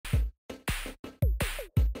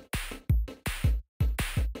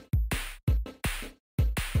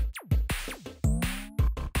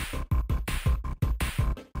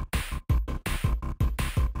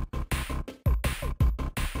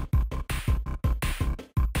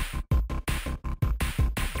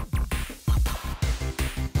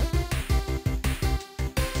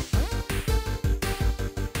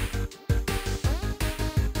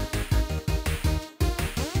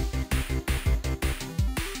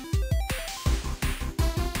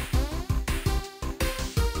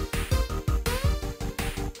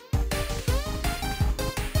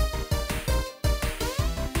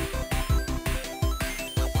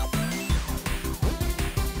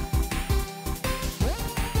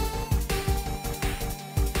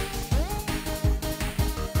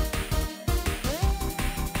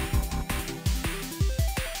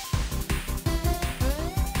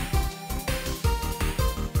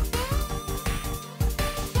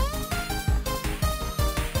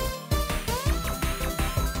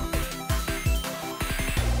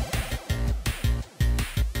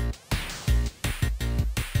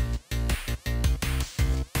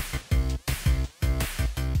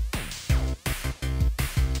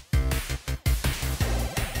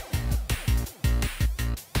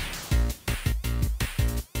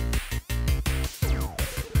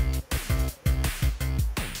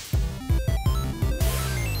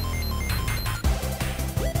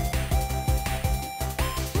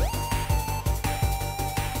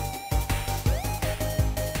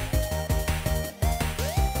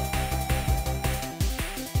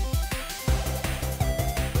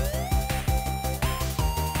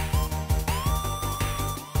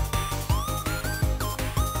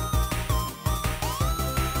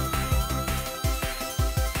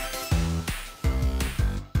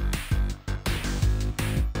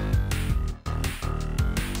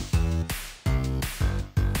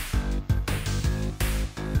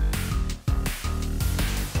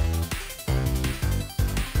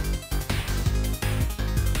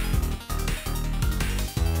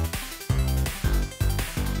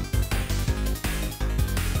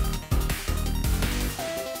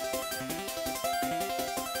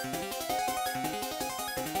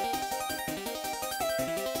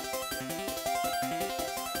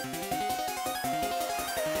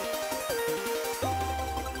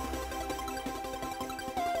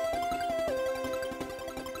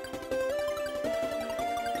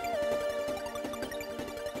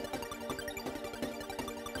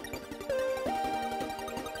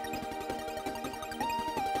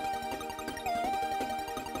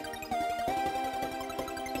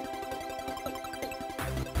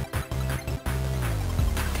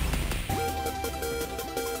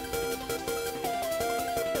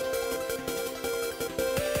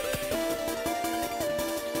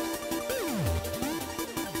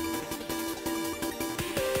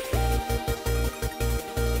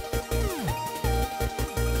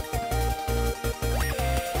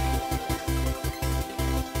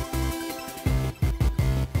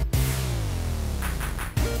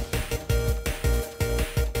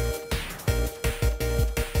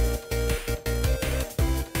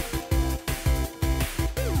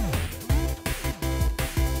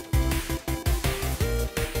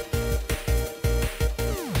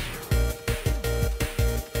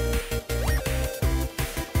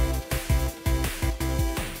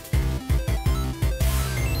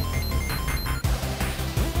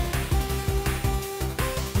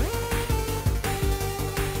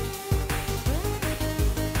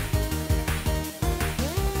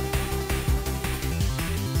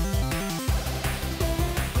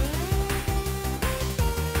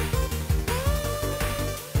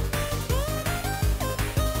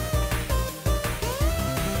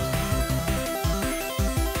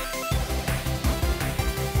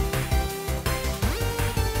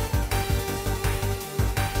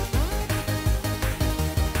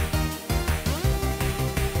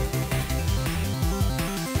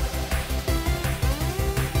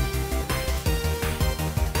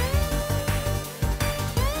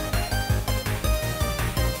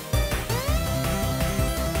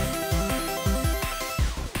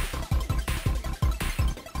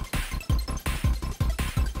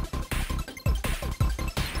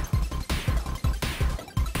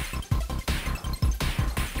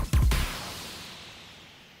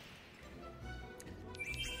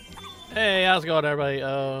Hey, how's it going, everybody?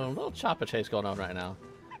 Little chopper chase going on right now.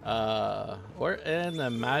 We're in the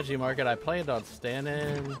Maji market. I planned on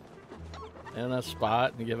standing in a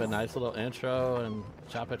spot and give a nice little intro, and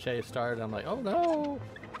chopper chase started. I'm like, oh no,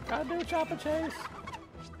 gotta do a chopper chase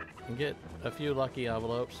and get a few lucky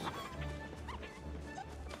envelopes.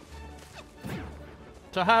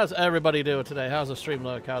 So how's everybody doing today? How's the stream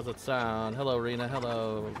look? How's it sound? Hello, Rena.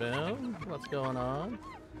 Hello, Vim. What's going on?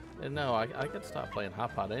 And no, I could stop playing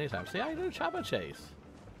Hotpot anytime. See, I do chopper chase.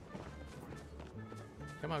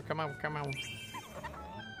 Come on, come on, come on.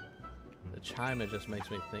 The chime, it just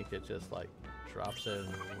makes me think it just like drops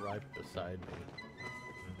in right beside me.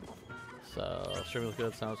 So, stream is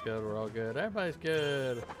good, sounds good, we're all good. Everybody's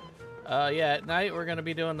good. Yeah, at night we're gonna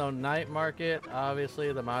be doing the night market,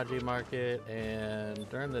 obviously the Maji market, and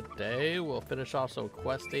during the day we'll finish off some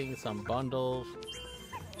questing, some bundles.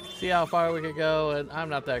 See how far we could go, and I'm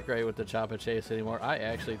not that great with the chopper chase anymore. I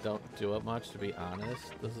actually don't do it much, to be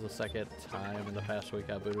honest. This is the second time in the past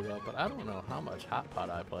week I booted up, but I don't know how much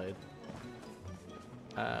Hotpot I played.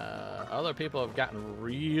 Other people have gotten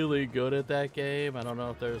really good at that game. I don't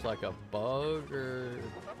know if there's like a bug or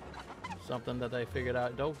something that they figured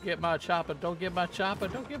out. Don't get my chopper, don't get my chopper,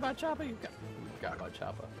 don't get my chopper. You got my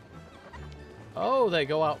chopper. Oh, they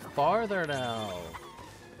go out farther now.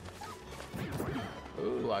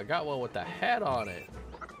 Ooh, I got one with the hat on it.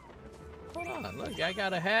 Hold on, look, I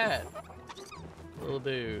got a hat. Little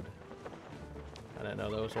dude. I didn't know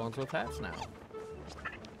there was ones with hats now.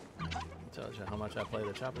 Tells you how much I play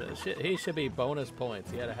the chopper. He should be bonus points.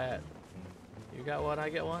 He had a hat. You got one, I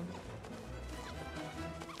get one.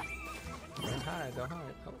 Don't hide, don't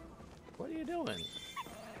hide. Oh, what are you doing?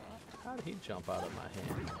 How did he jump out of my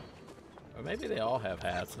hand? Or maybe they all have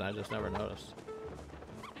hats and I just never noticed.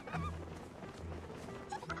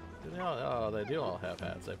 Oh, they do all have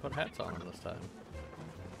hats. They put hats on them this time.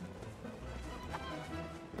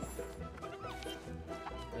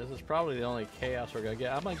 This is probably the only chaos we're gonna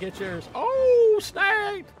get. I'm gonna get yours. Oh,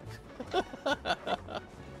 snagged!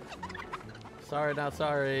 Sorry, not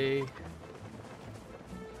sorry.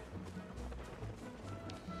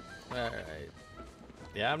 Alright.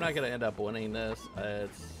 Yeah, I'm not gonna end up winning this.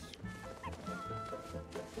 It's...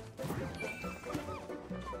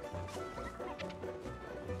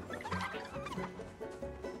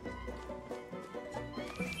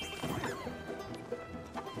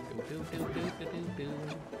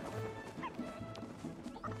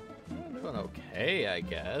 I'm doing okay, I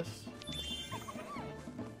guess.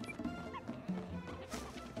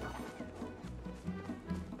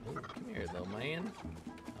 Ooh, come here, little man.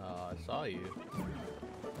 I saw you.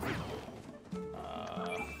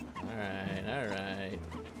 Alright.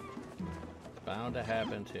 Bound to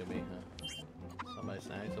happen to me, huh? Somebody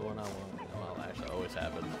snags the one I want. Well, actually, always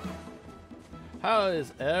happens. How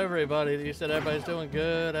is everybody? You said everybody's doing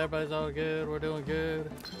good. Everybody's all good. We're doing good.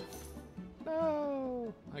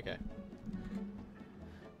 No. Okay.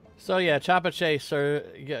 So yeah, Chopper Chaser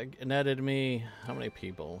netted me how many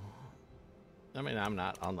people? I mean, I'm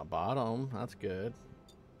not on the bottom. That's good.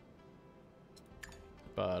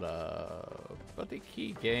 But the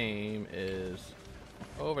key game is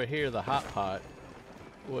over here, the Hotpot,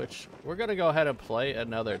 which we're gonna go ahead and play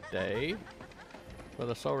another day for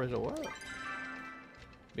the sole reason what?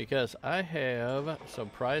 Because I have some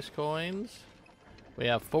prize coins. We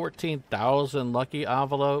have 14,000 lucky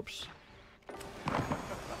envelopes.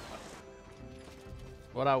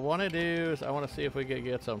 What I want to do is I want to see if we can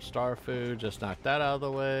get some star food. Just knock that out of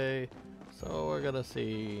the way. So we're going to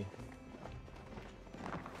see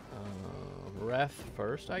Ref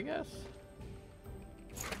first, I guess.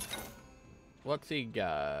 What's he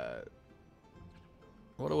got?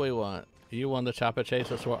 What do we want? You won the Chopper Chase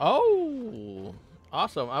this one. Oh!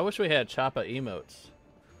 Awesome. I wish we had Choppa emotes.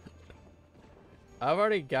 I've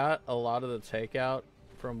already got a lot of the takeout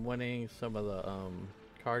from winning some of the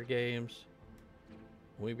card games.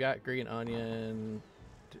 We've got green onion.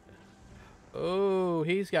 Oh,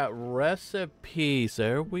 he's got recipes.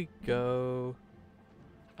 There we go.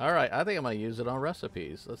 Alright, I think I'm going to use it on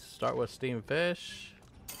recipes. Let's start with steamed fish.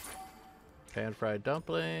 Pan-fried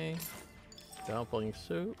dumpling. Dumpling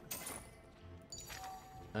soup.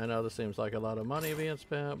 I know this seems like a lot of money being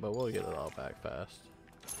spent, but we'll get it all back fast.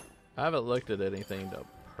 I haven't looked at anything to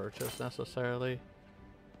purchase necessarily.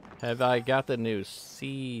 Have I got the new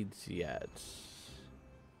seeds yet?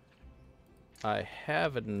 I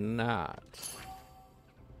have not.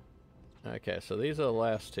 Okay, so these are the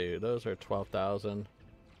last two. Those are 12,000.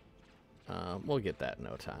 We'll get that in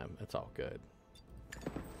no time. It's all good.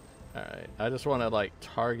 Alright, I just want to like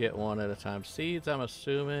target one at a time. Seeds, I'm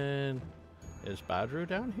assuming... Is Badru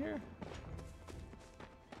down here?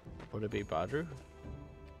 Would it be Badru?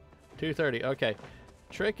 2:30. Okay.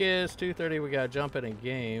 Trick is 2:30. We gotta jump in a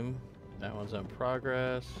game. That one's in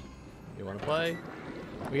progress. You want to play?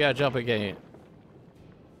 We gotta jump a game.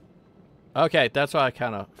 Okay, that's what I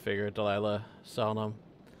kind of figured. Delilah selling them.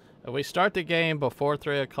 If we start the game before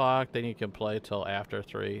 3 o'clock, then you can play till after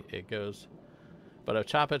 3. It goes. But if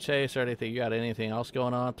Choppa Chase or anything, you got anything else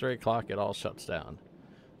going on, 3 o'clock, it all shuts down.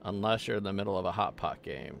 Unless you're in the middle of a Hotpot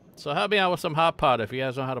game. So help me out with some Hotpot if you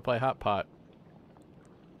guys know how to play Hotpot.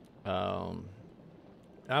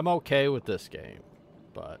 I'm okay with this game,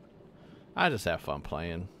 but I just have fun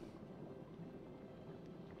playing.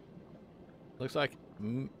 Looks like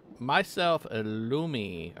myself and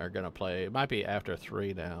Lumi are going to play. It might be after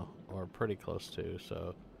 3 now, or pretty close to,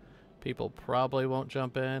 so people probably won't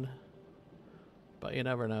jump in. But you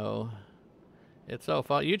never know. It's so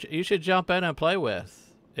fun. You should jump in and play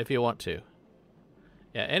with if you want to.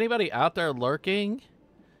 Yeah, anybody out there lurking,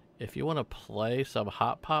 if you want to play some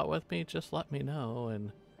Hotpot with me, just let me know,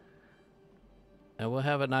 and we'll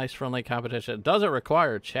have a nice friendly competition. It doesn't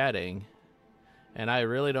require chatting, and I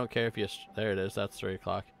really don't care if you... There it is. That's 3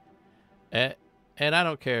 o'clock. And I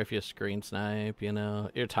don't care if you screen snipe, you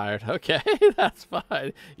know. You're tired. Okay, that's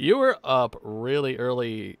fine. You were up really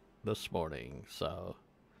early this morning, so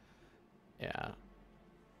yeah.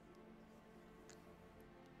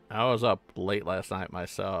 I was up late last night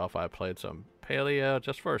myself. I played some Palia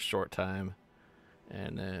just for a short time,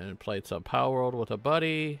 and then played some Power World with a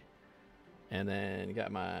buddy, and then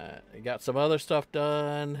got some other stuff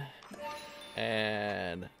done,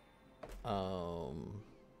 and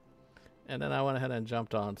then I went ahead and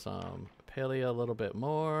jumped on some Palia a little bit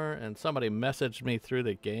more, and somebody messaged me through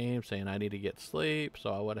the game saying I need to get sleep,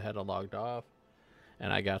 so I went ahead and logged off,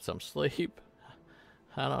 and I got some sleep.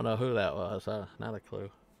 I don't know who that was. Not a clue.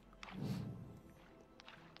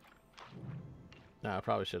 No, I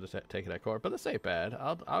probably should have taken that cord, but this ain't bad.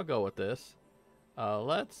 I'll go with this.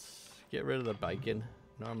 Let's get rid of the bacon.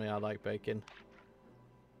 Normally I like bacon.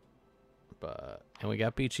 And we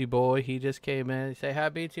got Beachy Boy. He just came in. Say hi,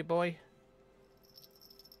 Beachy Boy.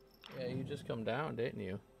 Yeah, you just come down, didn't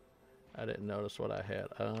you? I didn't notice what I had.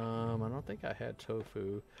 I don't think I had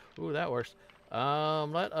tofu. Ooh, that works.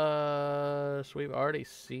 Let us... We've already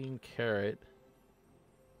seen carrot.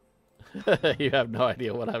 You have no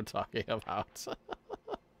idea what I'm talking about.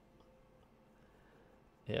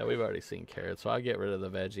 Yeah, we've already seen carrot, so I'll get rid of the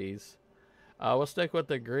veggies. We'll stick with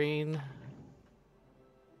the green.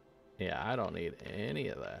 Yeah, I don't need any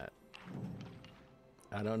of that.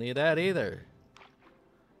 I don't need that either.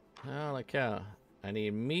 Holy cow. I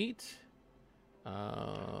need meat.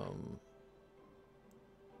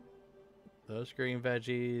 Those green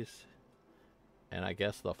veggies. And I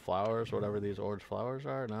guess the flowers, whatever these orange flowers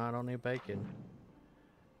are. No, I don't need bacon.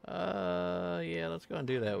 Yeah, let's go and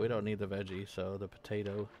do that. We don't need the veggie, so the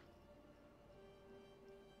potato.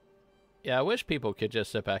 Yeah, I wish people could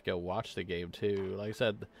just sit back and watch the game too. Like I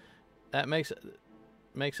said, that makes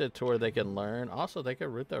it to where they can learn. Also, they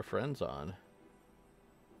can root their friends on.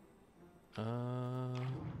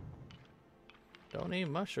 Don't need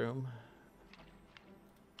mushroom.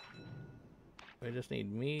 We just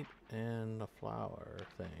need meat and the flour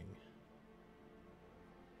thing.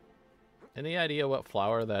 Any idea what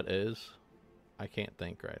flour that is? I can't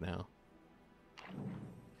think right now.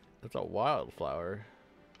 It's a wildflower.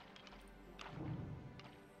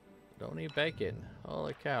 Don't need bacon.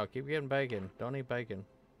 Holy cow, keep getting bacon. Don't need bacon.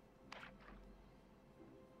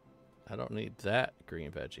 I don't need that green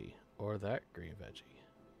veggie or that green veggie.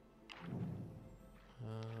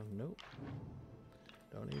 Nope.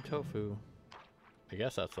 Don't need tofu. I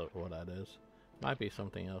guess that's what that is. Might be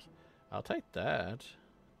something else. I'll take that.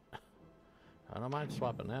 I don't mind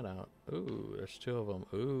swapping that out. Ooh, there's 2 of them.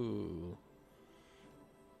 Ooh.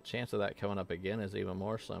 Chance of that coming up again is even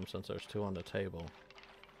more slim since there's 2 on the table.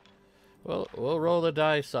 Well, we'll roll the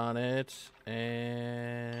dice on it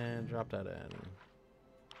and drop that in.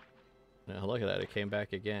 Now look at that, it came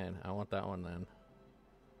back again. I want that one then.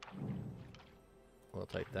 We'll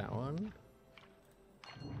take that one.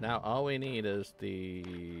 Now all we need is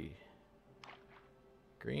the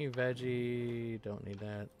green veggie. Don't need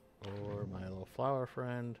that. Or my little flower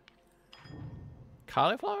friend.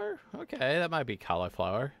 Cauliflower? Okay, that might be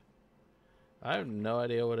cauliflower. I have no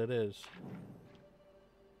idea what it is.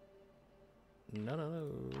 None of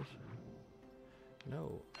those.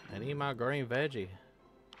 No. I need my green veggie.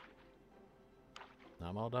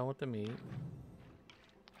 I'm all done with the meat.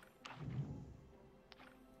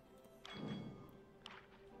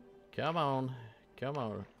 Come on. Come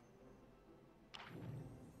on.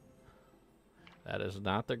 That is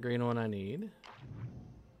not the green one I need.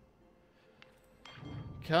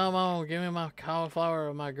 Come on, give me my cauliflower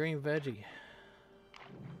or my green veggie.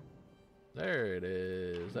 There it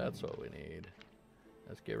is. That's what we need.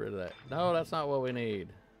 Let's get rid of that. No, that's not what we need.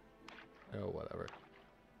 Oh, whatever.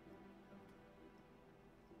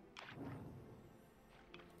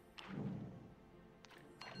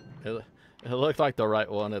 It looked like the right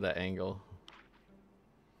one at an angle.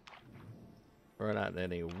 We're not in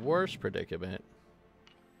any worse predicament.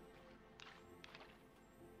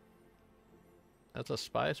 That's a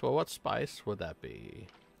spice? Well, what spice would that be?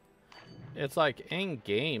 It's like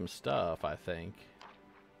in-game stuff, I think.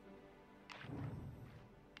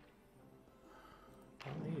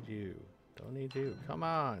 Don't need you. Don't need you. Come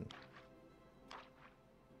on.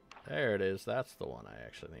 There it is. That's the one I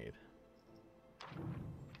actually need.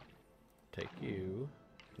 Take you.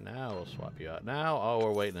 Now we'll swap you out. Now all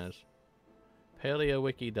we're waiting is Palia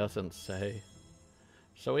Wiki doesn't say.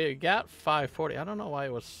 So we got 540. I don't know why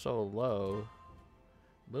it was so low.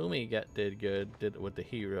 Lumi did good. Did with the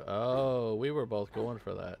hero. Oh, we were both going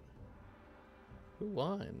for that. Who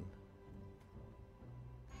won?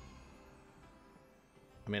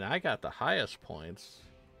 I mean, I got the highest points.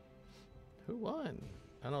 Who won?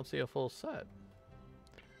 I don't see a full set.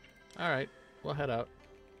 Alright, we'll head out.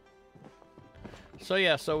 So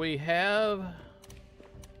yeah, so we have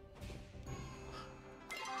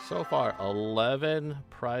so far 11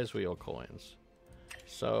 prize wheel coins.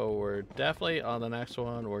 So we're definitely on the next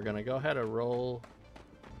one. We're gonna go ahead and roll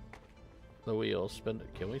the wheel. Spin.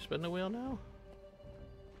 Can we spin the wheel now?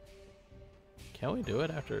 Can we do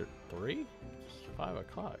it after 3? It's 5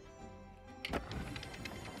 o'clock.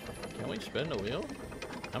 Can we spin the wheel?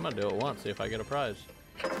 I'm gonna do it once, see if I get a prize.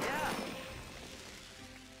 Yeah.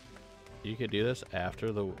 You could do this after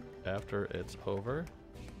it's over.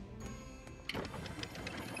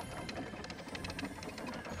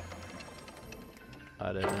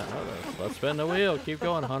 I did not know this. Let's spin the wheel. Keep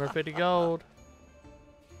going. 150 gold.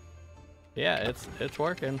 Yeah, it's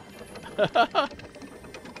working. All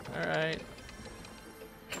right.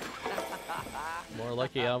 More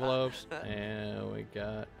lucky envelopes, and we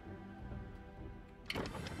got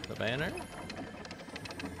the banner,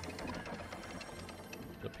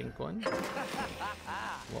 the pink one.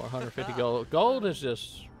 More 150 gold. Gold is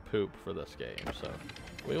just poop for this game, so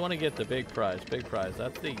we want to get the big prize. Big prize.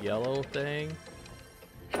 That's the yellow thing.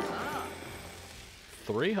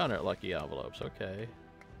 300 lucky envelopes. Okay.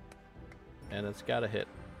 And it's got to hit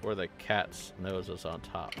where the cat's nose is on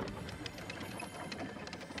top.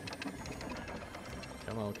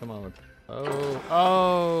 Come on, come on. Oh,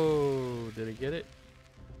 oh, did he get it?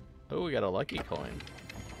 Oh, we got a lucky coin.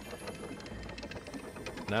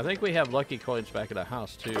 Now I think we have lucky coins back at the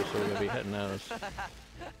house too, so we're gonna be hitting those.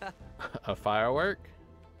 A firework.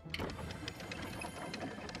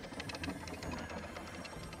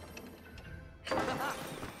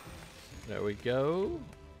 There we go.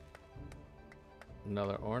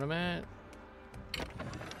 Another ornament.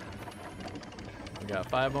 We got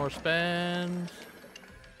 5 more spins.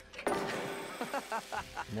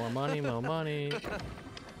 More money, more money.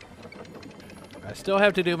 I still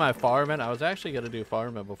have to do my farming. I was actually going to do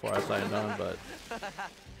farming before I signed on, but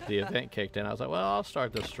the event kicked in. I was like, well, I'll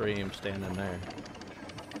start the stream standing there.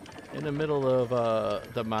 In the middle of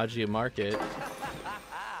the Maji market.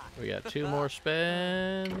 We got 2 more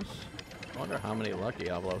spins. I wonder how many lucky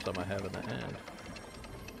envelopes I might have in the end.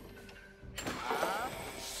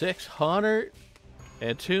 600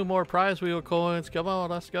 and 2 more prize wheel coins. Come on,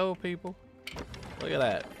 let's go, people. Look at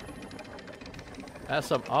that. That's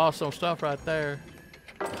some awesome stuff right there.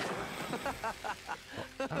 I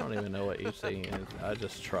don't even know what each thing is. I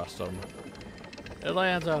just trust them. It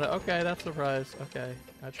lands on it. Okay, that's the prize. Okay,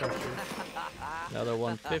 I trust you. Another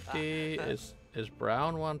 150. Is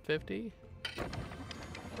brown 150?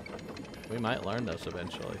 We might learn this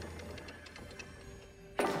eventually.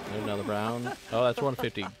 There's another brown. Oh, that's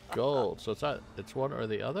 150 gold. So it's one or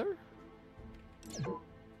the other?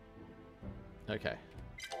 Okay.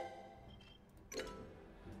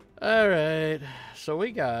 Alright. So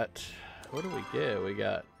we got, what do we get? We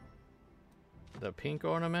got the pink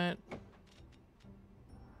ornament.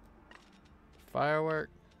 Firework.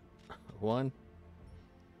 1.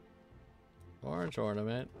 Orange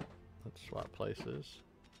ornament. Let's swap places.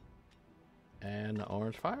 And the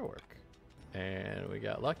orange firework. And we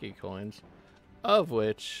got lucky coins, of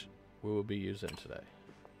which we will be using today.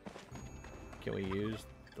 Can we use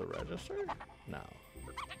the register? No.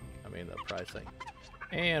 I mean the pricing.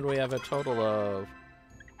 And we have a total of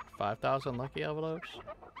 5,000 lucky envelopes.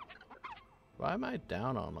 Why am I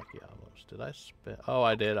down on lucky envelopes? Did I spend? Oh,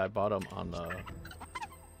 I did. I bought them on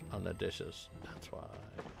the dishes. That's why.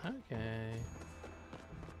 Okay.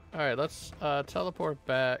 Alright, let's teleport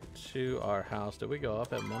back to our house. Did we go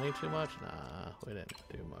up at money too much? Nah, we didn't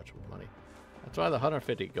do much with money. That's why the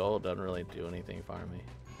 150 gold doesn't really do anything for me.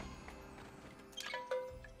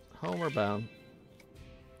 Homeward bound.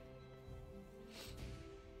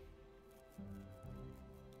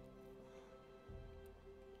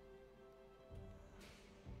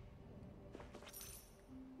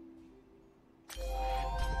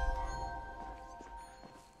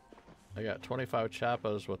 I got 25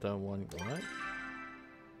 chappas within one. What?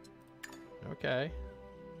 Okay.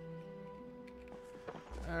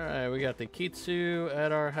 Alright, we got the Kitsu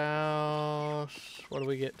at our house. What do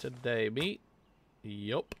we get today? Meat?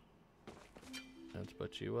 Yup. Let's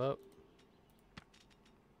put you up.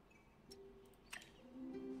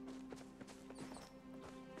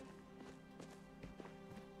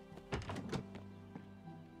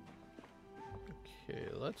 Okay,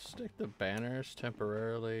 let's stick the banners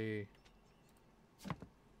temporarily.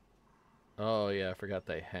 Oh yeah, I forgot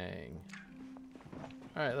they hang.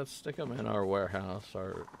 Alright, let's stick them in our warehouse,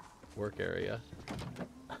 our work area.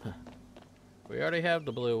 We already have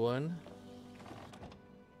the blue one.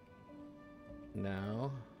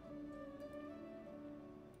 Now.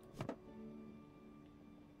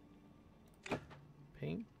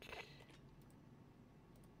 Pink.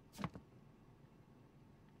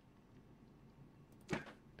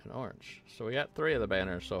 And orange. So we got 3 of the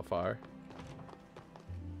banners so far.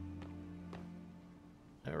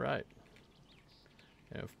 Alright.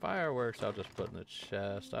 And fireworks I'll just put in the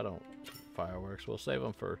chest. I don't fireworks. We'll save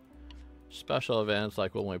them for special events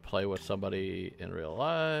like when we play with somebody in real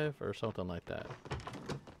life or something like that.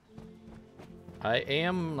 I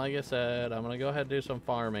am, like I said, I'm going to go ahead and do some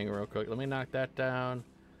farming real quick. Let me knock that down.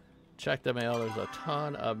 Check the mail. There's a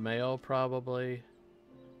ton of mail probably.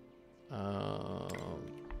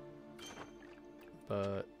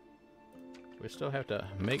 But we still have to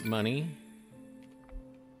make money.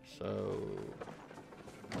 So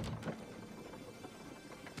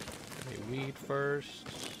weed first.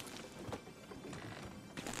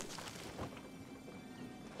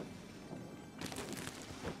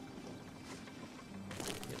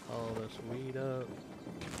 Get all this weed up.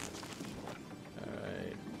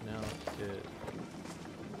 Alright, now let's get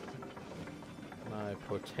my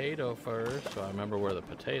potato first, so I remember where the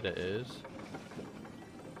potato is.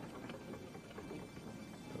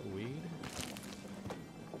 Weed.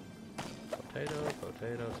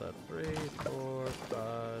 Potatoes, that's 3, 4, 5,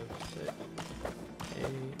 6, 8,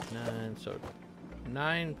 9, so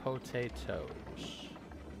 9 potatoes.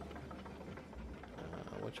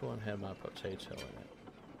 Which one had my potato in it?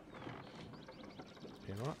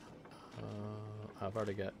 You know what? I've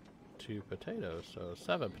already got 2 potatoes, so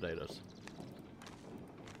 7 potatoes.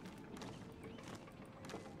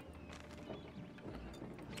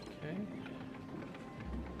 Okay.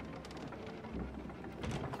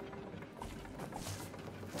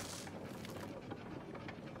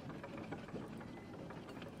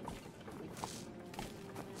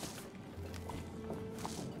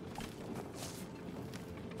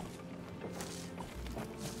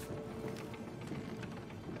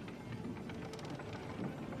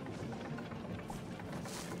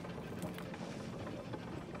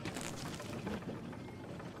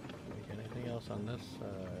 On this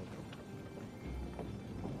side.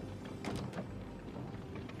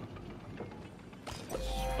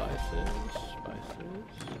 Spices.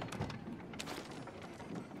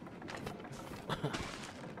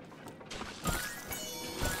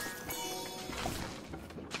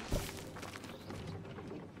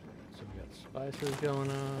 So we got spices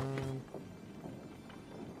going on.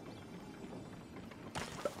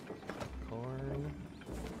 Corn.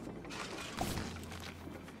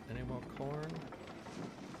 Any more corn?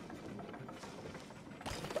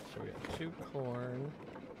 So we got 2 corn.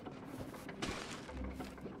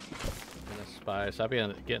 And a spice. I've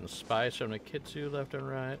been getting spice from the Kitsu left and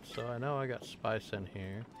right, so I know I got spice in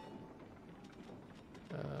here.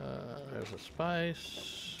 There's a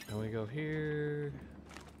spice. And we go here.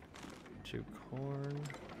 2 corn.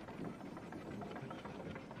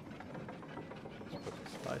 Let's put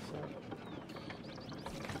the spice up.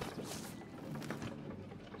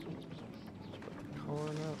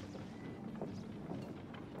 Corn up.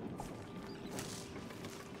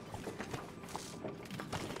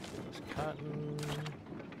 There's cotton.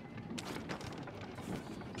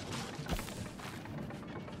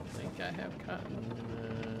 I think I have cotton.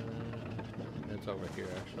 It's over here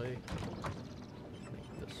actually. I think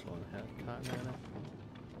this one had cotton in it.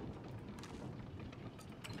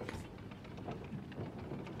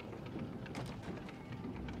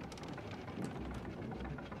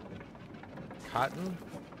 Cotton?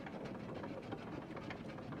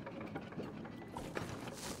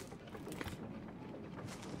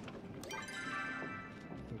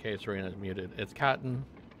 case Serena's muted. It's Cotton.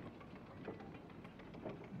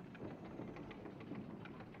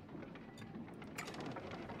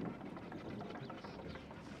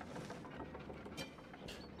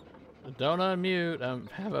 Don't unmute. I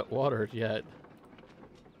haven't watered yet.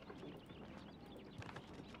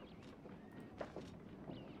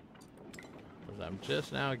 I'm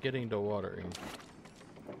just now getting to watering.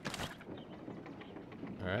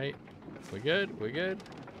 Alright. We good? We good?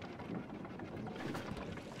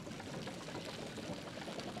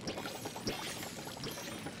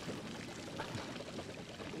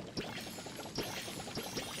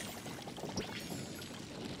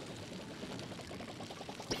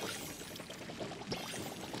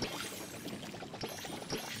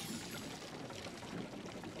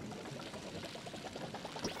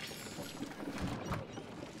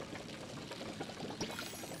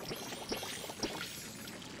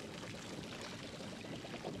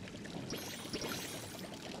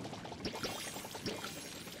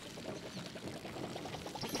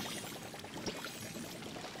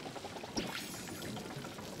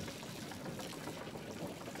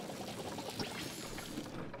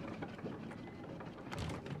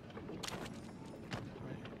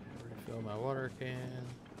 My water can.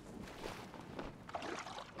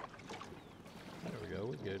 There we go,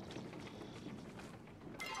 we good.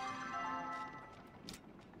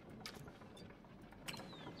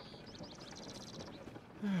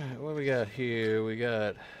 Alright, what we got here? We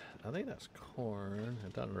got, I think that's corn.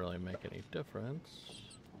 It doesn't really make any difference.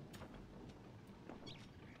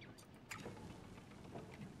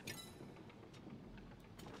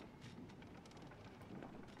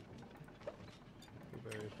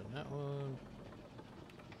 Blueberries in that one.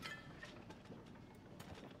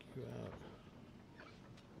 You out.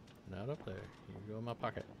 Not up there. You can go in my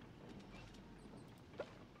pocket.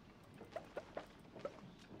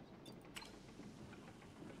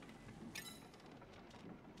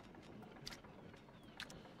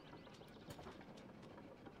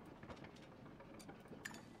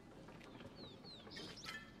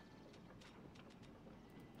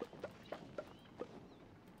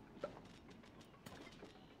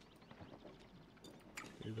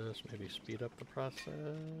 Do this, maybe speed up the process.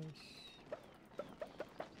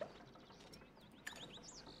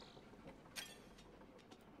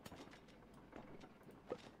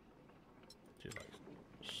 Do like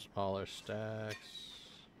smaller stacks.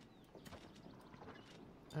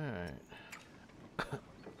 Alright.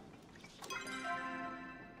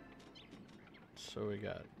 So we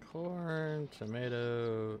got corn,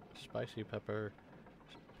 tomato, spicy pepper,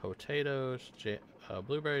 potatoes,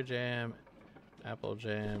 blueberry jam, apple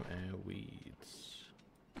jam, and weeds.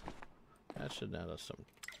 That should net us some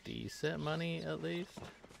decent money at least.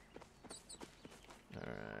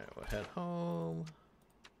 Alright, we'll head home.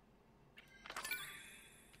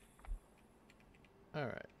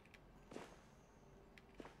 Alright.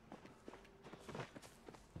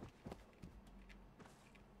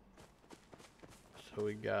 So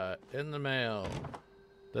we got in the mail.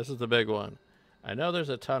 This is the big one. I know there's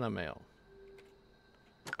a ton of mail.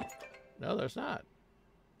 No, there's not.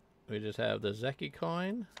 We just have the Zeki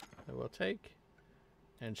coin that we'll take.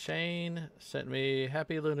 And Shane sent me,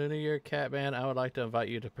 Happy Lunar New Year, Catman. I would like to invite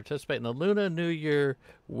you to participate in the Lunar New Year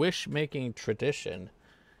wish-making tradition.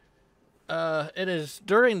 It is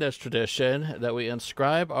during this tradition that we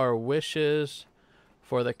inscribe our wishes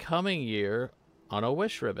for the coming year on a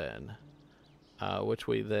wish ribbon, which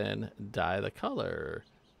we then dye the color.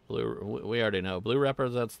 Blue, we already know. Blue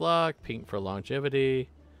represents luck, pink for longevity,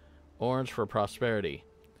 orange for prosperity.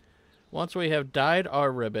 Once we have dyed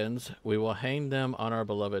our ribbons, we will hang them on our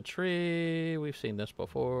beloved tree. We've seen this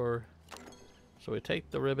before. So we take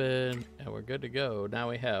the ribbon and we're good to go. Now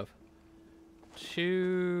we have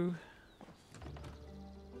two...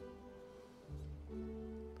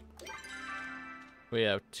 We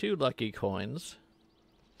have 2 lucky coins.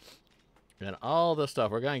 And all this stuff,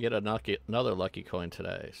 we're going to get another lucky coin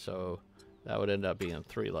today. So that would end up being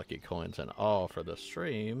 3 lucky coins in all for the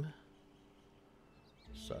stream.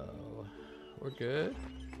 So we're good.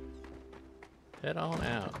 Head on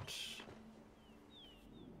out.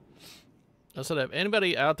 Listen, if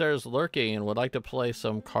anybody out there is lurking and would like to play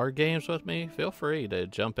some card games with me, feel free to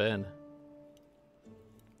jump in.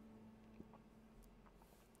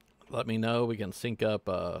 Let me know. We can sync up.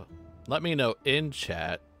 Let me know in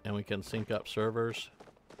chat and we can sync up servers.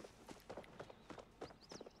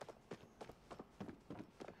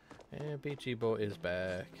 And Beachy Boy is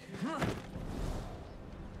back.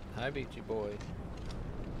 Hi, Beachy Boy.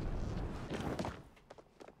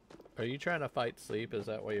 Are you trying to fight sleep? Is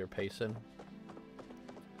that why you're pacing?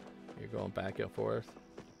 You're going back and forth?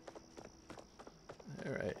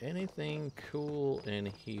 Alright, anything cool in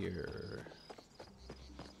here?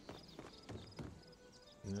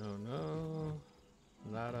 No, no.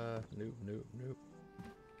 Nada. Nope, nope, nope.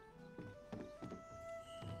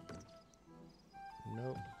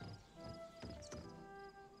 Nope.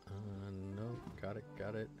 Nope. Got it,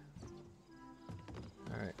 got it.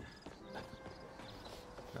 Alright.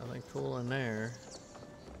 Nothing cool in there.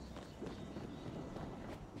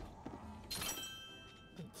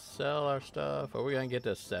 Let's sell our stuff. Are we gonna get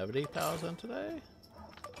to 70,000 today?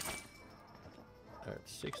 Alright,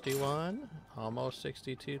 61. Almost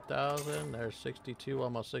 62,000. There's 62,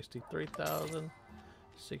 almost 63,000.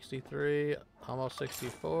 63, almost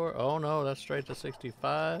 64. Oh no, that's straight to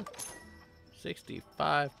 65.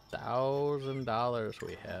 $65,000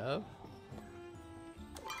 we have.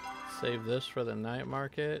 Save this for the night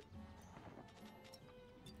market.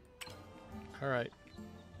 Alright.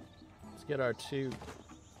 Let's get our 2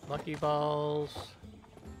 lucky balls.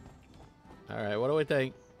 Alright, what do we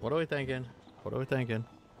think? What are we thinking? What are we thinking?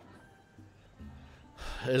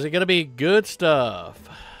 Is it gonna be good stuff?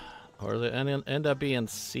 Or does it end up being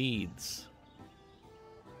seeds?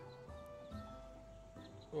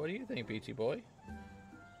 What do you think, Beachy Boy?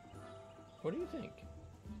 What do you think?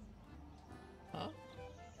 Huh?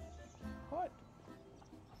 What?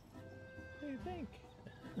 What do you think?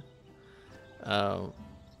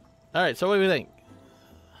 Alright, so what do we think?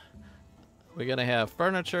 We're gonna have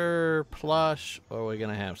furniture, plush, or we're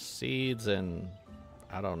gonna have seeds and,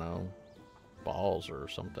 I don't know, balls or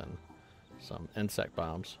something. Some insect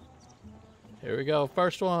bombs. Here we go,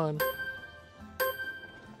 first one.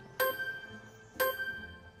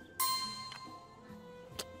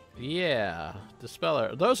 Yeah,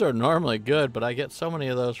 Dispeller. Those are normally good, but I get so many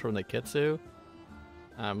of those from the Kitsu.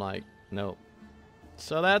 I'm like, nope.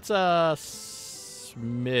 So that's a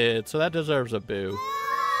mid. So that deserves a boo.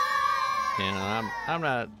 You know, I'm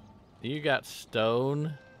not. You got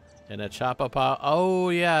stone and a chopper pile. Oh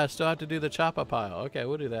yeah, I still have to do the chopper pile. Okay,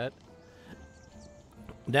 we'll do that.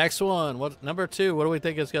 Next one. What number 2? What do we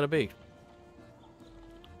think it's gonna be?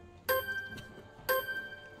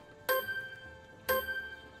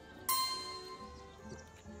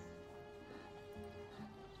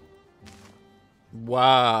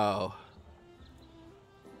 Wow.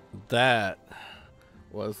 That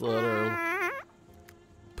was literal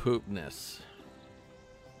poopness.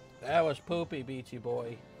 That was poopy, Beachy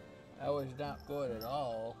Boy. That was not good at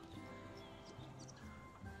all.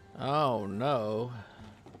 Oh no.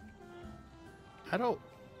 I don't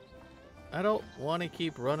want to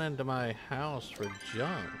keep running to my house for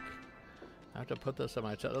junk. I have to put this in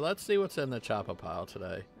my let's see what's in the chopper pile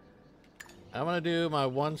today. I'm gonna do my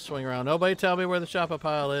 1 swing around. Nobody tell me where the chopper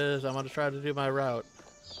pile is. I'm gonna try to do my route.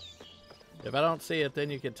 If I don't see it, then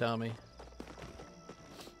you can tell me.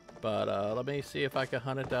 But let me see if I can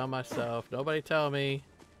hunt it down myself. Nobody tell me.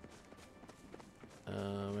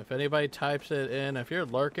 If anybody types it in, if you're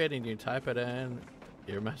lurking and you type it in,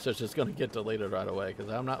 your message is gonna get deleted right away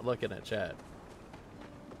because I'm not looking at chat.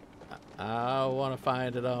 I want to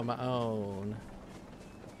find it on my own.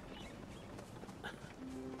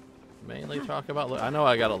 Mainly talk about. I know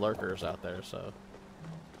I got a lurkers out there, so.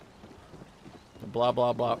 Blah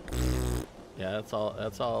blah blah. Yeah, that's all.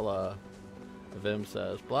 That's all. Vim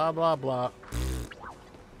says. Blah blah blah.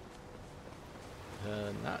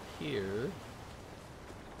 Not here.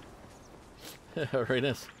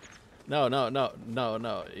 Arenas. No. No.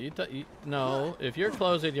 If you're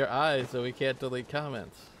closing your eyes, then we can't delete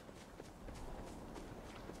comments.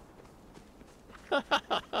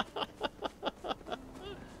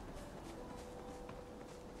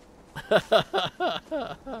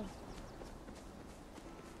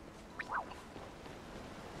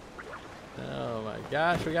 Oh my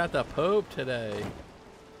gosh, we got the poop today.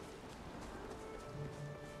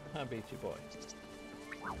 I beat you, boy.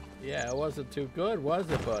 Yeah, it wasn't too good,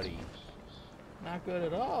 was it, buddy? Not good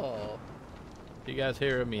at all. You guys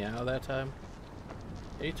hear a meow that time?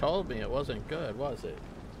 He told me it wasn't good, was it?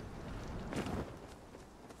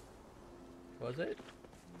 Was it?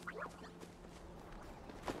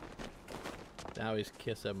 Now he's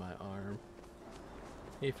kissing my arm.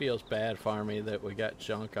 He feels bad for me that we got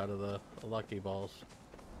junk out of the lucky balls.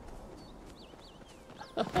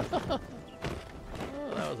 Oh,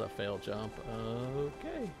 that was a fail jump.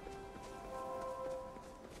 Okay.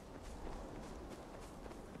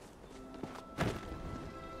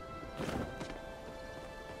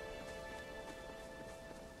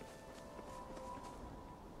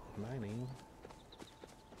 Mining.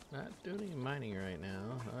 Not doing any mining right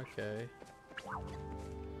now. Okay.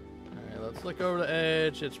 Alright, let's look over the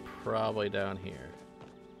edge. It's probably down here.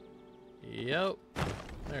 Yep.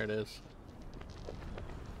 There it is.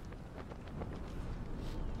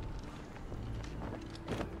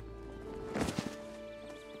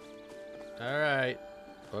 Alright.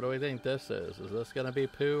 What do we think this is? Is this gonna be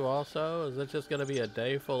poo also? Is it just gonna be a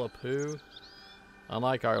day full of poo?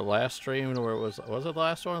 Unlike our last stream where it was it the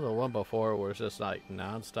last one or the one before where it's just like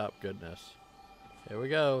non-stop goodness? Here we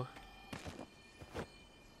go.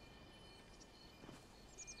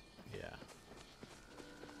 Yeah.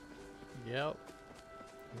 Yep.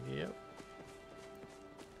 Yep.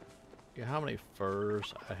 Look at how many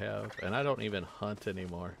furs I have. And I don't even hunt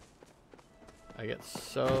anymore. I get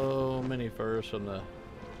so many furs from the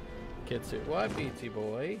kids. What, BT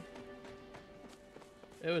boy?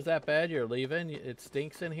 It was that bad you're leaving? It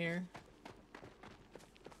stinks in here?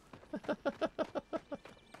 Make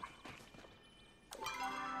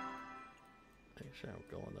sure I'm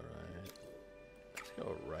going the right. Let's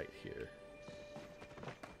go right here.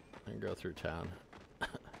 And go through town.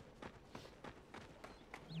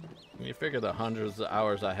 When you figure the hundreds of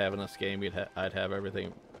hours I have in this game, I'd have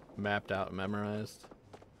everything mapped out and memorized.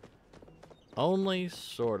 Only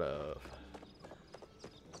sort of.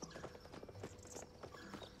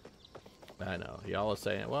 I know. Y'all are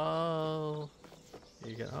saying, well,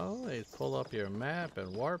 you can always pull up your map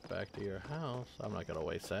and warp back to your house. I'm not going to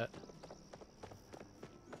waste that.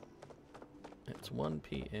 It's 1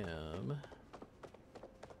 p.m.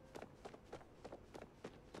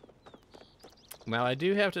 Now, I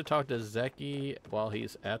do have to talk to Zeki while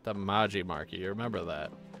he's at the Maji market. You remember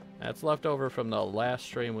that. That's left over from the last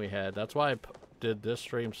stream we had. That's why I did this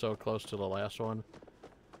stream so close to the last one.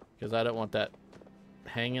 Because I don't want that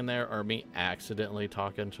hanging there or me accidentally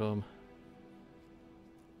talking to him.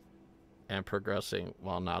 And progressing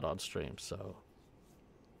while not on stream, so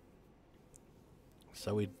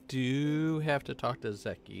we do have to talk to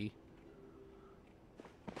Zeki.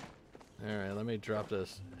 Alright, let me drop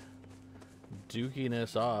this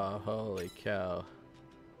dookiness off. Holy cow.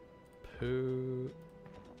 Poo.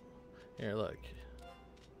 Here, look.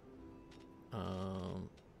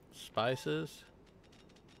 Spices.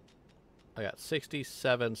 I got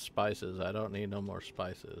 67 spices. I don't need no more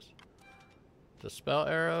spices. Dispel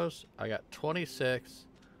arrows. I got 26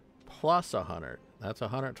 plus 100. That's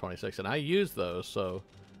 126. And I use those, so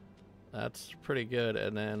that's pretty good.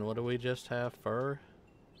 And then what do we just have? Fur.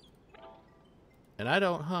 And I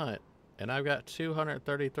don't hunt. And I've got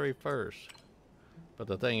 233 furs. But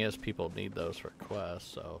the thing is, people need those for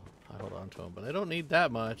quests, so I hold on to them. But I don't need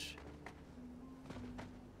that much.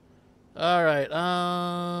 Alright,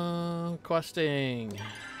 questing.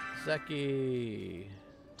 Zeki.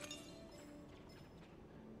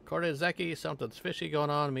 According to Zeki, something's fishy going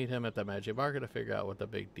on. Meet him at the Maji market to figure out what the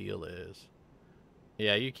big deal is.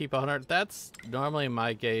 Yeah, you keep 100. That's normally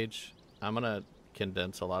my gauge. I'm going to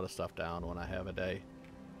condense a lot of stuff down when I have a day.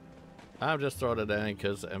 I'm just throwing it in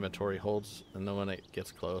because the inventory holds, and then when it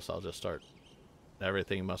gets close, I'll just start.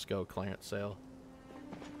 Everything must go clearance sale.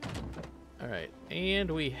 Alright,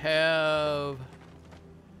 and we have,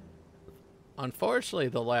 unfortunately,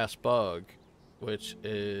 the last bug, which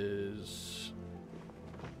is,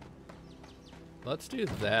 let's do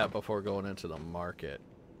that before going into the market.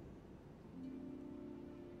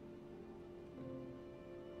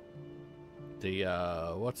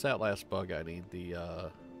 The, what's that last bug I need?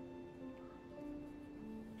 The,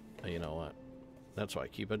 you know what? That's why I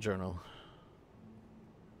keep a journal.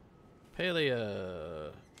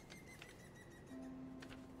 Palia.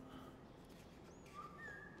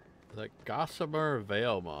 The Gossamer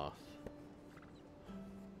Veil Moth.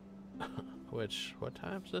 Which, what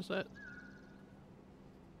times is that?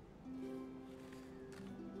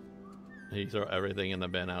 You throw everything in the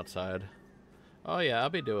bin outside. Oh yeah,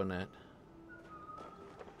 I'll be doing that.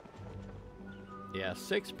 Yeah,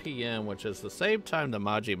 6 p.m., which is the same time the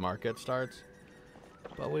Maji market starts.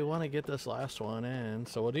 But we want to get this last one in,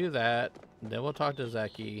 so we'll do that. Then we'll talk to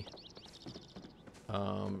Zeki.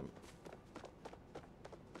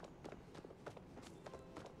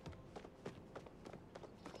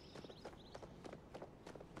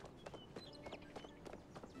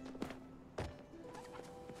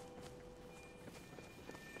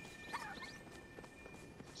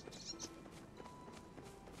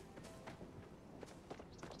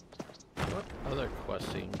 What other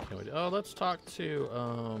questing can we do? Oh, let's talk to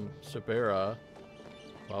Sabira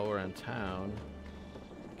while we're in town.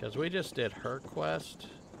 Because we just did her quest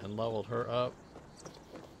and leveled her up.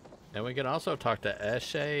 And we can also talk to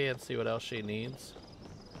Eshe and see what else she needs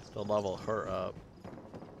to level her up.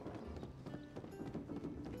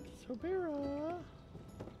 Sabira!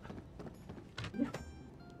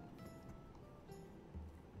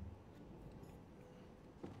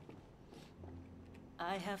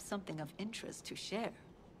 I have something of interest to share.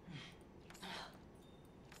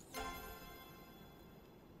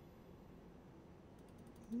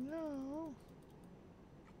 No.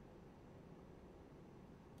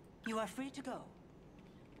 You are free to go.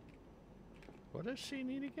 What does she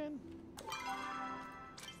need again?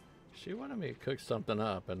 She wanted me to cook something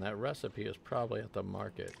up, and that recipe is probably at the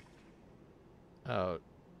market. Oh,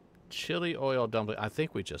 chili oil dumpling. I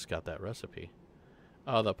think we just got that recipe.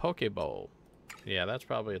 Oh, the poke bowl. Yeah, that's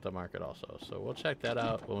probably at the market also. So we'll check that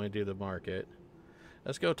out when we do the market.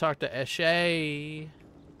 Let's go talk to Eshe.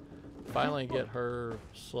 Finally get her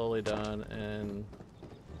slowly done, and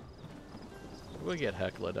we'll get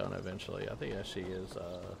Hecla done eventually. I think Eshe is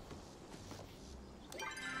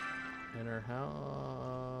in her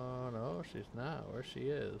house. No, she's not. Where she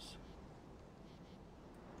is?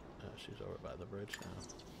 Oh, she's over by the bridge now.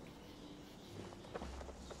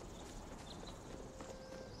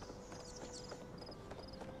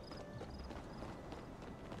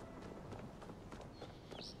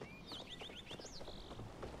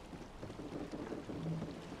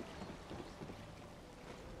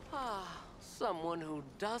 Someone who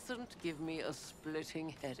doesn't give me a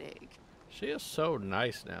splitting headache. She is so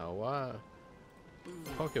nice now. Why?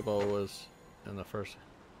 Pokeball was in the first.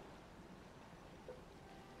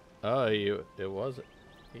 Oh, it wasn't.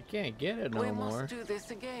 You can't get it no more. We must do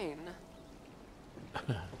this again.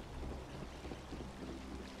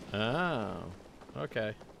 Oh,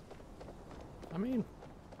 okay. I mean,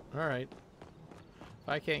 all right. If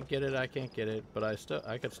I can't get it, I can't get it. But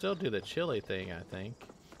I could still do the chili thing, I think.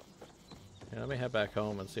 Yeah, let me head back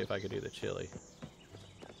home and see if I could do the chili.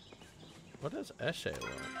 What does Eshe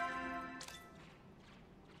want?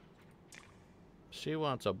 She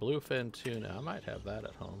wants a bluefin tuna. I might have that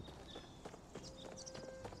at home.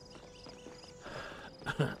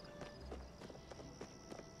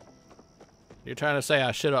 You're trying to say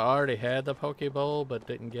I should have already had the Poke Bowl but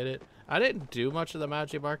didn't get it? I didn't do much of the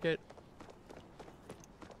Maji market.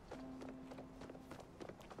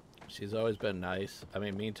 She's always been nice. I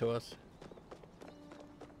mean, mean to us.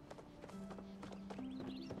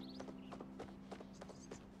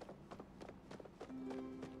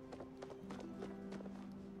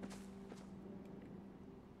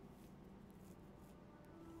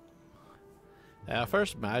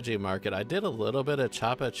 First Maji market, I did a little bit of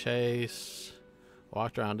Choppa Chase,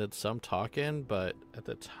 walked around, did some talking, but at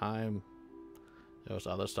the time there was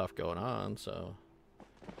other stuff going on, so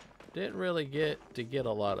didn't really get to get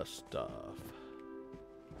a lot of stuff.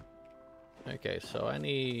 Okay, so I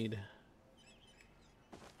need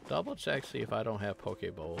double check, see if I don't have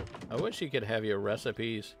Pokeball. I wish you could have your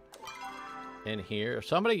recipes in here.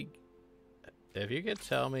 Somebody, if you could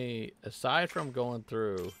tell me, aside from going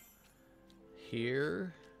through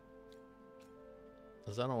here,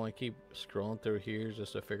 because I don't want to keep scrolling through here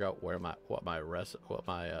just to figure out where what my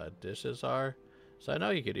dishes are. So I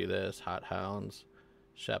know you could do this, hot hounds,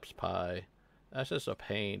 sheph's pie. That's just a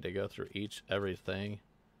pain to go through everything.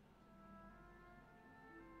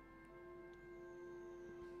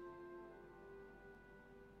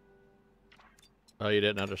 Oh, you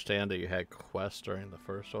didn't understand that you had quests during the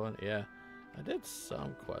first one? Yeah, I did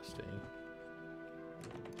some questing.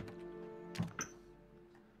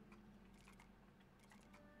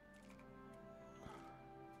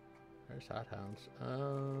 There's hot hounds.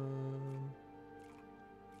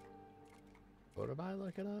 What am I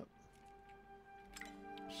looking up?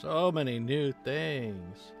 So many new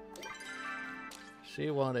things.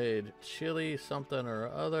 She wanted chili something or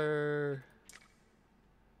other.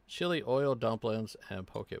 Chili oil dumplings and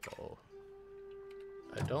Pokeball.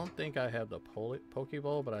 I don't think I have the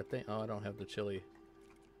Pokeball, but I think, oh, I don't have the chili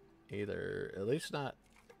either. At least not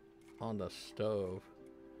on the stove.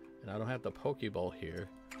 And I don't have the Pokeball here.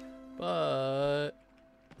 But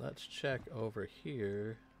let's check over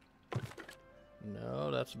here.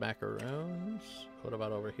 No, that's macaroons. What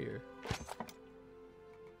about over here?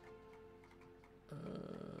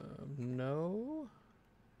 No.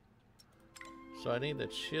 So I need the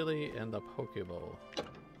chili and the Pokeball.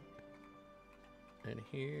 And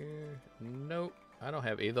here, nope. I don't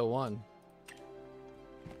have either one.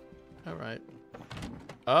 Alright.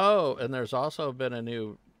 Oh, and there's also been a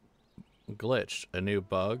new glitch, a new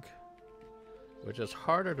bug, which is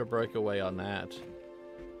harder to break away on that.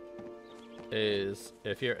 Is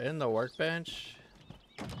if you're in the workbench,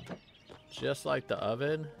 just like the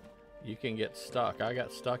oven, you can get stuck. I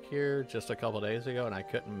got stuck here just a couple days ago and I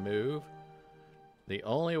couldn't move. The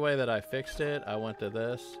only way that I fixed it, I went to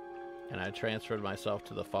this and I transferred myself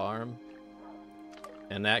to the farm,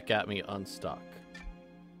 and that got me unstuck.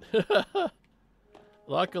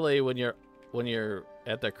 Luckily, when you're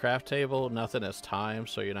at the craft table, nothing is timed,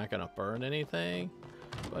 so you're not going to burn anything.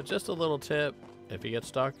 But just a little tip, if you get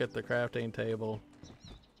stuck at the crafting table,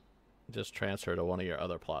 just transfer to one of your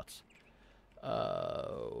other plots.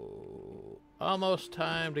 Almost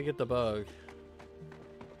time to get the bug.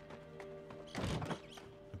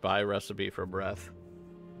 Buy recipe for breath.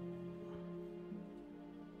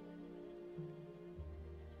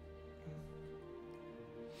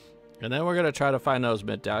 And then we're going to try to find those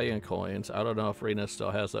medallion coins. I don't know if Rena still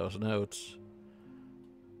has those notes.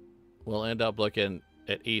 We'll end up looking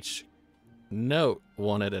at each note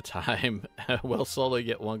one at a time. We'll slowly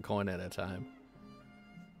get one coin at a time.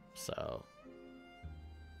 So.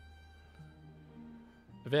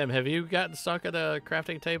 Vim, have you gotten stuck at a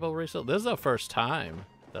crafting table recently? This is the first time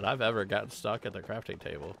that I've ever gotten stuck at the crafting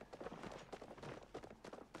table.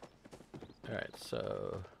 Alright,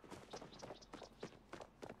 so...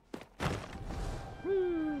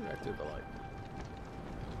 Woo! Right through the light.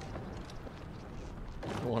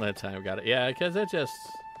 One at a time, got it. Yeah, because it just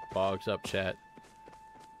bogs up chat.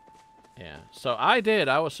 Yeah, so I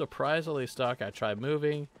was surprisingly stuck. I tried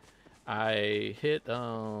moving. I hit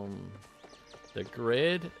the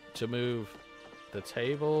grid to move the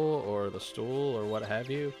table or the stool or what have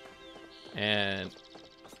you, and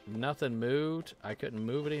nothing moved. I couldn't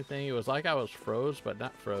move anything. It was like I was froze, but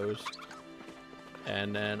not froze.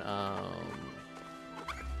 And then I'm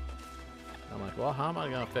like, well, how am I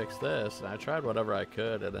gonna fix this? And I tried whatever I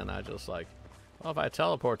could, and then I just like, well, if I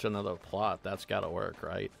teleport to another plot, that's gotta work,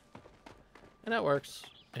 right? And that works.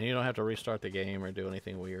 And you don't have to restart the game or do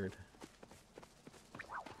anything weird.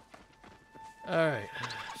 Alright,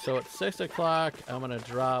 so it's 6 o'clock. I'm gonna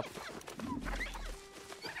drop...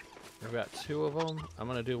 I've got 2 of them. I'm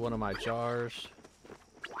gonna do one of my jars.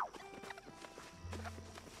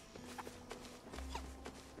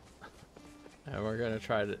 And we're gonna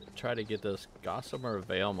try to get this Gossamer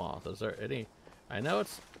Veil Moth. Is there any... I know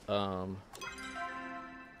it's... Oh,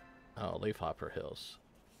 Leafhopper Hills.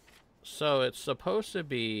 So it's supposed to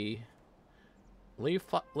be...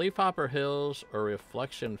 Leafhopper Hills or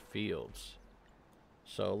Reflection Fields.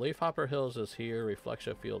 So Leafhopper Hills is here,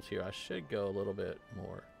 Reflection Fields here. I should go a little bit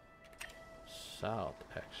more south,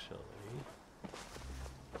 actually.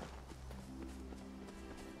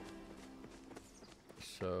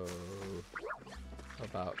 So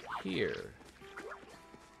about here.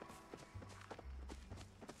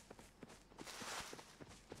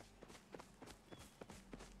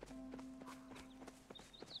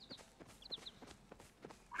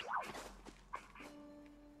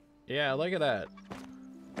 Yeah, look at that.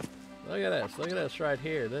 Look at this. Look at this right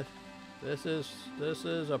here. This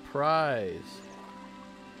is a prize.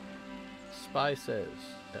 Spices.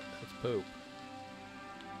 That's poop.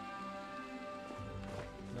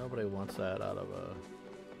 Nobody wants that out of a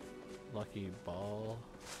lucky ball.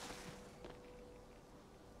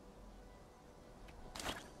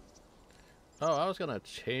 Oh, I was gonna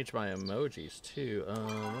change my emojis too.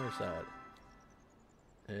 Where's that?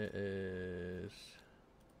 It is.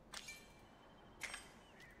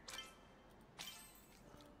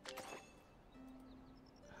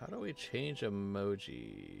 How do we change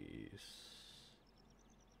emojis?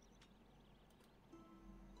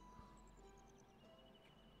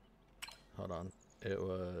 Hold on. It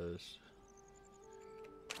was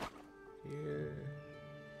here.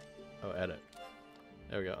 Oh, edit.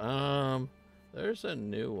 There we go. There's a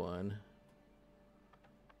new one.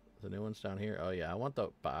 The new one's down here. Oh yeah, I want the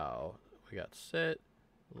bow. We got sit,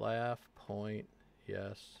 laugh, point,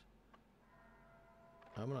 yes.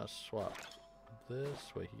 I'm gonna swap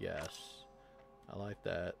this with yes. I like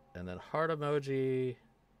that. And then heart emoji.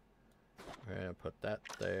 We're gonna put that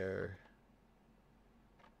there.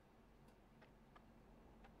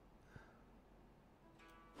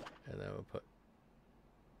 And then we'll put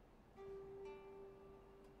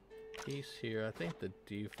peace here. I think the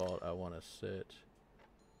default I want to sit.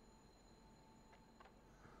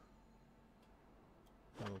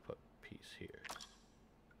 And we'll put peace here.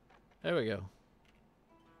 There we go.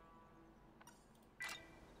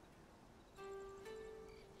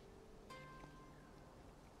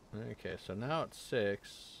 Okay, so now it's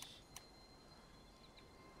 6.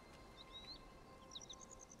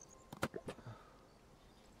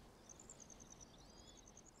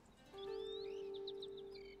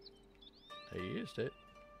 I used it.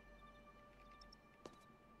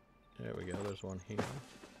 There we go, there's one here.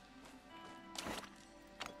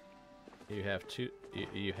 You have to,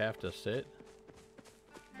 you have to sit.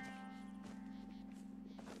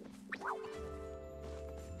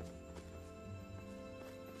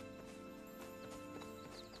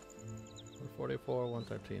 $144,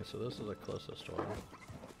 113, so this is the closest one.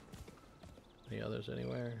 Any others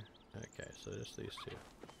anywhere? Okay, so just these two.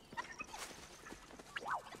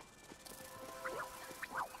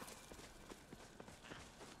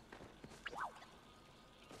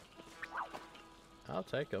 I'll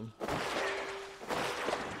take them.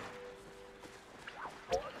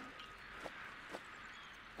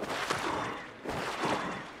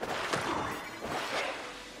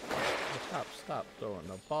 Stop throwing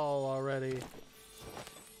the ball already.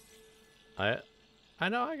 I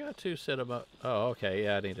know I got 2 cinema. Oh, okay.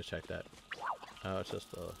 Yeah, I need to check that. Oh, it's just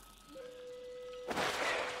a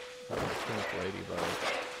pink ladybug.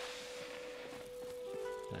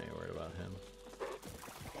 I ain't worried about him.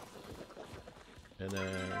 And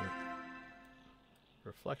then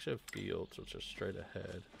reflection fields, which are straight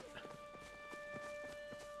ahead.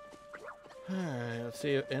 Alright, let's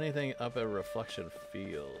see if anything up at reflection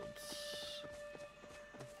fields.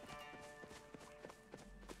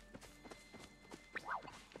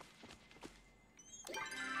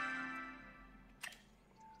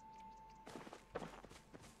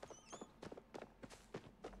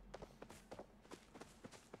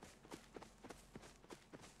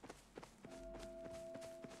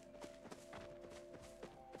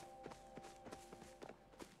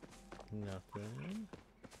 Nothing.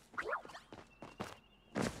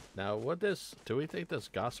 Now, do we think this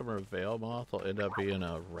Gossamer Veil Moth will end up being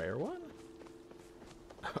a rare one?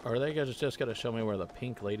 Or are they just gonna show me where the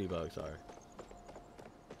pink ladybugs are?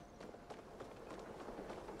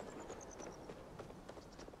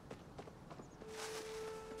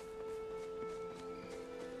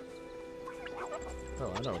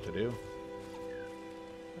 Oh, I know what to do.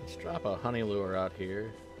 Let's drop a honey lure out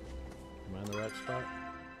here. Am I in the right spot?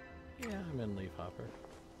 Yeah, I'm in Leaf Hopper.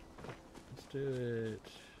 Let's do it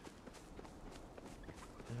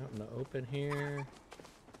out in the open here.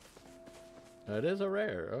 Oh, it is a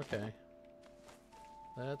rare. Okay.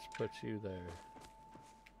 Let's put you there.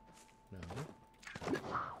 No.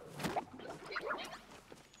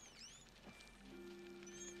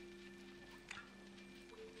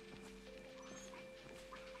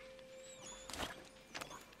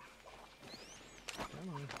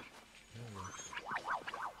 Come on.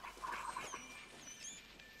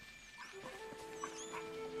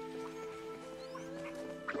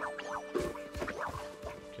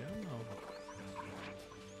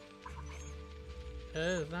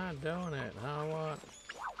 It's not doing it. I want.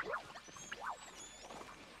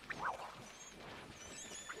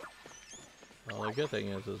 Well, the good thing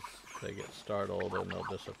is they get startled and they'll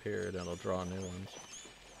disappear and it'll draw new ones.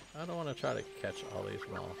 I don't want to try to catch all these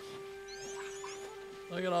moths.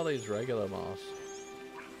 Look at all these regular moths.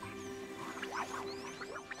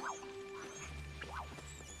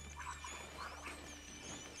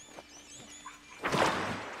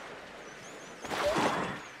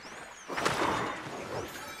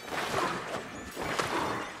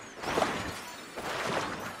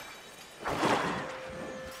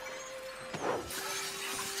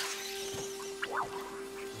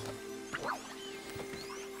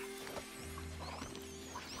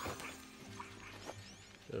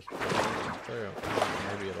 Just clear them.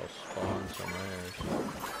 Maybe it'll spawn some rares.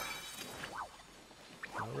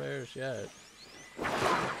 No rares yet.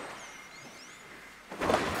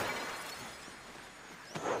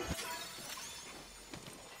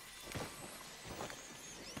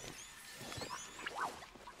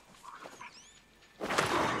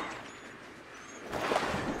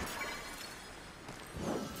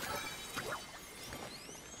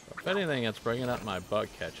 If anything, it's bringing up my bug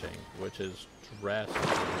catching, which is drastically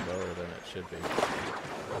lower than it should be.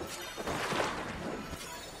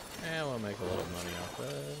 And we'll make a little money off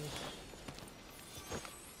this.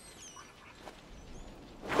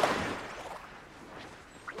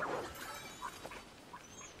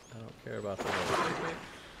 I don't care about the little tickets.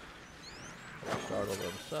 They'll startle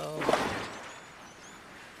themselves.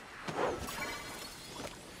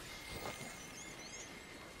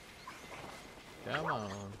 Come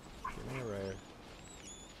on, give me a rare.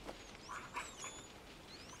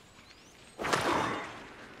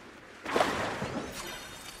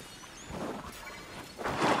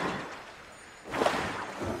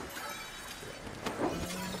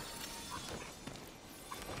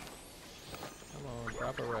 Come on,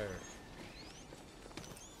 drop a rare.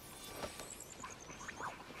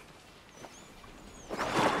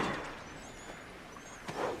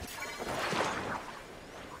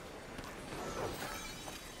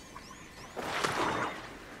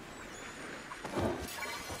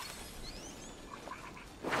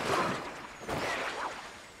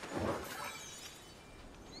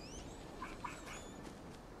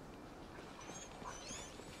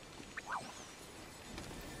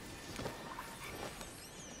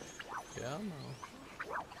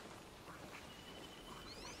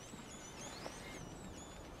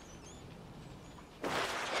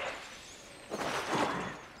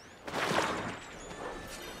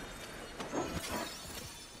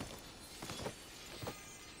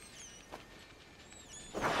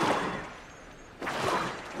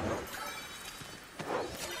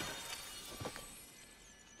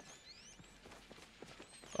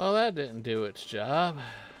 Well, that didn't do its job.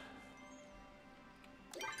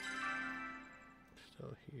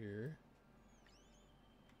 Still here.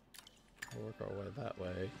 We'll work our way that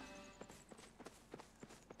way.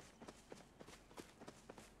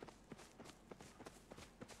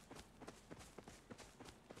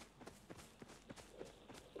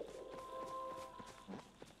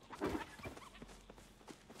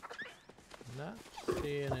 Not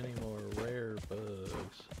seeing any more rare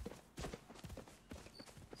bugs.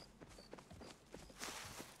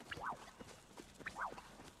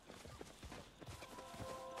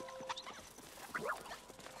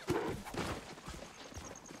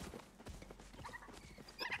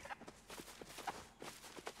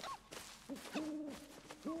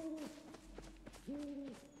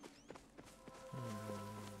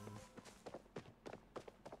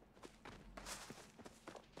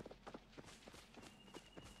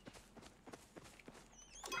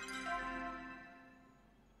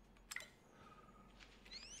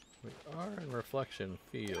 We are in reflection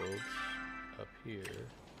fields up here.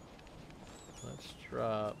 Let's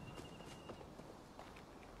drop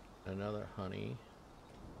another honey.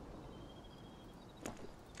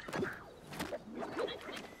 Right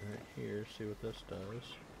here, see what this does.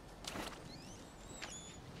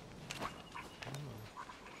 Oh.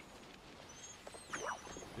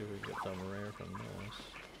 See if we can get something rare from this.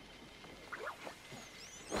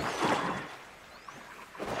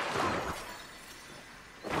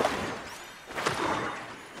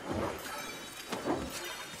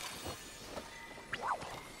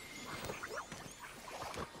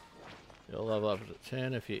 You'll level up to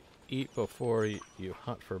 10 if you eat before you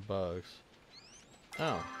hunt for bugs.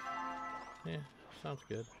 Oh. Yeah, sounds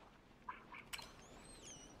good.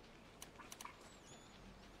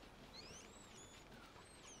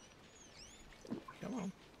 Come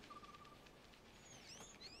on.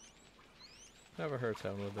 Never hurts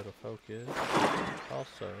having a little bit of focus.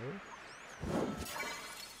 Also...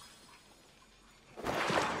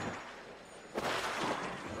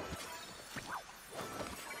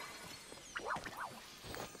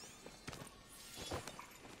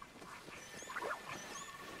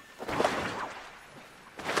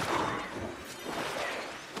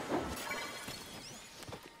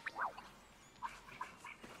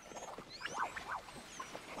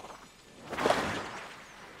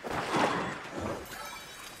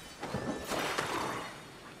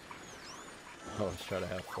 always try to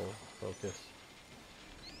have full focus.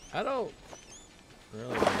 I don't really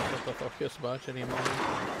mess with the focus much anymore.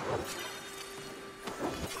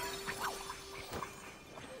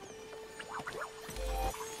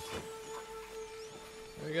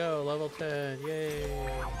 There we go, level 10,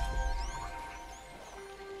 yay!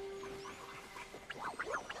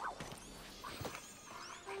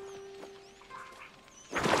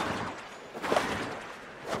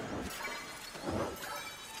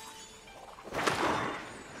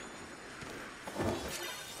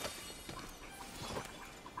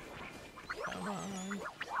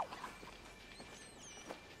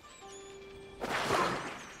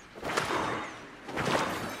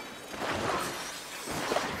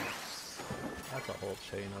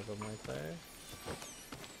 Chain of them right there.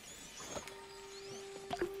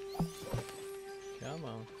 Come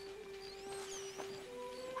on.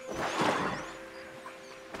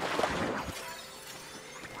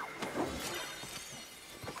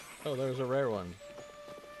 Oh, there's a rare one.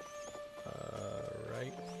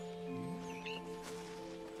 Right.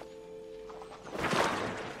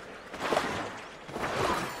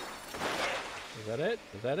 Is that it?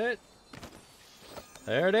 Is that it?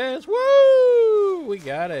 There it is. Woo! We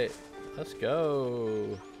got it. Let's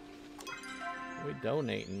go. We're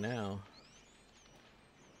donating now.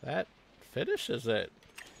 That finishes it.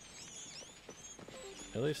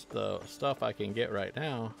 At least the stuff I can get right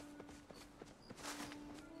now.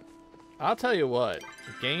 I'll tell you what.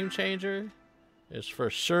 Game changer is for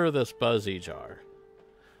sure this Buzzy Jar.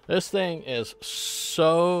 This thing is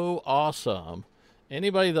so awesome.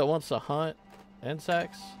 Anybody that wants to hunt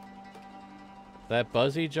insects, that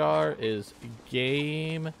Buzzy Jar is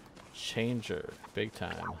game changer, big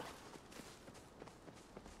time.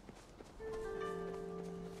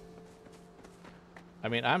 I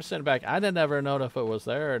mean, I'm sitting back, I didn't ever know if it was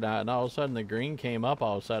there or not, and all of a sudden the green came up,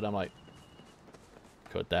 all of a sudden I'm like,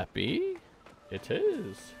 could that be? It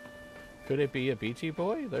is. Could it be a Beachy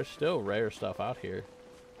Boy? There's still rare stuff out here.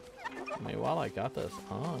 I mean, while I got this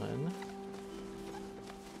on,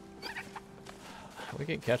 we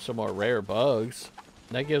can catch some more rare bugs.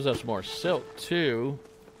 That gives us more silk too.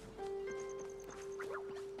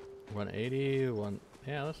 180,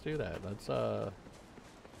 yeah, let's do that.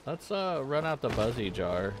 Let's run out the Buzzy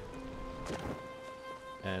Jar.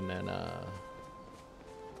 And then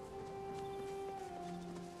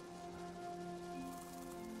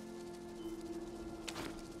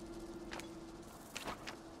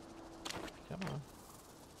come on.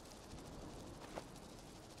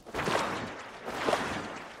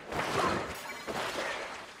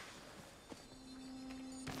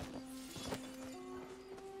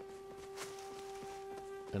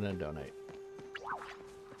 And then donate.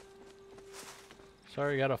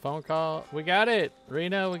 Sorry, got a phone call. We got it,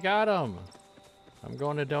 Rena. We got him. I'm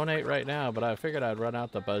going to donate right now, but I figured I'd run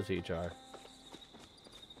out the Buzzy jar.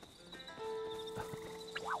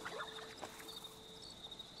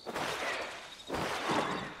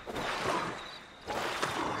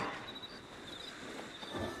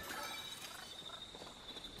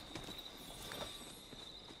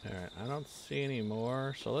 Alright, I don't see any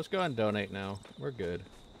more, so let's go ahead and donate now. We're good.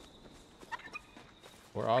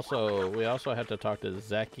 We also have to talk to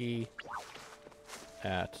Zeki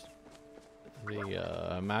at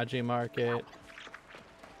the Maji market,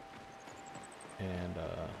 and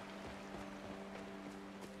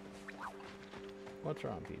what's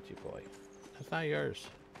wrong, Peachy boy? That's not yours.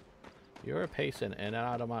 You're pacing in and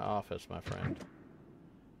out of my office, my friend.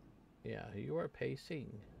 Yeah, you are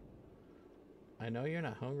pacing. I know you're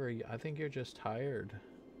not hungry. I think you're just tired.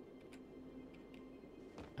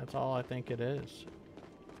 That's all I think it is.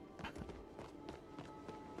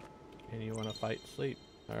 And you want to fight sleep.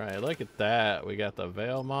 Alright, look at that. We got the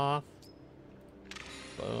Veil Moth.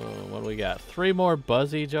 Boom. What do we got? 3 more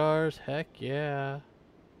Buzzy jars. Heck yeah.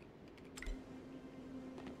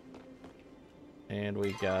 And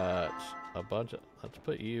we got a bunch of... Let's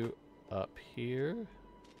put you up here.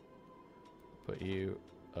 Put you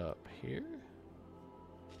up here.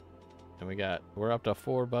 And we're up to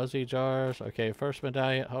 4 Buzzy jars. Okay, first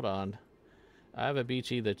medallion. Hold on. I have a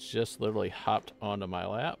Beachy that's just literally hopped onto my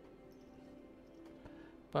lap.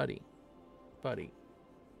 Buddy,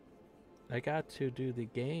 I got to do the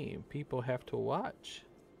game. People have to watch.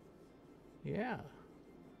 Yeah.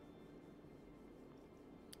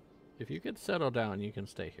 If you could settle down, you can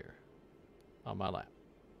stay here on my lap.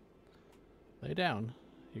 Lay down.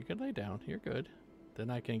 You can lay down. You're good. Then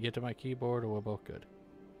I can get to my keyboard and we're both good.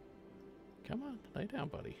 Come on, lay down,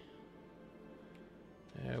 buddy.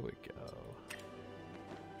 There we go.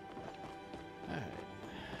 All right.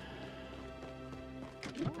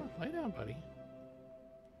 Come on, lay down, buddy.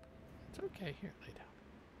 It's okay. Here, lay down.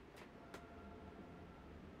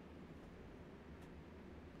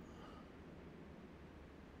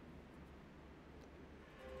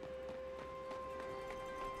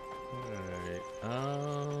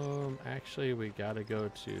 Alright. Actually, we gotta go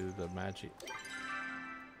to the Maji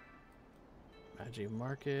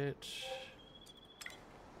market.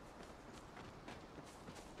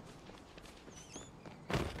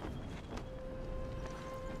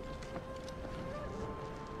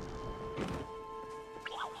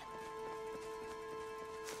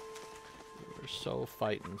 So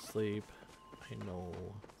fight and sleep. I know.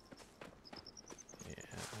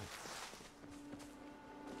 Yeah.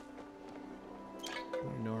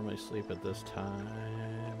 We normally sleep at this time.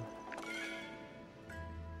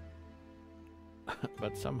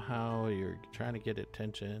 But somehow you're trying to get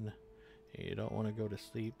attention. And you don't want to go to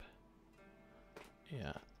sleep.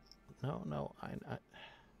 Yeah. No, I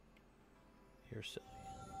you're silly.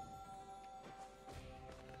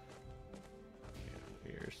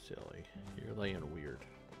 You're silly. You're laying weird.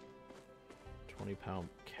 20-pound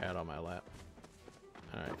cat on my lap.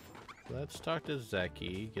 Alright. Let's talk to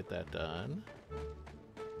Zeki. Get that done.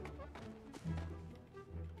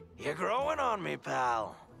 You're growing on me,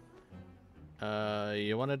 pal.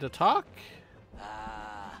 You wanted to talk?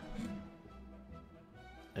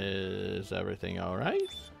 Is everything alright?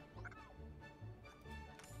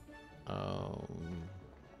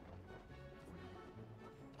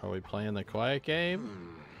 Are we playing the quiet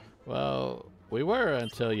game? Well, we were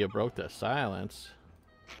until you broke the silence.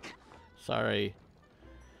 Sorry.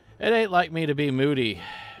 It ain't like me to be moody.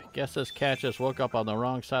 Guess this cat just woke up on the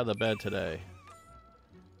wrong side of the bed today.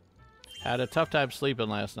 Had a tough time sleeping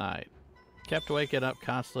last night. Kept waking up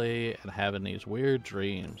constantly and having these weird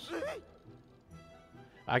dreams.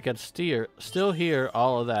 I could still hear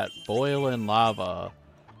all of that boiling lava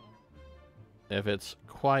if it's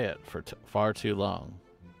quiet for far too long.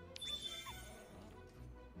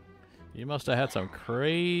 You must have had some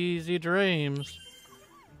crazy dreams.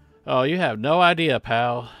 Oh, you have no idea,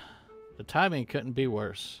 pal. The timing couldn't be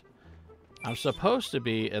worse. I'm supposed to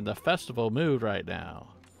be in the festival mood right now.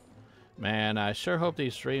 Man, I sure hope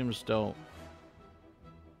these dreams don't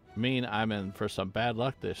mean I'm in for some bad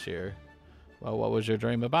luck this year. Well, what was your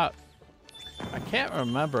dream about? I can't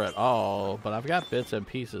remember it all, but I've got bits and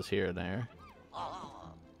pieces here and there.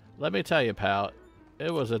 Let me tell you, pal,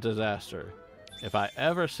 it was a disaster. If I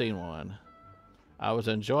ever seen one. I was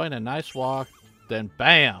enjoying a nice walk, then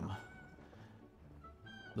BAM!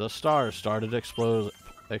 The stars started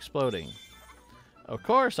exploding. Of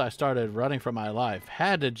course, I started running for my life,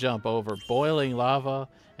 had to jump over boiling lava,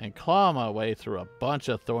 and claw my way through a bunch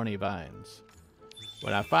of thorny vines.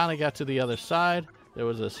 When I finally got to the other side, there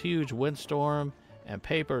was this huge windstorm, and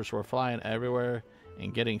papers were flying everywhere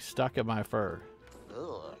and getting stuck in my fur.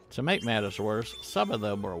 To make matters worse, some of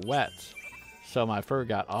them were wet, so my fur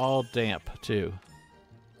got all damp too.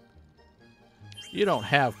 You don't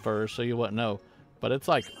have fur, so you wouldn't know, but it's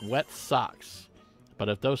like wet socks. But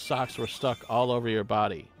if those socks were stuck all over your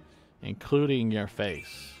body, including your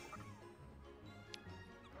face.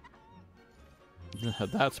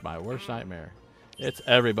 That's my worst nightmare. It's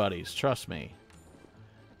everybody's, trust me.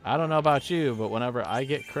 I don't know about you, but whenever I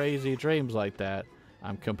get crazy dreams like that,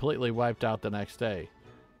 I'm completely wiped out the next day.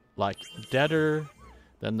 Like deader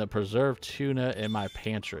than the preserved tuna in my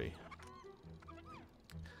pantry.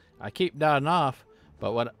 I keep nodding off,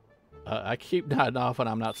 but when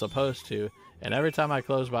I'm not supposed to, and every time I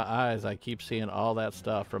close my eyes, I keep seeing all that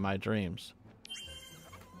stuff from my dreams.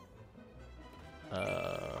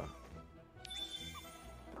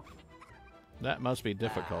 That must be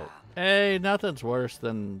difficult. Hey, nothing's worse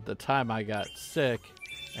than the time I got sick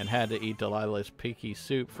and had to eat Delilah's peaky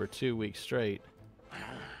soup for 2 weeks straight.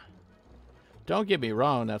 Don't get me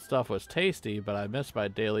wrong, that stuff was tasty, but I miss my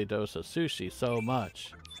daily dose of sushi so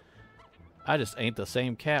much. I just ain't the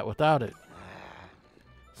same cat without it.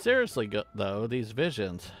 Seriously, though, these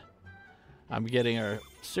visions I'm getting are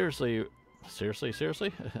seriously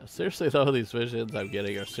though, these visions I'm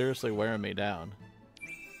getting are seriously wearing me down.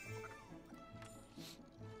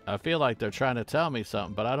 I feel like they're trying to tell me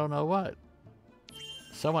something, but I don't know what.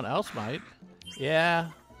 Someone else might. Yeah,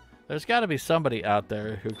 there's got to be somebody out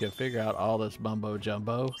there who can figure out all this mumbo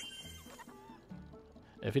jumbo.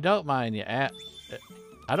 If you don't mind, I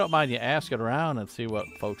don't mind you asking around and see what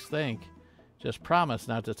folks think. Just promise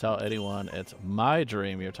not to tell anyone it's my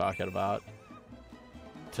dream you're talking about.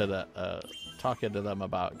 Talking to them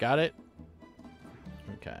about. Got it?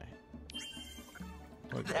 Okay.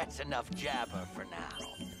 That's enough jabber for now.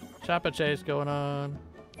 Chopper chase going on.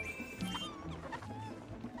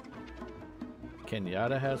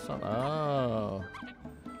 Kenyatta has some. Oh.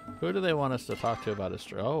 Who do they want us to talk to about his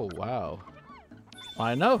dream? Oh, wow. Well,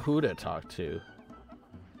 I know who to talk to.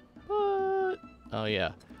 But. Oh,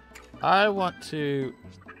 yeah. I want to.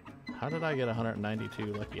 How did I get 192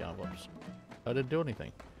 lucky envelopes? I didn't do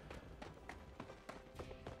anything.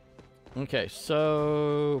 Okay,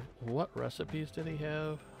 so what recipes did he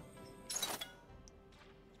have?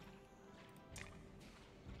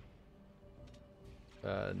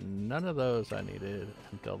 None of those I needed.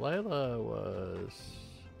 And Delilah was...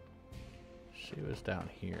 She was down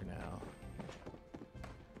here now.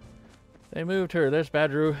 They moved her. There's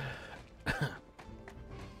Badru.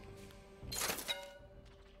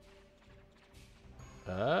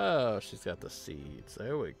 Oh, she's got the seeds.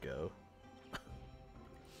 There we go.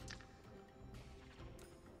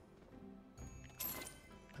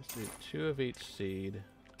 Let's do 2 of each seed.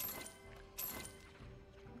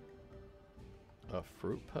 A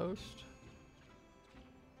fruit post?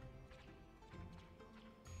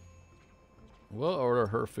 We'll order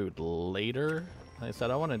her food later. Like I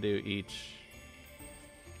said, I want to do each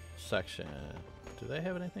section. Do they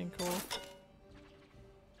have anything cool?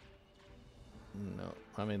 No.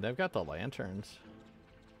 I mean, they've got the lanterns.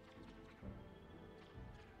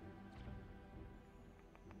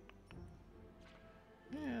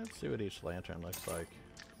 Yeah, let's see what each lantern looks like.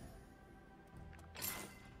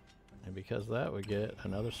 And because of that, we get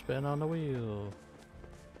another spin on the wheel.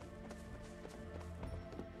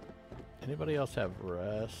 Anybody else have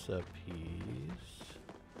recipes?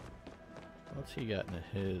 What's he got in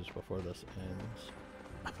his before this ends?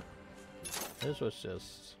 His was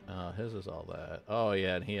just, his is all that. Oh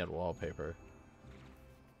yeah, and he had wallpaper.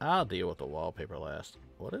 I'll deal with the wallpaper last.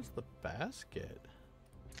 What is the basket?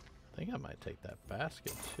 I think I might take that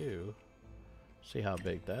basket too. See how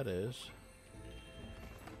big that is.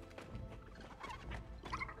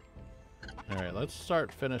 Alright, let's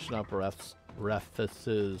start finishing up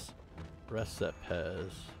recipes.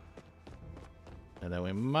 And then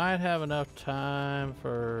we might have enough time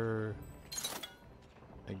for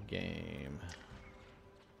a game.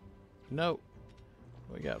 Nope.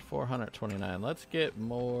 We got 429. Let's get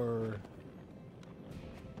more.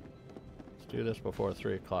 Let's do this before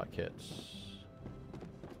 3 o'clock hits.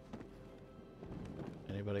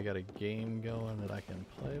 Anybody got a game going that I can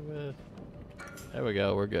play with? There we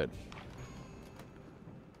go. We're good.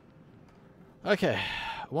 Okay,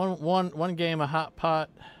 one game of Hotpot.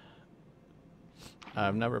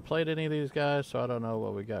 I've never played any of these guys, so I don't know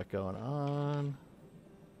what we got going on.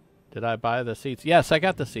 Did I buy the seeds? Yes, I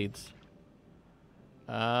got the seeds.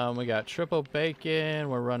 We got triple bacon.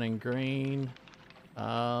 We're running green.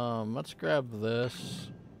 Let's grab this.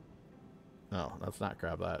 No, let's not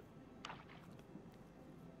grab that.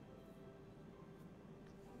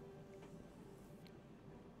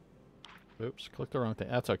 Oops, clicked the wrong thing.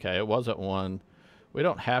 That's okay. It wasn't one. We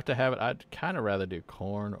don't have to have it. I'd kind of rather do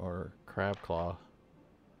corn or crab claw.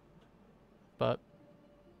 But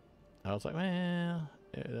I was like, well,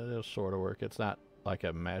 it'll sort of work. It's not like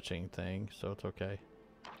a matching thing, so it's okay.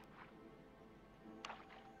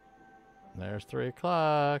 There's 3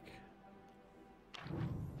 o'clock.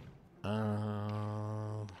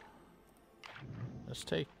 Let's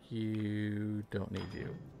take you. Don't need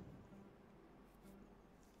you.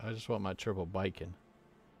 I just want my triple bacon.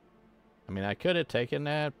 I mean, I could have taken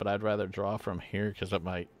that, but I'd rather draw from here because it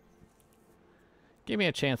might give me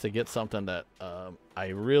a chance to get something that I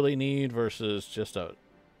really need versus just a,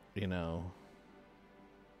 you know,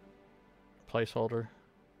 placeholder.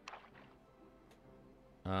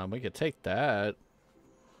 We could take that.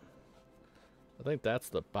 I think that's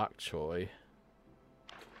the bok choy.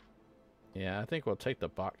 Yeah, I think we'll take the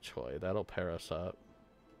bok choy. That'll pair us up.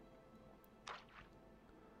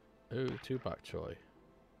 Ooh, 2 bok choy.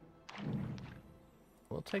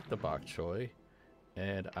 We'll take the bok choy,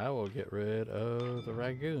 and I will get rid of the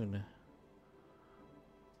ragoon.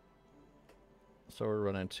 So we're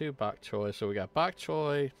running 2 bok choy. So we got bok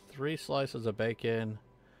choy, 3 slices of bacon,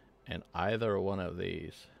 and either one of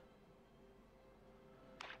these.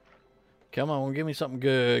 Come on, give me something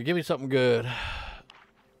good. Give me something good.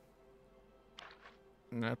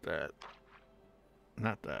 Not that.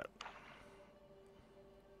 Not that.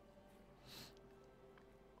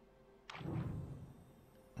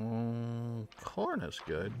 Corn is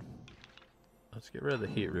good. Let's get rid of the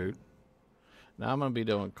heat root. Now I'm going to be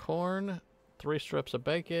doing corn, 3 strips of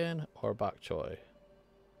bacon, or bok choy.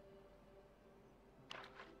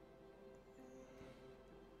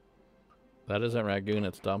 That isn't ragoon,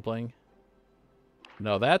 it's dumpling.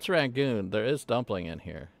 No, that's ragoon. There is dumpling in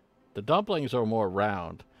here. The dumplings are more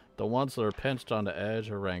round. The ones that are pinched on the edge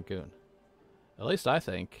are ragoon. At least I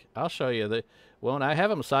think. I'll show you. When I have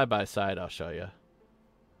them side by side, I'll show you.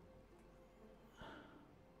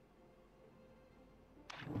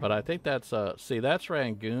 But I think that's, see, that's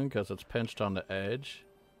ragoon because it's pinched on the edge.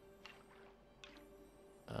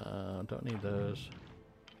 Don't need those.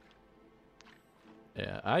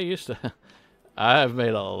 Yeah, I used to, I've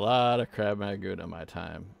made a lot of crab ragoon in my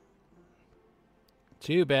time.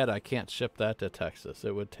 Too bad I can't ship that to Texas.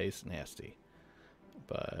 It would taste nasty.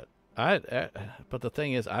 But but the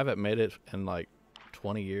thing is, I haven't made it in like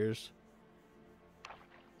 20 years.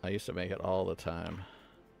 I used to make it all the time.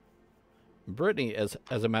 Brittany, as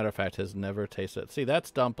a matter of fact, has never tasted it. See, that's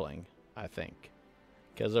dumpling, I think.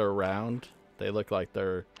 Because they're round. They look like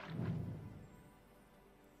they're...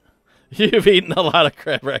 You've eaten a lot of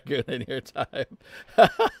crab ragoon in your time.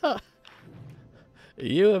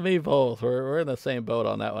 You and me both. We're in the same boat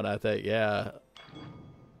on that one, I think. Yeah.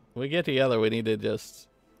 We get together, we need to just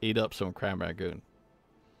eat up some crab ragoon.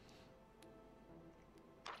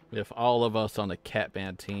 If all of us on the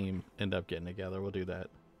Catman team end up getting together, we'll do that.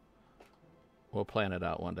 We'll plan it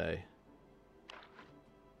out one day.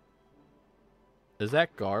 Is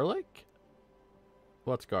that garlic?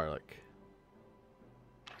 What's garlic?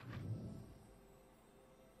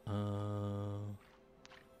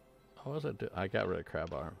 What was it? I got rid of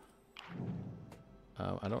crab arm.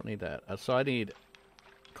 I don't need that. So I need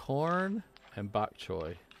corn and bok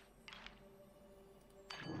choy.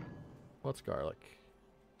 What's garlic?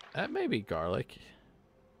 That may be garlic.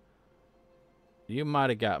 You might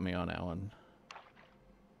have got me on that one.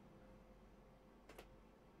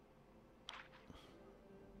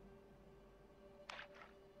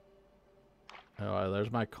 Oh,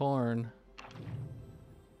 there's my corn.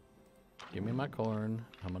 Give me my corn.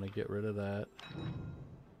 I'm gonna get rid of that.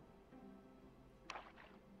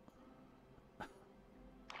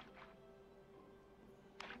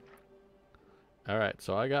 Alright,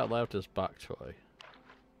 so I got left is bok choy.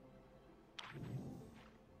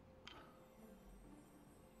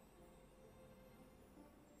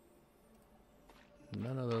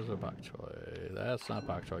 None of those are bok choy. That's not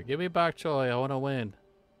bok choy. Give me bok choy. I want to win.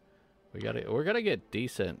 We're gonna get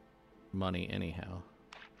decent money anyhow.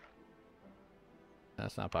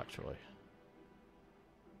 That's not bok choy.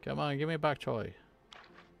 Come on, give me bok choy.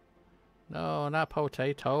 No, not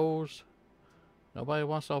potatoes. Nobody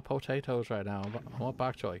wants no potatoes right now. I want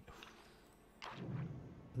bok choy.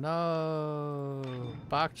 No,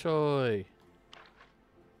 bok choy.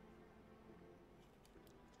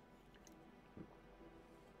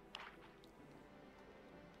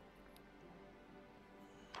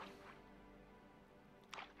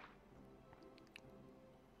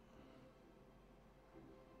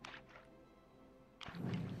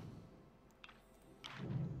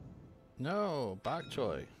 No, bok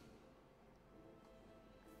choy.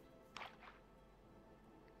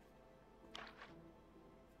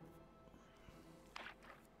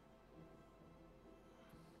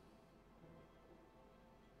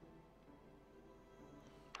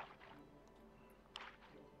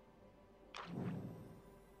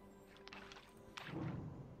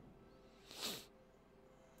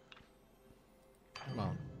 Come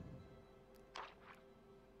on.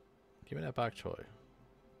 Give me that bok choy.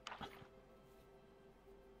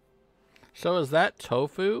 So is that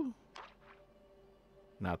tofu?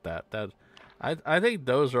 Not that. I think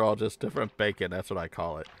those are all just different bacon. That's what I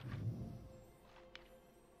call it.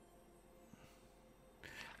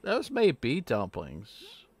 Those may be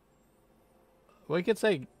dumplings. We could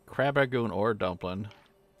say crab ragoon or dumpling.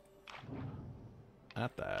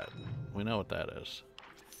 Not that. We know what that is.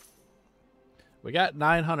 We got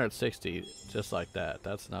 960 just like that.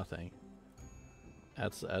 That's nothing.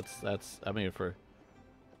 That's I mean for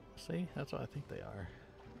see, that's what I think they are.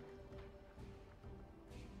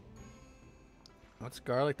 What's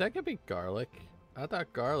garlic? That could be garlic. I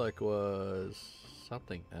thought garlic was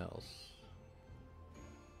something else.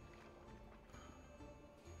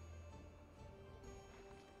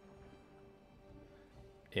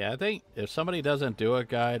 Yeah, I think if somebody doesn't do a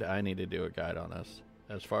guide, I need to do a guide on this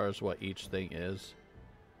as far as what each thing is.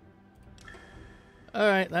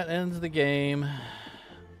 Alright, that ends the game.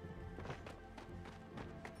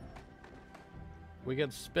 We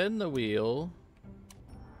can spin the wheel.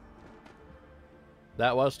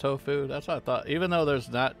 That was tofu? That's what I thought. Even though there's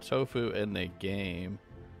not tofu in the game.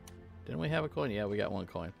 Didn't we have a coin? Yeah, we got one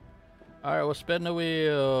coin. Alright, we'll spin the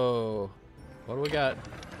wheel. What do we got?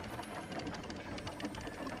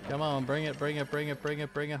 Come on, bring it, bring it, bring it, bring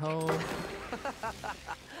it, bring it home.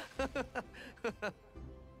 And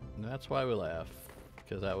that's why we laugh.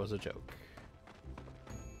 Because that was a joke.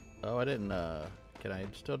 Oh, I didn't, can I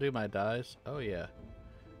still do my dice? Oh, yeah.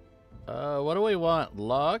 What do we want?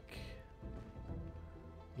 Luck?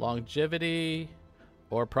 Longevity?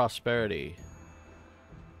 Or prosperity?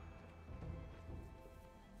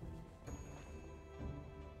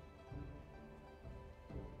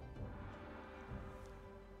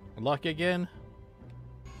 Luck again?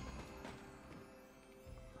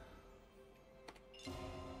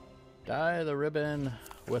 Dye the ribbon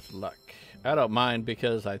with luck. I don't mind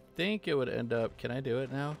because I think it would end up... Can I do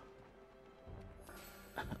it now?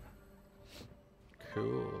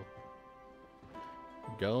 Cool.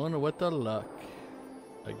 Going with the luck.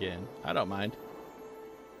 Again. I don't mind.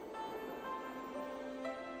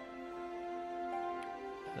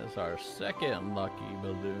 That's our second lucky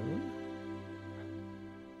balloon.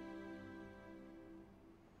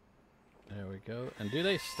 There we go. And do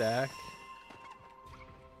they stack?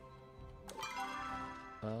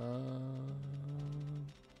 I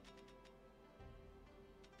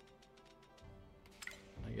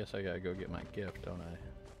guess I gotta go get my gift, don't I?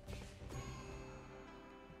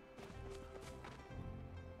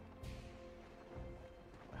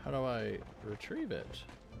 How do I retrieve it?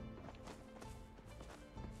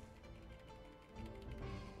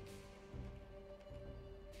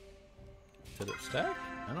 Did it stack?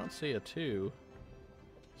 I don't see a 2.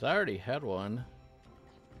 'Cause I already had one.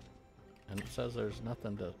 And it says there's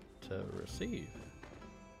nothing to receive.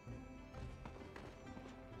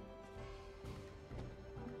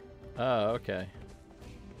 Oh, okay.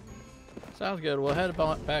 Sounds good. We'll head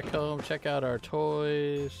back home, check out our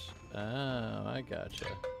toys. Oh, I gotcha.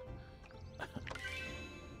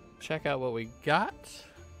 Check out what we got.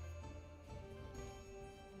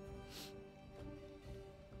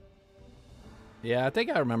 Yeah, I think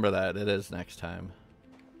I remember that. It is next time.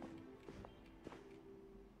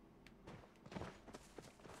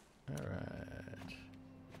 Alright.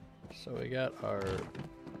 So we got our...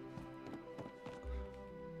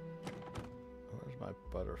 Where's my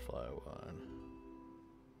butterfly one?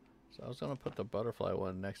 So I was going to put the butterfly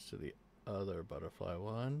one next to the other butterfly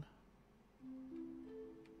one.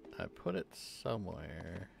 I put it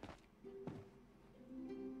somewhere.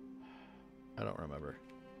 I don't remember.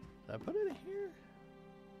 Did I put it in here?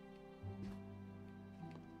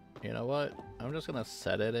 You know what? I'm just going to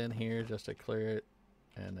set it in here just to clear it.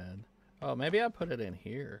 And then... Oh, maybe I put it in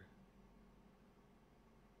here.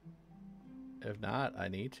 If not, I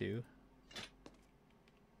need to.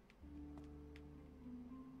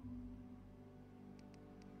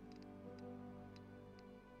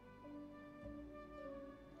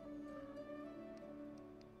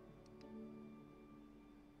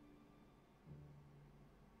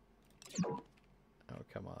 Oh,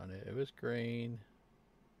 come on. It was green.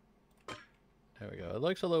 There we go. It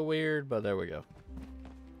looks a little weird, but there we go.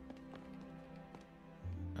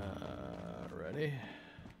 Ready?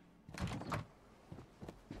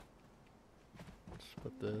 Let's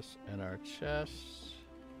put this in our chest.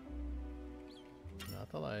 Not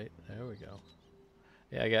the light. There we go.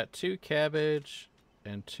 Yeah, I got 2 cabbage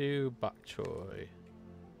and 2 bok choy.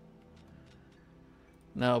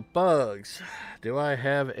 Now, bugs. Do I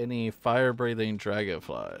have any fire-breathing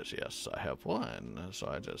dragonflies? Yes, I have 1, so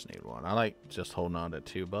I just need 1. I like just holding on to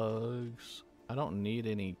 2 bugs. I don't need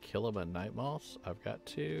any Kilima night moths. I've got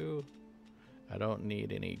 2. I don't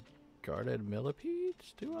need any guarded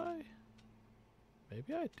millipedes, do I?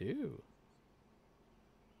 Maybe I do.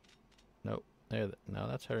 Nope. No,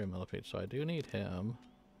 that's hairy millipede, so I do need him.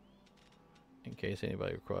 In case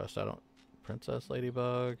anybody requests. I don't... Princess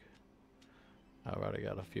Ladybug. I've already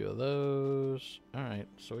got a few of those. Alright,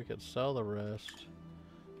 so we could sell the rest.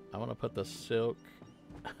 I want to put the silk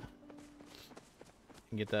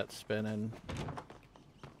and get that spinning.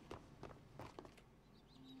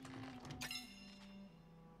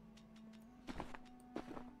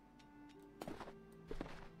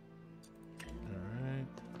 Alright.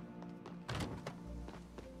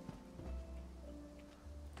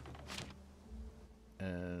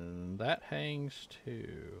 And that hangs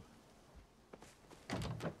too.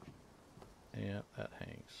 Yep, that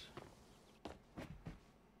hangs.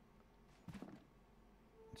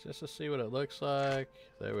 Just to see what it looks like.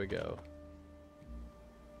 There we go.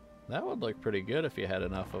 That would look pretty good if you had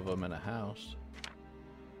enough of them in a house.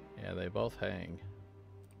 Yeah, they both hang.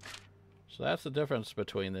 So that's the difference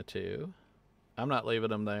between the two. I'm not leaving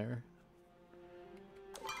them there.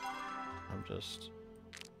 I'm just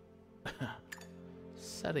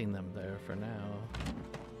setting them there for now.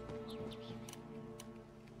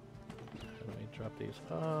 Let me drop these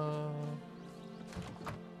off.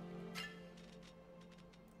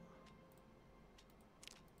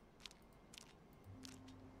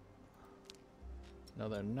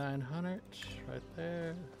 Another 900 right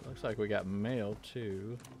there. Looks like we got mail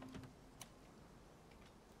too.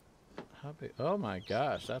 How big? Oh my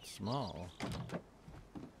gosh, that's small.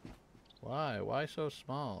 Why? Why so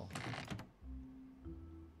small?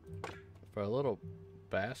 For a little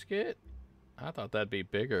basket? I thought that'd be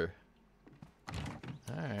bigger.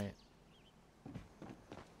 Alright.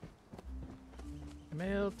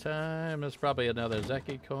 Mail time. There's probably another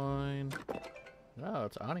Zeki coin. Oh,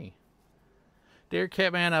 it's Ani. Dear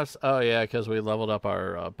Catman, oh yeah, because we leveled up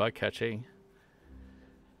our bug catching.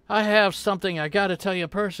 I have something I gotta tell you in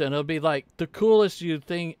person. It'll be like the coolest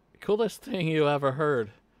thing you ever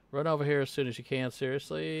heard. Run over here as soon as you can.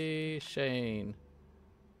 Seriously, Shane.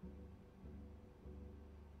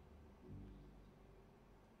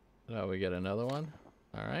 Oh, we get another one.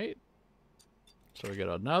 All right. So we get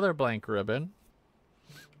another blank ribbon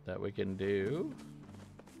that we can do.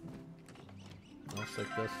 I'll stick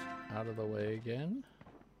this out of the way again.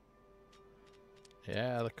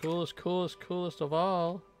 Yeah, the coolest of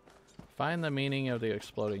all. Find the meaning of the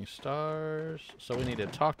exploding stars. So we need to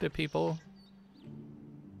talk to people.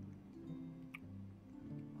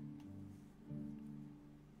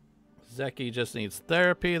 Zeki just needs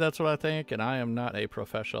therapy, that's what I think, and I am not a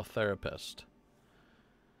professional therapist.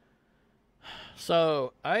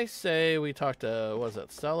 So, I say we talk to, was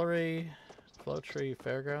it Celery? Flow Tree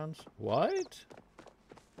Fairgrounds? What?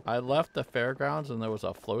 I left the fairgrounds and there was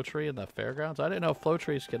a flow tree in the fairgrounds? I didn't know flow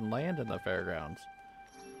trees can land in the fairgrounds.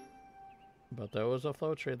 But there was a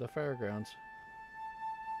flow tree in the fairgrounds.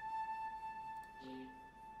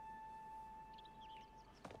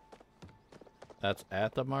 That's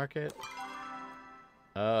at the market?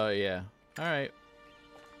 Oh, yeah. Alright.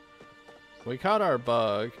 We caught our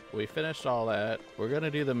bug. We finished all that. We're going to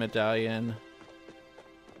do the medallion.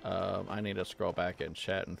 I need to scroll back in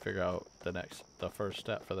chat and figure out the first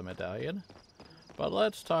step for the medallion. But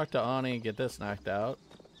let's talk to Ani and get this knocked out.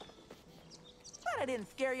 Glad I didn't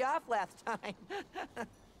scare you off last time.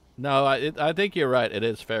 No, I think you're right. It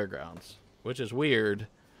is fairgrounds, which is weird.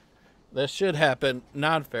 This should happen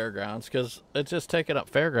non-fairgrounds because it's just taking up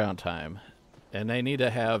fairground time. And they need to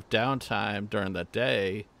have downtime during the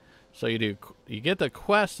day. So you get the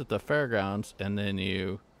quest at the fairgrounds and then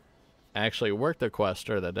you actually work the quest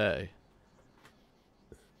during the day.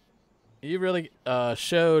 You really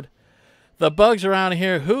showed The bugs around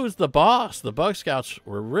here, who's the boss? The Bug Scouts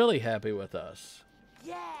were really happy with us.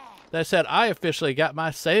 Yeah. They said, I officially got my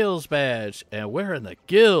sales badge, and we're in the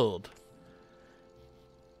guild.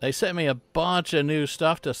 They sent me a bunch of new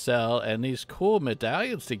stuff to sell and these cool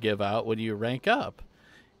medallions to give out when you rank up.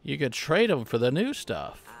 You could trade them for the new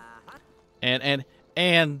stuff. And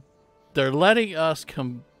they're letting us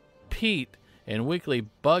compete in weekly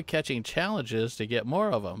bug catching challenges to get more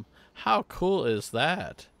of them. How cool is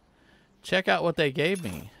that? Check out what they gave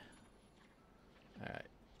me. All right.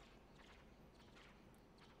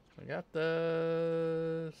 We got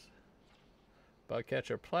this bug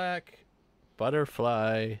catcher plaque,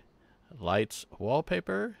 butterfly lights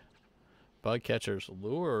wallpaper, bug catcher's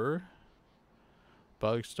lure.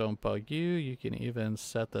 Bugs don't bug you. You can even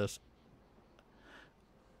set this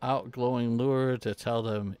outglowing lure to tell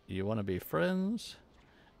them you want to be friends,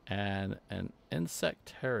 and an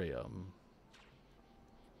insectarium.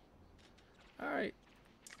 All right.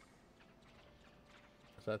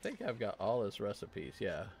 So I think I've got all his recipes.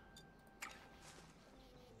 Yeah.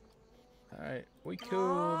 All right. We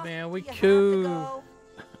cool, man. We cool.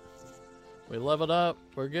 We leveled up.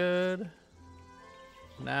 We're good.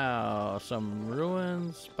 Now, some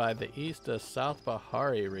ruins by the east of South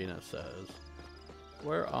Bahari, Rena says.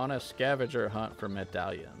 We're on a scavenger hunt for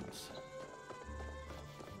medallions.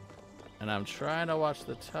 And I'm trying to watch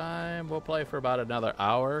the time. We'll play for about another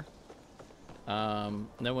hour. And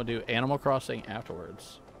then we'll do Animal Crossing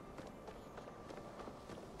afterwards.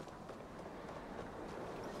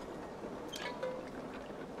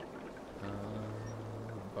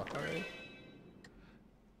 Bahari.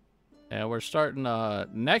 And we're starting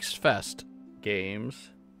Next Fest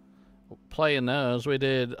games. Playing those. We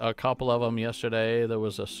did a couple of them yesterday. There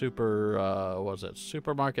was a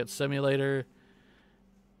Supermarket Simulator.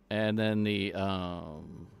 And then the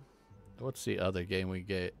what's the other game we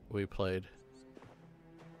played?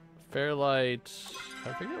 Fairlight.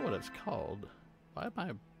 I forget what it's called. Why am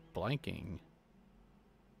I blanking?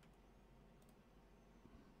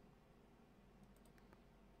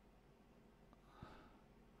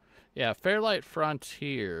 Yeah, Fairlight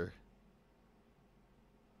Frontier.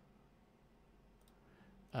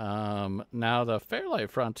 Now the Fairlight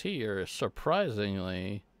Frontier,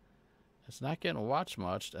 surprisingly, it's not getting watched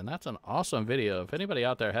much, and that's an awesome video. If anybody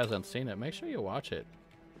out there hasn't seen it, make sure you watch it.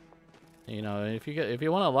 You know, if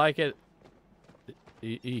you want to like it,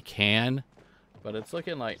 you can, but it's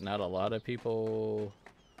looking like not a lot of people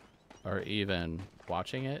are even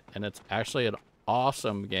watching it, and it's actually an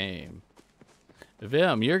awesome game.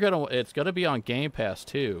 Vim, it's gonna be on Game Pass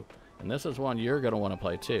too, and this is one you're gonna want to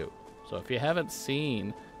play too. So if you haven't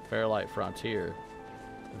seen Fairlight Frontier,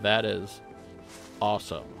 that is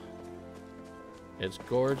awesome. It's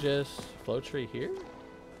gorgeous. Flow tree here?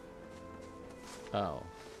 Oh.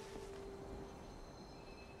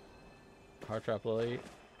 Heart Trap Lily.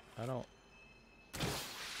 I don't...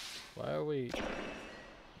 Why are we...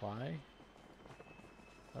 Why?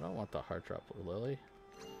 I don't want the Heart Trap Lily.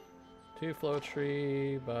 2 Flow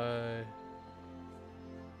Tree by...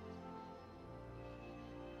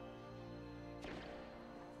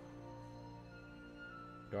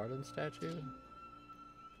 Garden statue?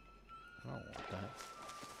 I don't want that.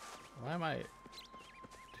 Why am I...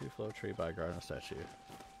 2 Flow Tree by Garden statue.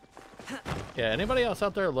 Yeah, anybody else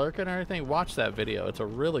out there lurking or anything, watch that video. It's a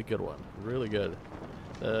really good one. Really good.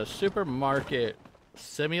 The Supermarket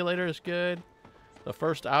Simulator is good. The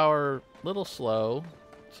first hour, little slow,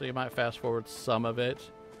 so you might fast forward some of it.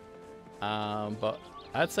 But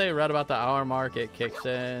I'd say right about the hour mark it kicks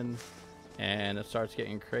in and it starts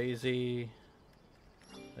getting crazy.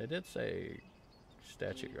 They did say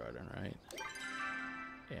statue garden, right?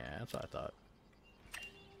 Yeah, that's what I thought.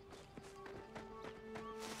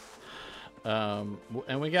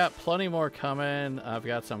 And we got plenty more coming. I've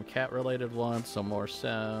got some cat related ones, some more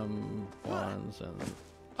sim ones, and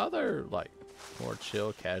other like more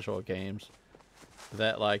chill casual games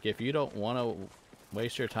that, like, if you don't want to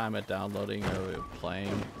waste your time at downloading or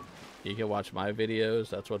playing, you can watch my videos.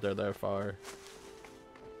 That's what they're there for.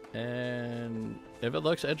 And if it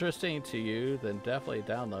looks interesting to you, then definitely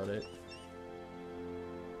download it.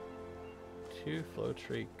 2 Flow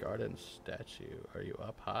Tree Garden statue. Are you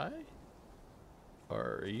up high?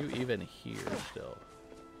 Or are you even here still?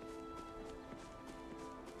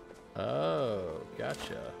 Oh,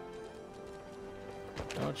 gotcha.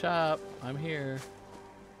 Don't chop. I'm here.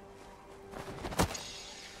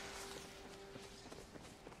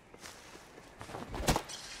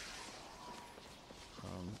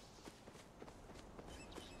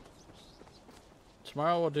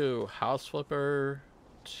 Tomorrow we'll do House Flipper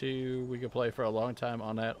 2. We could play for a long time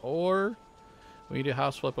on that. Or We can do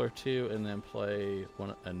House Flipper 2 and then play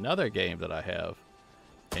another game that I have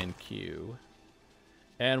in queue.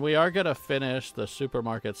 And we are going to finish the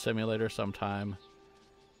Supermarket Simulator sometime.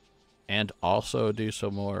 And also do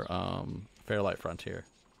some more Fairlight Frontier.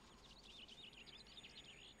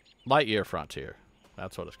 Lightyear Frontier.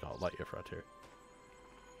 That's what it's called, Lightyear Frontier.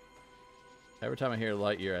 Every time I hear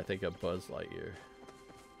Lightyear, I think of Buzz Lightyear.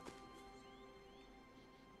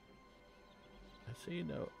 I see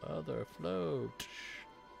no other float.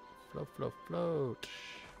 Float, float, float.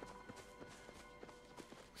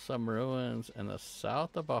 Some ruins in the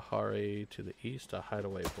south of Bahari to the east of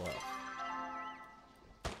Hideaway Bluff.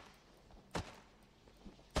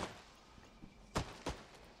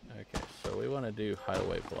 Okay, so we want to do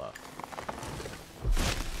Hideaway Bluff.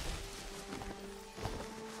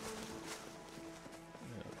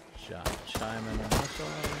 Chime in on this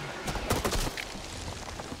one.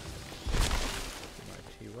 My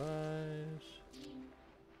TYs.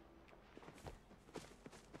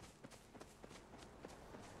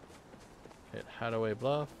 Hit Hideaway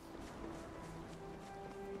Bluff.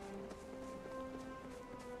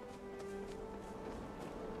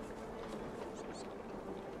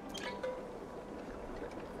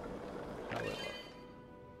 Hideaway Bluff.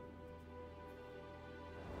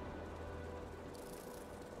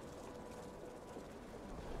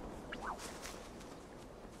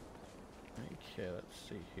 Okay, let's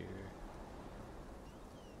see here.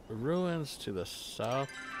 The ruins to the south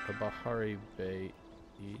of Bahari Bay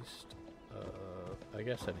east. I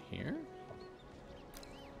guess in here?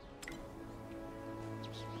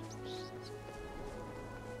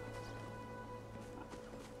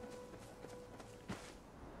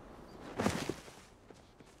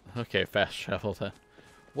 Okay, fast travel then.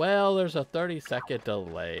 Well, there's a 30-second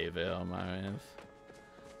delay, Bill. I mean, it's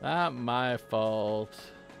not my fault.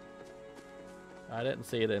 I didn't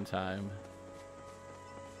see it in time.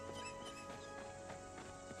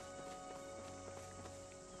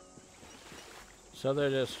 So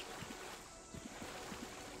they're just...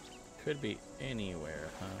 could be anywhere,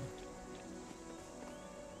 huh?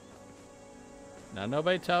 Now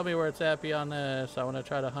nobody tell me where it's at beyond this. I want to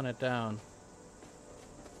try to hunt it down.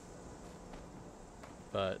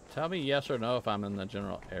 But tell me yes or no if I'm in the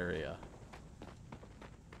general area.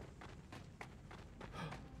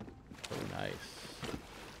 Oh, nice.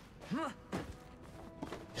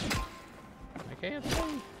 I can't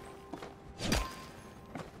see.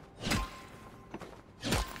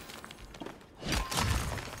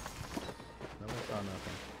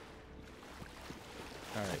 Nothing.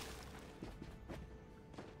 All right.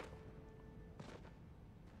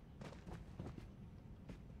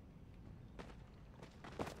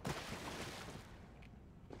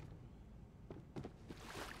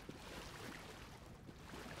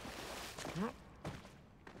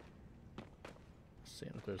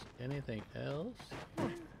 Seeing if there's anything else.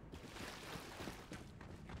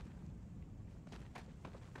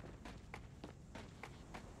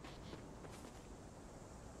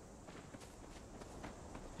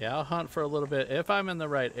 Yeah, I'll hunt for a little bit if I'm in the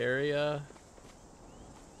right area.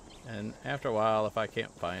 And after a while, if I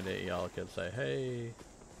can't find it, y'all can say, hey,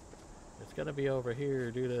 it's gonna be over here,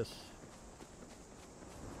 do this.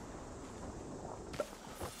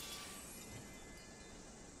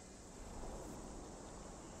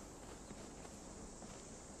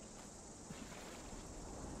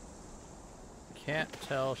 Can't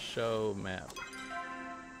tell show map.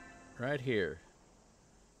 Right here.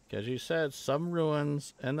 Because you said some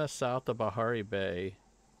ruins in the south of Bahari Bay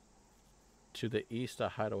to the east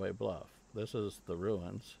of Hideaway Bluff. This is the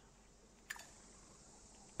ruins.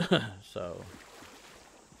 So.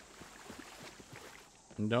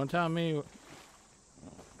 And don't tell me.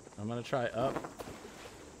 I'm going to try up.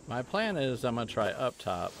 My plan is I'm going to try up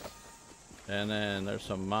top. And then there's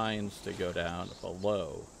some mines to go down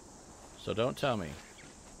below. So don't tell me.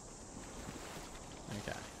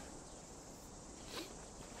 Okay.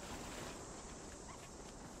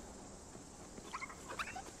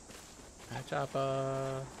 Hi,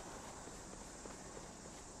 Choppa.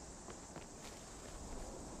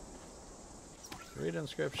 Read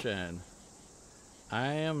inscription. I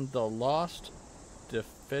am the lost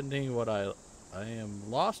defending what I am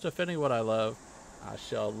lost defending what I love. I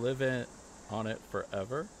shall live on it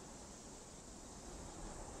forever.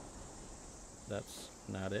 That's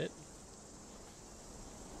not it.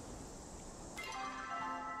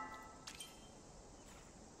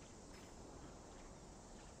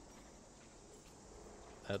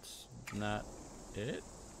 That's not it.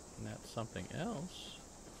 And that's something else.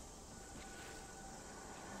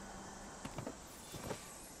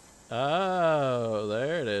 Oh,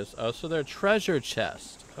 there it is. Oh, so they're treasure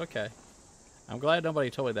chests. Okay. I'm glad nobody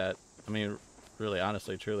told me that. I mean, really,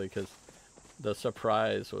 honestly, truly, because the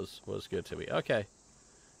surprise was good to me. Okay.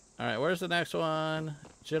 All right, where's the next one?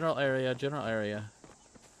 General area, general area.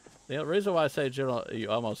 The reason why I say general, you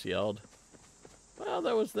almost yelled. Well,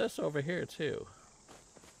 there was this over here, too.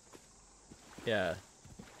 Yeah.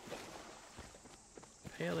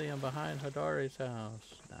 Palia behind Hadari's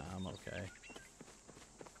house. Nah, I'm okay.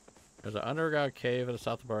 There's an underground cave in the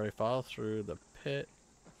south of the party. Fall through the pit.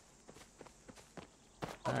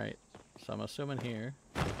 Alright, so I'm assuming here.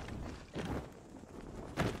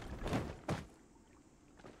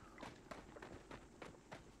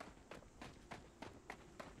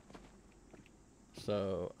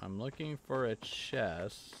 So, I'm looking for a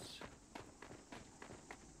chest.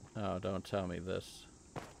 Oh, don't tell me this.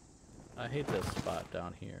 I hate this spot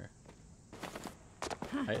down here.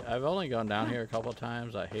 I've only gone down here a couple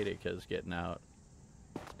times. I hate it because getting out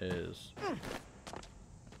is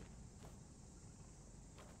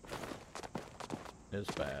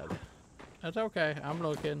bad. That's okay. I'm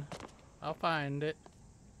looking. I'll find it.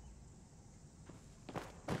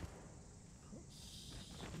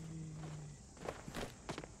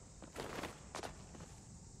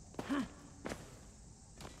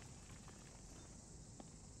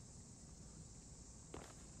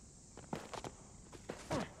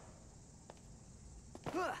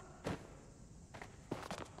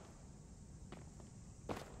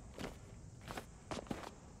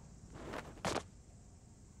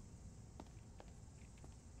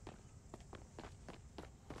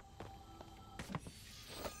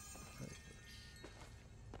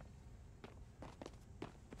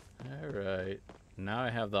 Alright, now I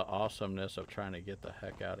have the awesomeness of trying to get the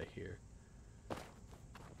heck out of here.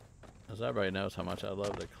 As everybody knows how much I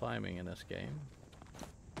love the climbing in this game.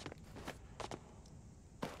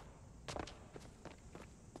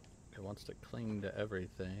 It wants to cling to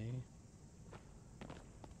everything.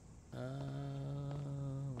 I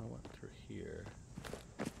went through here.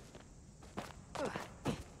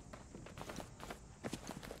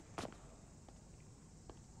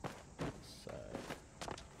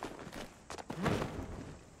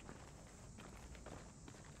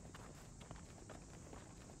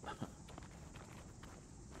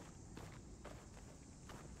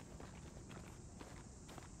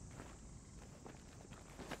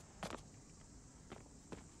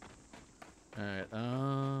 Alright,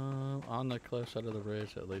 on the cliff side of the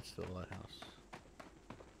bridge that leads to the lighthouse.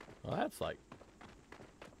 Well, that's like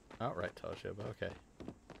outright tells you, but okay.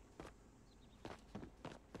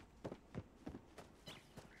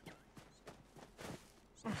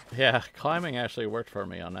 Yeah, climbing actually worked for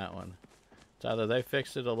me on that one. It's either they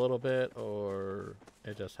fixed it a little bit or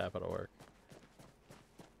it just happened to work.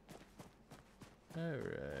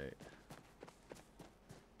 Alright.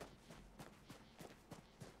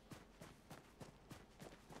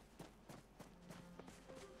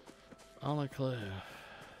 On the cliff.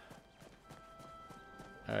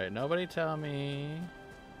 Alright, nobody tell me.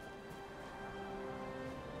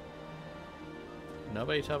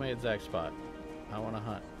 Nobody tell me exact spot. I want to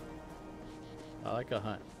hunt. I like a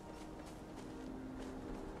hunt.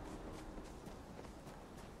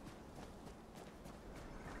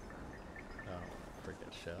 Oh,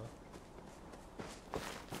 freaking shell.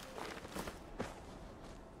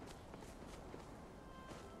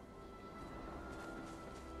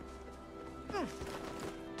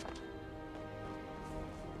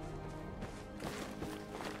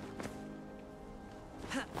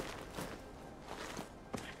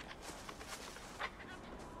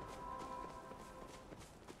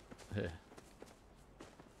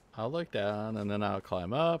 I'll look down and then I'll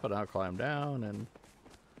climb up and I'll climb down and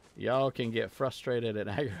y'all can get frustrated and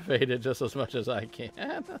aggravated just as much as I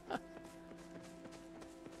can.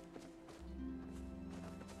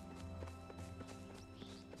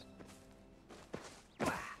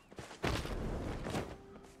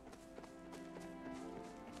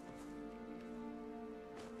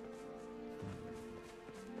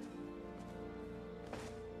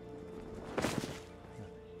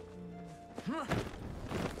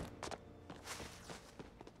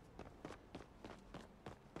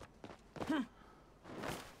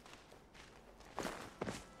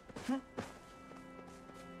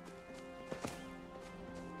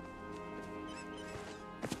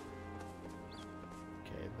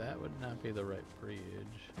 That would not be the right bridge,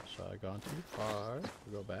 so I've gone too far.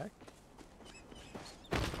 We'll go back.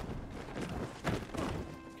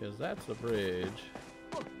 Because that's the bridge.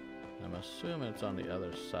 I'm assuming it's on the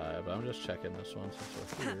other side, but I'm just checking this one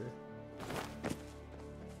since we're here.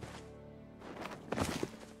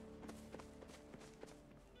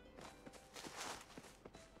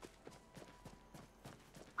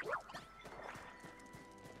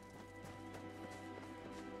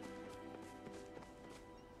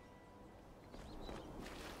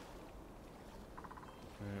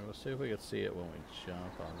 Let's see if we can see it when we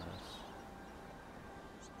jump on this.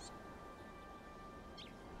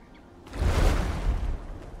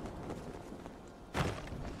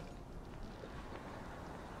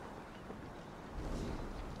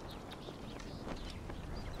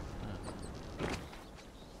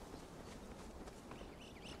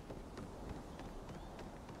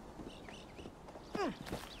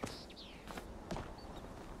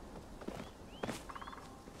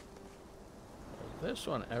 This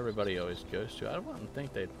one everybody always goes to. I wouldn't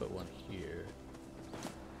think they'd put one here.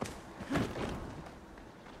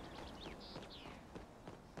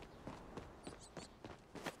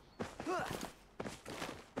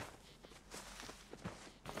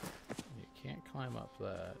 You can't climb up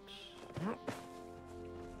that.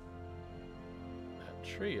 That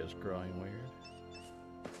tree is growing weird.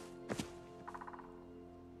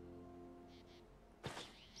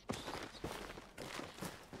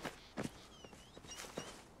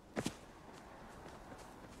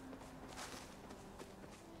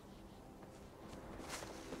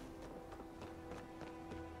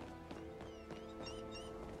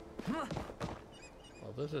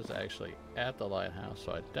 Well, this is actually at the lighthouse,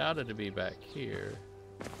 so I doubt it to be back here.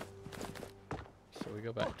 So we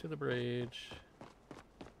go back to the bridge.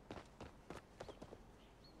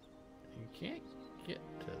 You can't get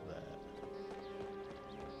to that.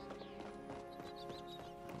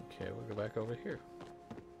 Okay, we'll go back over here.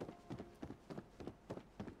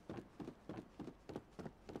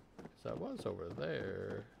 So I was over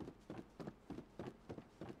there.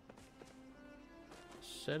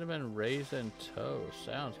 Cinnamon raisin toast.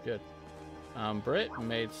 Sounds good. Britt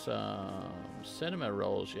made some cinnamon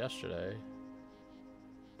rolls yesterday.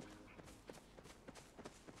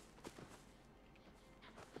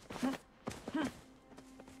 There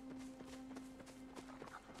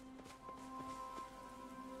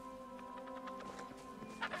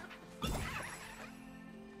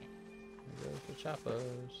goes the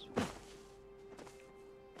choppers.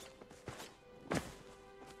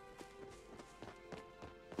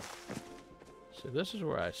 So this is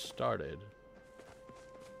where I started.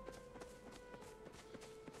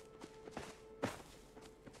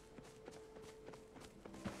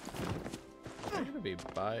 I'm gonna be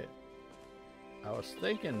by. I was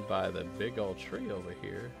thinking by the big old tree over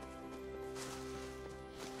here,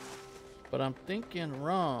 but I'm thinking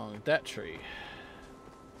wrong. That tree.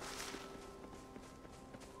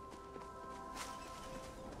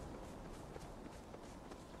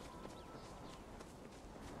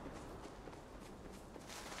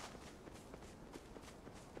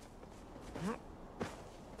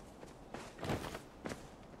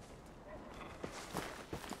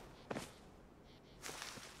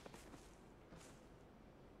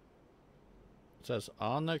 It says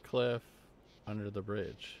on the cliff under the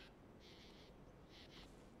bridge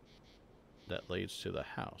that leads to the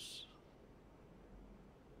house.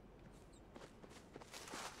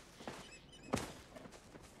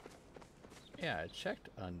 Yeah, I checked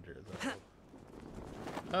under though.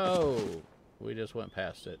 Oh, we just went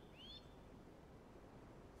past it.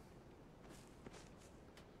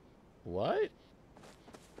 What?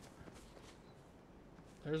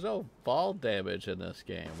 There's no fall damage in this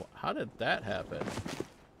game. How did that happen?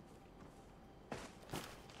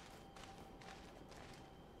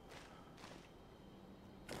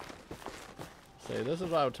 See, this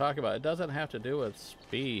is what I'm talking about. It doesn't have to do with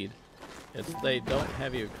speed. It's they don't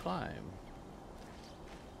have you climb.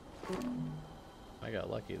 I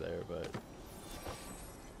got lucky there, but...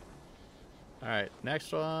 Alright,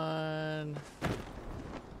 next one.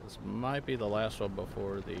 This might be the last one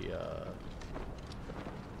before the,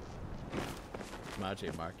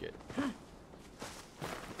 Maji market.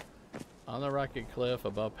 On the rocky cliff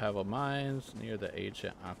above Pavel Mines near the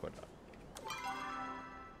ancient aqueduct.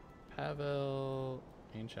 Pavel,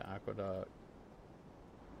 ancient aqueduct.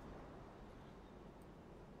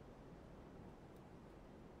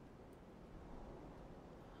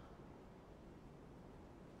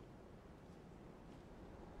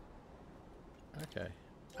 Okay,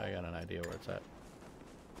 I got an idea where it's at.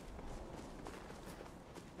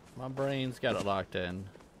 My brain's got it locked in.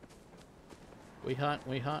 We hunt,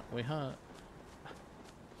 we hunt, we hunt.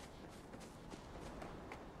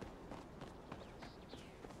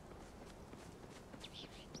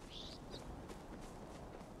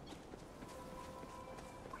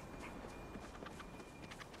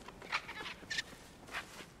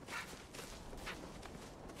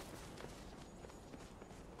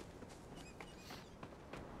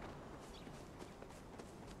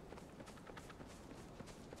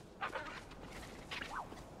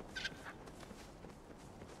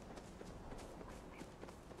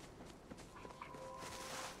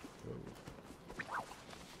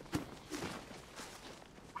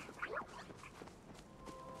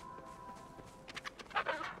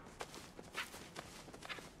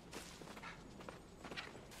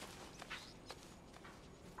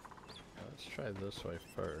 try this way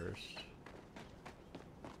first.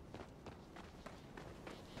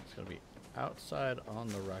 It's gonna be outside on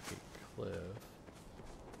the rocky cliff.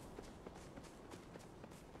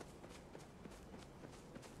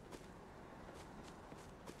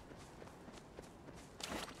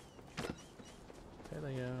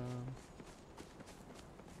 Palia.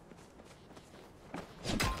 Oh,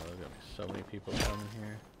 there's gonna be so many people coming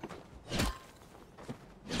here.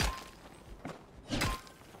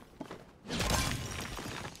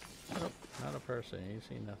 Nope, not a person. You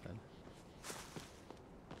see nothing.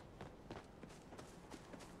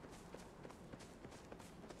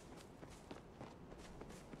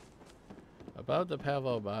 Above the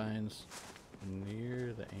Pavlo Mines,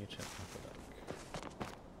 near the ancient aqueduct.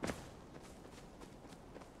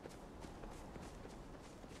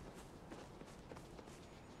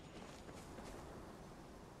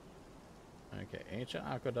 Okay, ancient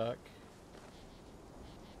aqueduct.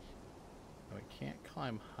 We can't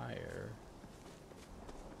climb higher.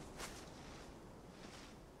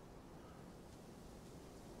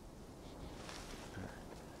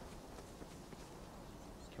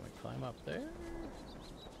 Can we climb up there?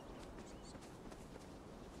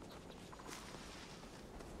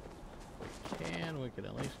 If we can, we can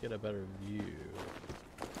at least get a better view.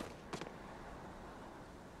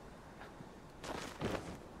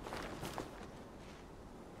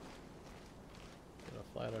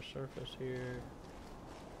 Flatter surface here.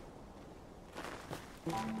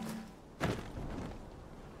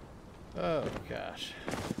 Oh gosh,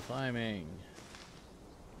 climbing.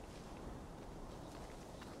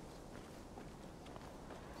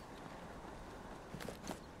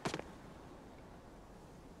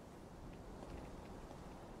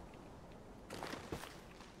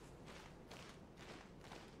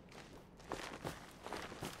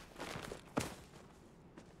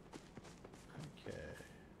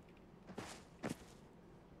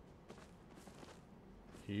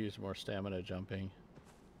 You use more stamina jumping.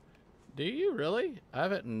 Do you really? I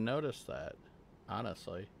haven't noticed that,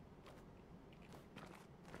 honestly.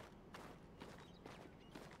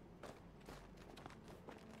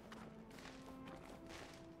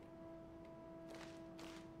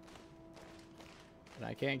 And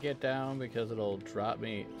I can't get down because it'll drop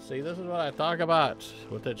me. See, this is what I talk about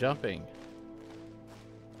with the jumping.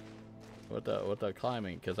 With the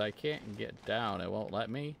climbing, because I can't get down. It won't let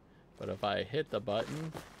me. But if I hit the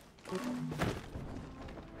button,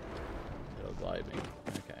 it'll glide me.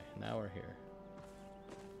 Okay, now we're here.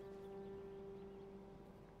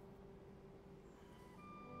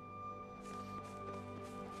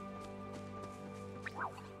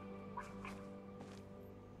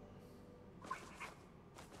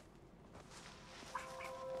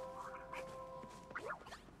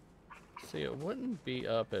 See, it wouldn't be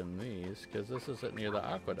up in these because this isn't near the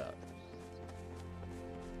aqueduct.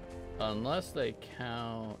 Unless they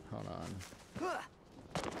count, hold on.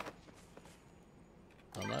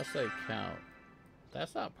 Unless they count,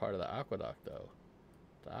 that's not part of the aqueduct though.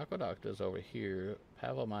 The aqueduct is over here,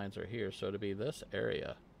 Pavlo mines are here, so to be this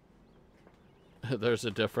area. There's a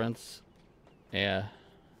difference. Yeah.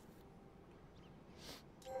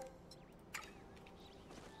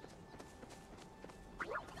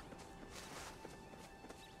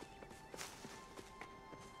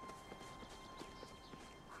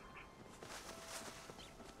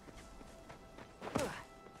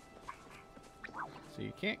 So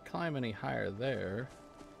you can't climb any higher there.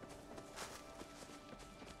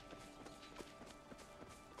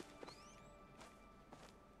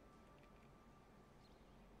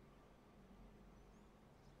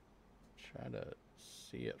 Try to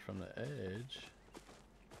see it from the edge.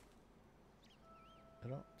 I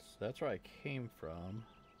don't, that's where I came from.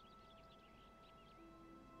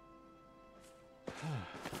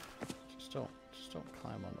 Just don't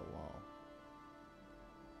climb on the wall.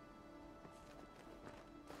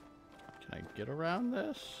 Can I get around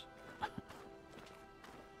this? I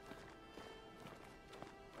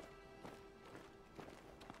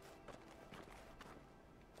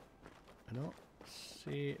don't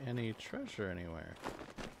see any treasure anywhere.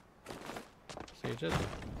 See, just...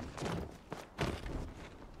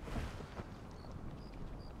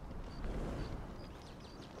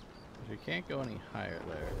 You can't go any higher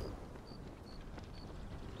there.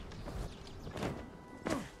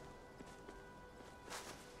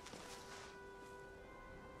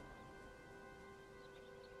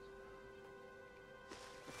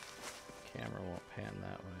 Camera won't pan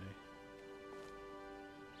that way.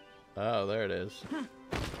 Oh, there it is.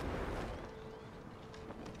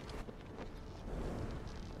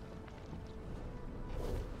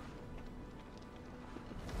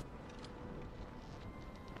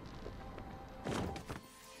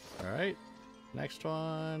 Alright. Next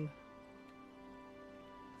one.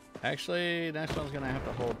 Actually, next one's gonna have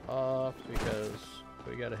to hold off because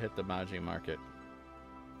we gotta hit the Maji market.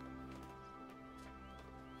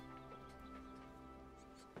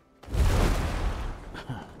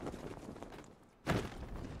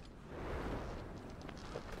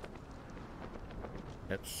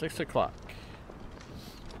 It's 6 o'clock.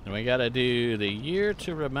 And we gotta do the year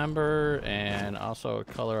to remember and also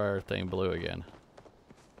color our thing blue again.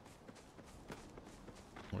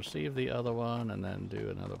 Receive the other one and then do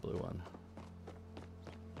another blue one.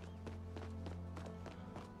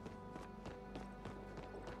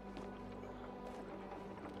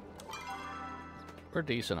 We're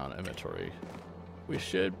decent on inventory. We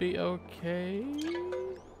should be okay.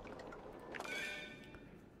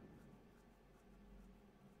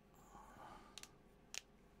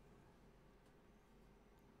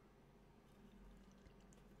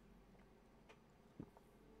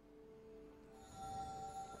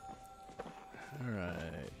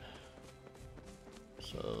 Alright.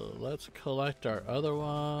 So let's collect our other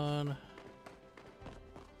one.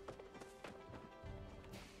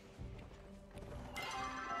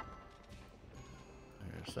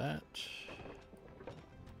 There's that.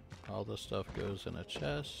 All this stuff goes in a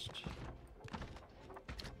chest.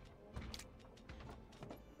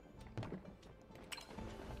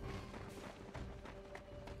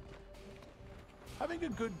 Having a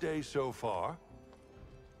good day so far?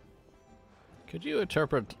 Could you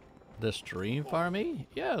interpret this dream for me?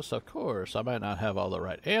 Yes, of course. I might not have all the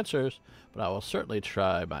right answers, but I will certainly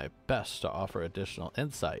try my best to offer additional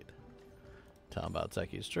insight. Tell him about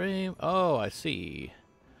Zeki's dream. Oh, I see.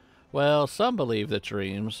 Well, some believe that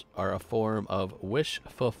dreams are a form of wish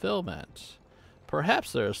fulfillment.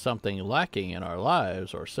 Perhaps there is something lacking in our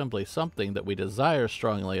lives, or simply something that we desire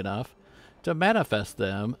strongly enough to manifest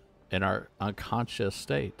them in our unconscious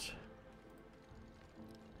state.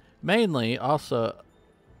 Many also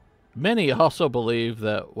believe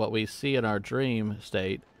that what we see in our dream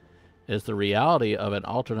state is the reality of an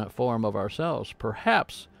alternate form of ourselves,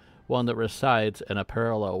 perhaps one that resides in a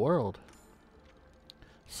parallel world.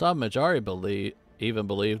 Some majority even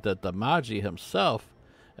believe that the Maji himself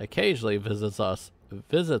occasionally visits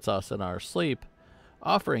us in our sleep,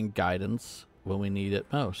 offering guidance when we need it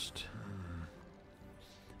most.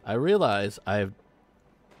 I realize I have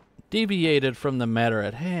deviated from the matter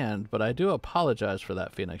at hand, but I do apologize for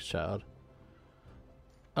that, Phoenix Child.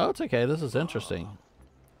 Oh, it's okay. This is interesting.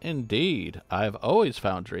 Indeed, I have always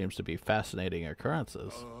found dreams to be fascinating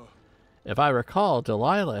occurrences. If I recall,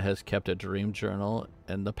 Delilah has kept a dream journal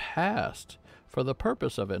in the past for the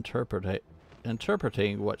purpose of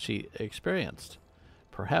interpreting what she experienced.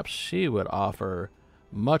 Perhaps she would offer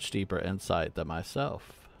much deeper insight than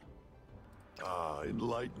myself.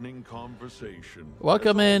 Enlightening conversation.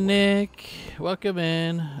 Welcome in, Nick. Welcome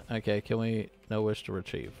in. Okay, can we... No wish to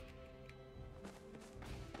retrieve.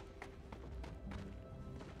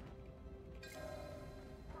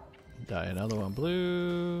 Dye another one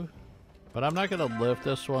blue. But I'm not going to lift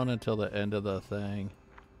this one until the end of the thing.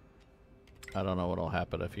 I don't know what will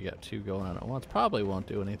happen if you get two going on at once. Probably won't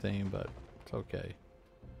do anything, but it's okay.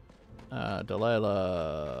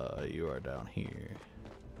 Delilah, you are down here.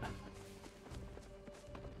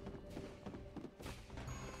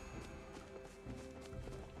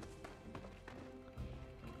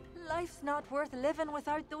 Life's not worth living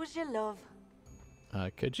without those you love.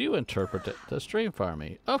 Could you interpret the stream for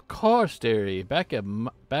me? Of course, dearie. Back in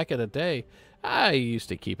the day, I used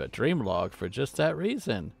to keep a dream log for just that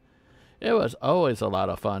reason. It was always a lot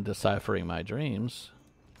of fun deciphering my dreams.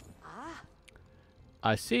 Ah.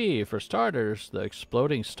 I see. For starters, the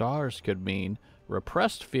exploding stars could mean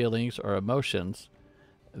repressed feelings or emotions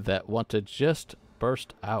that want to just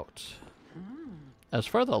burst out. As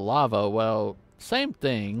for the lava, well, same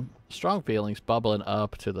thing. Strong feelings bubbling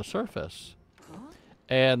up to the surface.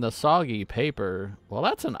 And the soggy paper, well,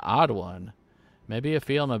 that's an odd one. Maybe a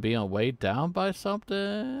feeling of being weighed down by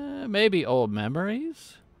something? Maybe old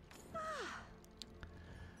memories?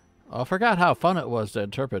 I forgot how fun it was to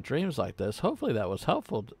interpret dreams like this. Hopefully that was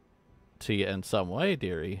helpful to you in some way,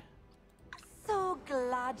 dearie. So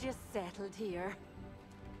glad you settled here.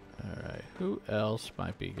 Alright, who else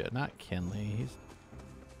might be good? Not Kinley. He's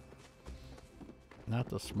not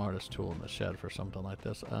the smartest tool in the shed for something like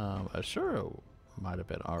this. Sure. Might have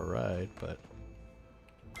been alright, but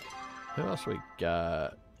who else we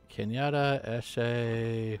got? Kenyatta,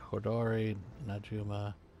 Eshe, Hodori,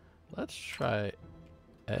 Najuma. Let's try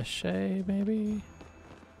Eshe, maybe?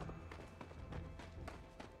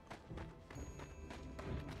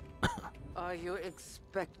 Are you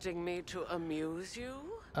expecting me to amuse you?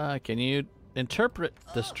 Can you Interpret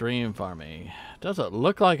the stream for me. Doesn't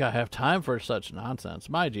look like I have time for such nonsense.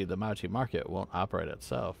 Maji, the Maji market won't operate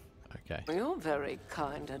itself. Okay. You're very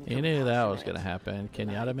kind and You knew that was going to compassionate. happen.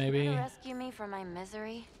 Kenyatta, maybe? Rescue me from my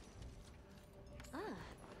misery.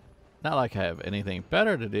 Not like I have anything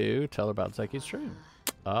better to do. Tell her about Zeki's stream.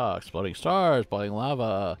 Ah, exploding stars, boiling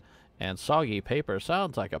lava, and soggy paper.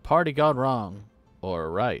 Sounds like a party gone wrong. Or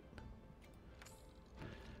right.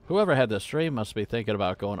 Whoever had this stream must be thinking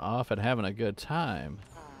about going off and having a good time.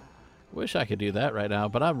 Wish I could do that right now,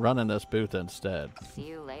 but I'm running this booth instead. See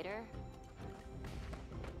you later.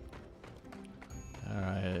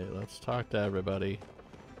 Alright, let's talk to everybody.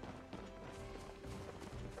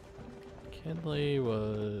 Kinley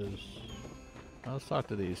was... Let's talk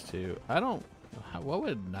to these two. I don't... What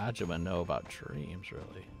would Najima know about dreams,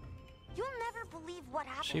 really? You'll never believe what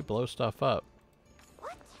happened. She blows stuff up.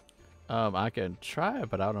 What? I can try it,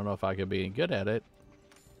 but I don't know if I could be good at it.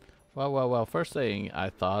 Well, first thing I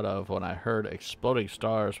thought of when I heard exploding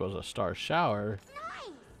stars was a star shower.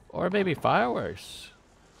 Nice. Or maybe fireworks.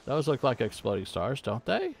 Those look like exploding stars, don't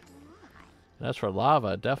they? And as for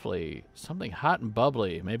lava, definitely something hot and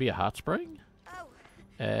bubbly. Maybe a hot spring? Oh.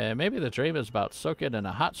 And maybe the dream is about soaking in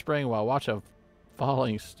a hot spring while watching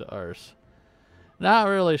falling stars. Not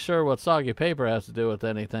really sure what soggy paper has to do with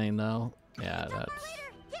anything, though. Yeah, that's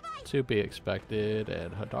to be expected.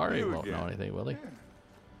 And Hadari won't know anything, will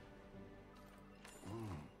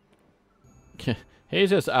he? He's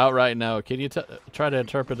just out right now. Can you try to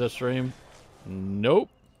interpret this stream? Nope.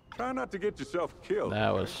 Try not to get yourself killed.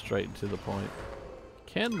 That was straight to the point.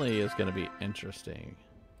 Kenley is going to be interesting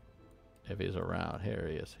if he's around. Here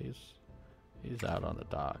he is. He's out on the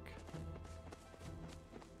dock.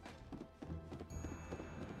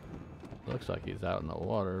 Looks like he's out in the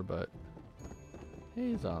water, but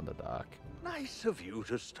he's on the dock. Nice of you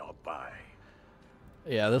to stop by.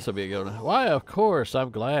 Yeah, this will be a good one. Why, of course,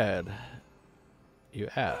 I'm glad you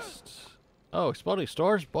asked. Oh, exploding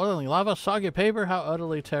stars, boiling lava, soggy paper, how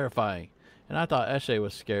utterly terrifying. And I thought Eshe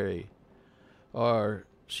was scary. Or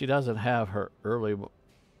she doesn't have her early...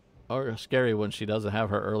 Or scary when she doesn't have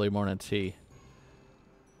her early morning tea.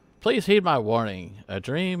 Please heed my warning. A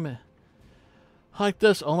dream like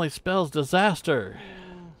this only spells disaster.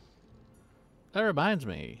 That reminds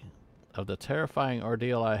me of the terrifying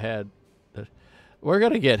ordeal I had. We're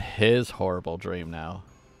going to get his horrible dream now.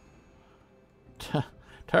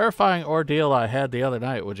 Terrifying ordeal I had the other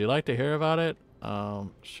night. Would you like to hear about it?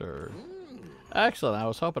 Sure. Excellent. I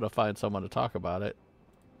was hoping to find someone to talk about it.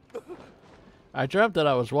 I dreamt that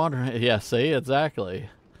I was wandering... Yeah, see? Exactly.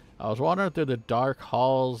 I was wandering through the dark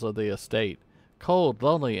halls of the estate. Cold,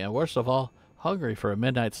 lonely, and worst of all, hungry for a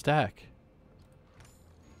midnight snack.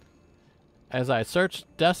 As I searched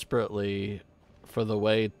desperately for the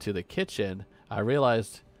way to the kitchen, I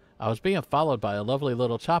realized I was being followed by a lovely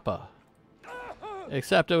little choppa.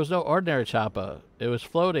 Except it was no ordinary choppa. It was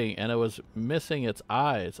floating and it was missing its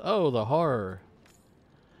eyes. Oh, the horror.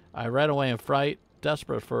 I ran away in fright,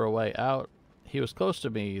 desperate for a way out. He was close to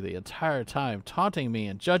me the entire time, taunting me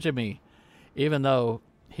and judging me, even though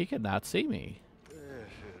he could not see me.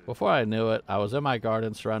 Before I knew it, I was in my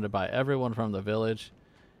garden surrounded by everyone from the village,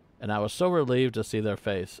 and I was so relieved to see their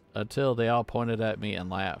face until they all pointed at me and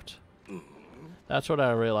laughed. That's when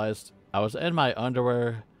I realized I was in my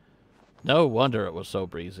underwear. No wonder it was so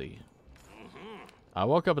breezy. I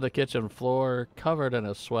woke up on the kitchen floor, covered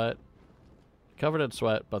in sweat,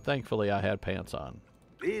 but thankfully I had pants on.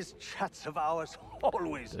 These chats of ours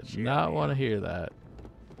always Did cheer not me want to up. hear that.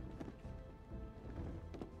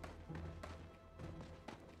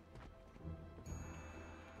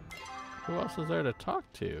 Who else is there to talk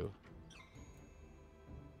to?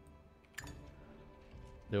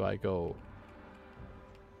 Do I go...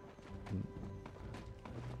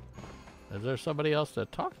 Is there somebody else to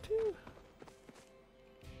talk to?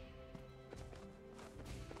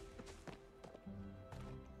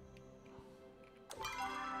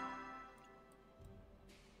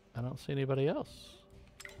 I don't see anybody else.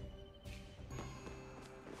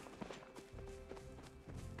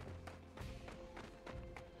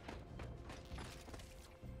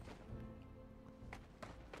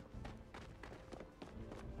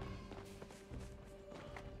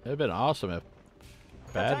 It'd been awesome if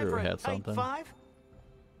Badger had something.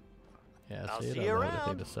 Yeah, I'll see, see I you don't have anything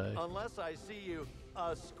around, to say. unless I see you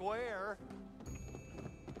a square.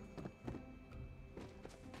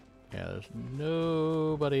 Yeah, there's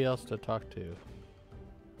nobody else to talk to.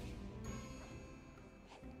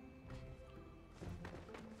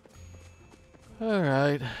 All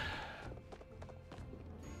right.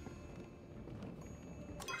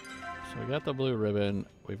 So we got the blue ribbon.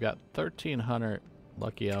 We've got 1,300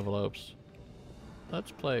 lucky envelopes.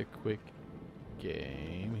 Let's play a quick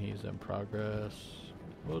game. He's in progress.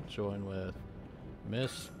 We'll join with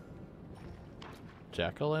Miss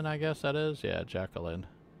Jacqueline, I guess that is. Yeah, Jacqueline.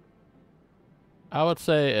 I would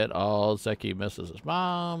say it all. Zeki misses his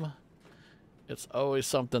mom. It's always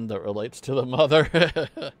something that relates to the mother.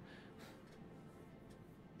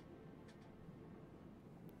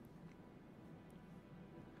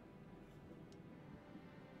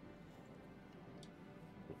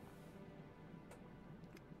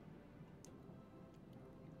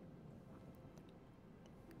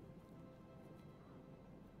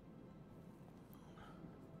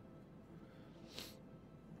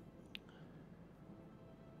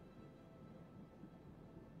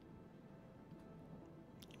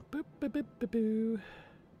 Boop, boop, boop, boop, boop.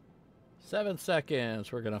 7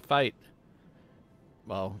 seconds. We're gonna fight.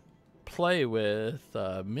 Well, play with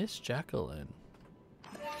Miss Jacqueline.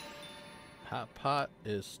 Hotpot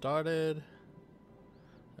is started.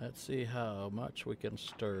 Let's see how much we can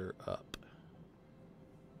stir up.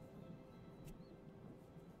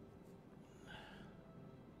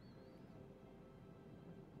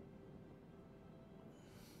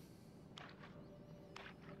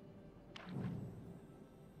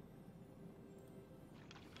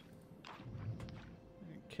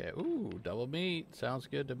 Okay, ooh, double meat. Sounds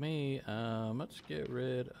good to me. Let's get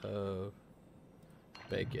rid of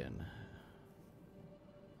bacon.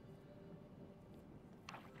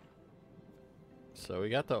 So we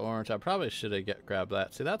got the orange. I probably should have grabbed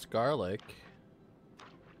that. See, that's garlic.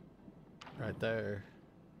 Right there.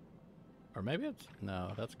 Or maybe it's...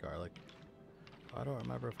 No, that's garlic. I don't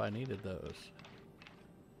remember if I needed those.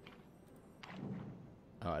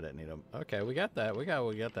 Oh, I didn't need them. Okay, we got that. We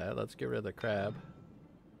got that. Let's get rid of the crab.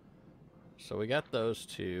 So we got those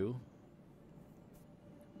two.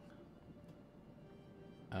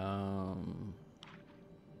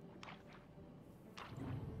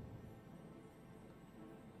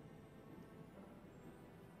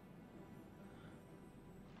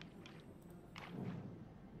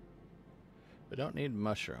 We don't need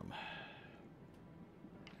mushroom.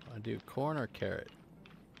 I do corn or carrot.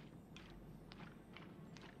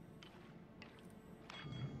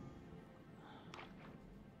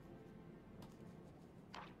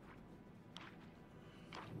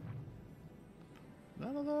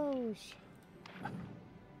 None of those.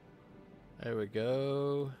 There we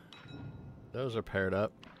go. Those are paired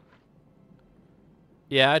up.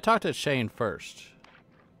 Yeah, I talked to Shane first.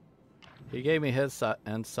 He gave me his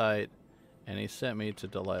insight, and he sent me to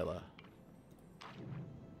Delilah.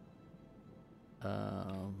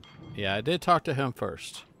 Yeah, I did talk to him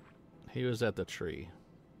first. He was at the tree.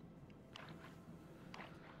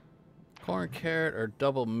 Corn, carrot, or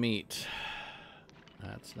double meat.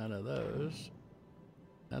 That's none of those.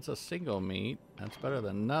 That's a single meat. That's better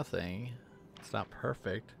than nothing. It's not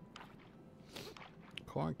perfect.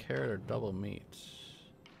 Corn, carrot, or double meat.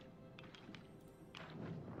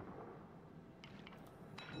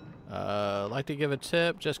 Like to give a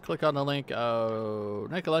tip, just click on the link. Oh,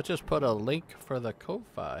 Nicolette just put a link for the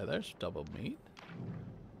Ko-Fi. There's double meat.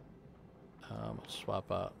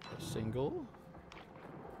 Swap out a single.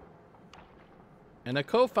 And the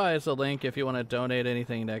Ko-Fi is a link if you want to donate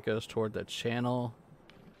anything that goes toward the channel.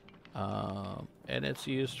 And it's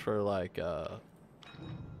used for like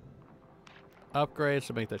upgrades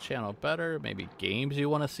to make the channel better. Maybe games you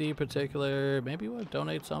want to see in particular. Maybe you want to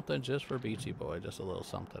donate something just for Beachy Boy, just a little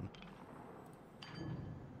something.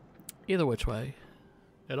 Either which way,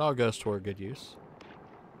 it all goes toward good use.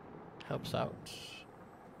 Helps out.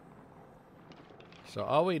 So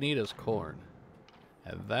all we need is corn,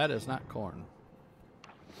 and that is not corn.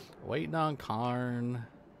 Waiting on corn.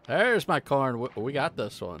 There's my corn. We got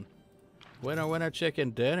this one. Winner, winner, chicken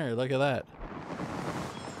dinner. Look at that.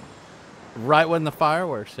 Right when the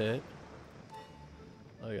fireworks hit.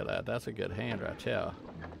 Look at that. That's a good hand right there.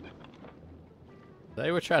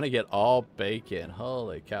 They were trying to get all bacon.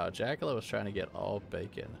 Holy cow. Jacqueline was trying to get all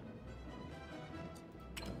bacon.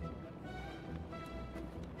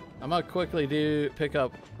 I'm going to quickly pick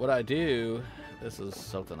up what I do. This is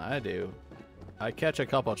something I do. I catch a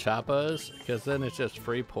couple chappas because then it's just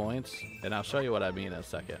free points. And I'll show you what I mean in a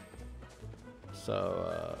second.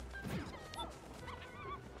 So,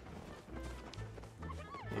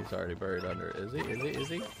 he's already buried under. Is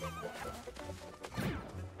he?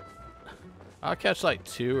 I'll catch like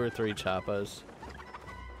 2 or 3 chappas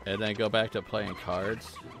and then go back to playing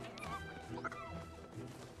cards.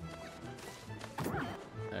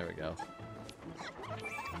 There we go.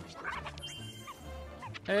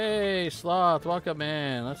 Hey, Sloth, welcome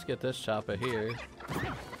in. Let's get this choppa here.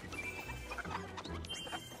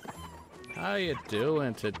 How you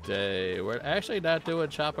doing today? We're actually not doing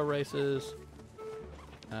chopper races.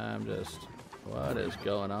 I'm just... What is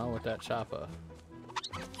going on with that chopper?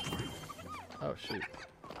 Oh, shoot.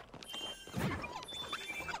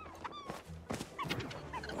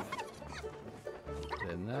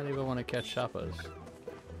 Did not even want to catch choppers.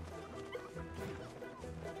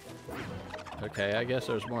 Okay, I guess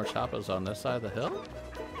there's more choppers on this side of the hill.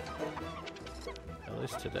 At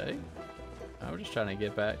least today. I'm just trying to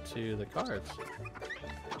get back to the cards.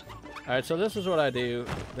 Alright, so this is what I do.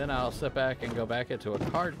 Then I'll sit back and go back into a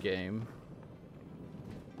card game.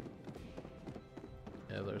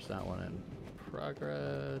 Yeah, there's not one in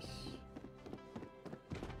progress.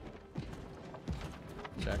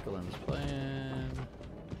 Jacqueline's playing.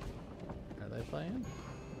 Are they playing?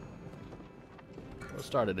 We'll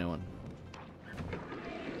start a new one.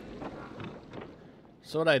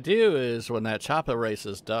 So what I do is when that chopper race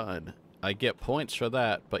is done, I get points for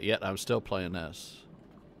that, but yet I'm still playing this.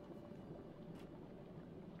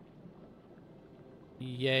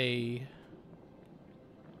 Yay.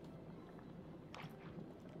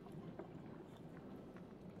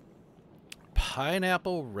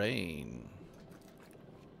 Pineapple Rain.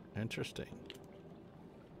 Interesting.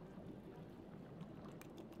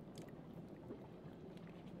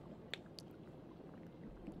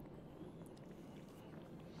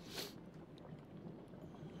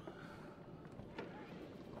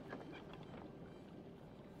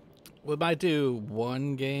 We might do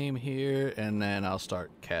one game here and then I'll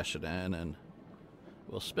start cashing in and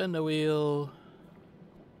we'll spin the wheel.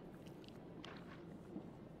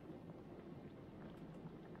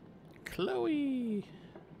 Chloe.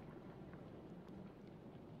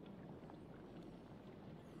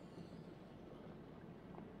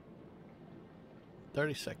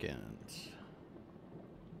 $30 seconds.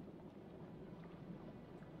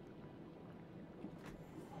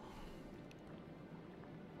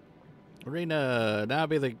 Arena, now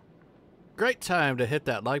be the great time to hit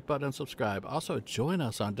that like button and subscribe. Also, join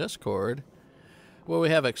us on Discord, where we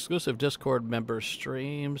have exclusive Discord member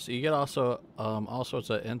streams. You get also all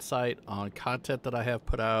sorts of insight on content that I have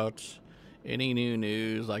put out. Any new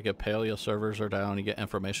news, like if Palia servers are down, you get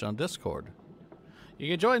information on Discord. You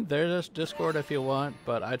can join their Discord if you want,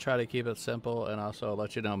 but I try to keep it simple and also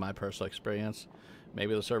let you know my personal experience.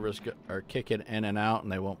 Maybe the servers are kicking in and out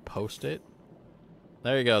and they won't post it.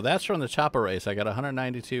 There you go. That's from the chopper race. I got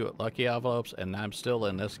 192 lucky envelopes, and I'm still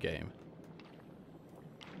in this game.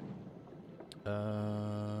 I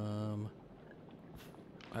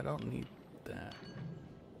don't need that.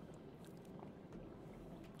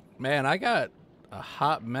 Man, I got a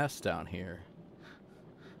hot mess down here.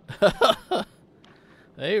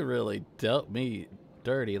 They really dealt me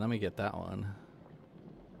dirty. Let me get that one.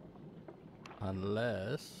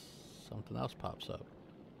 Unless something else pops up.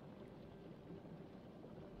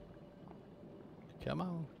 Come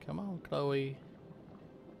on, Chloe.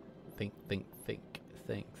 Think.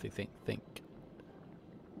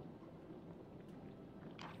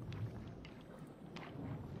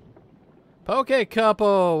 Poke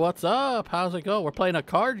Couple, what's up? How's it going? We're playing a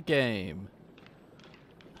card game.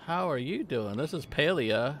 How are you doing? This is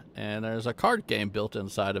Palia, and there's a card game built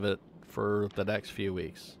inside of it for the next few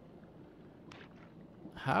weeks.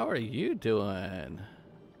 How are you doing?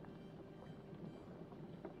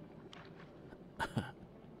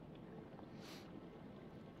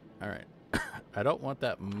 Alright. I don't want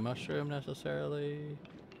that mushroom necessarily.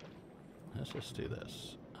 Let's just do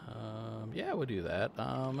this. Yeah, we'll do that.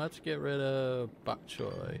 Let's get rid of bok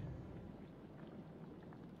choy.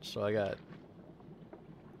 So I got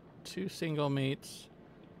 2 single meats,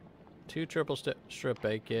 2 triple strip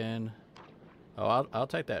bacon. Oh, I'll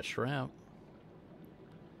take that shrimp.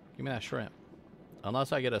 Give me that shrimp.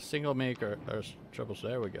 Unless I get a single meat or triple.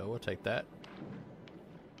 There we go. We'll take that.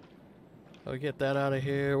 I'll get that out of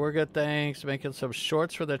here. We're good, thanks. Making some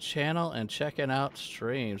shorts for the channel and checking out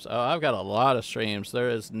streams. Oh, I've got a lot of streams. There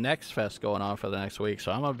is Next Fest going on for the next week,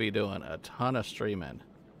 so I'm going to be doing a ton of streaming.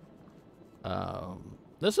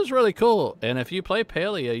 This is really cool, and if you play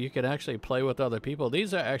Palia, you can actually play with other people.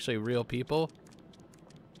 These are actually real people.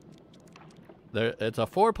 It's a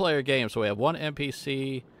 4-player game, so we have 1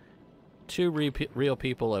 NPC, 2 real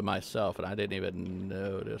people, and myself, and I didn't even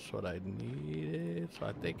notice what I needed, so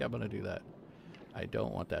I think I'm going to do that. I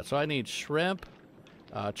don't want that. So I need shrimp,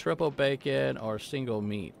 triple bacon, or single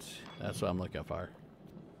meat. That's what I'm looking for.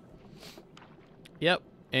 Yep,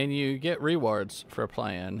 and you get rewards for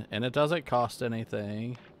playing, and it doesn't cost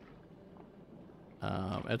anything.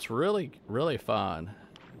 It's really, really fun.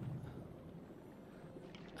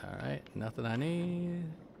 Alright, nothing I need.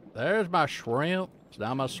 There's my shrimp. So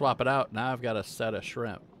now I'm going to swap it out. Now I've got a set of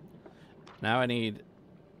shrimp. Now I need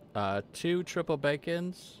 2 triple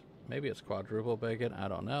bacons. Maybe it's quadruple bacon. I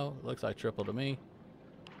don't know. Looks like triple to me.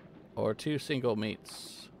 Or 2 single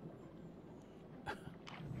meats.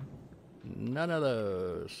 None of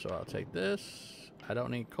those. So I'll take this. I don't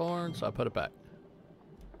need corn, so I'll put it back.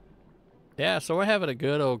 Yeah, so we're having a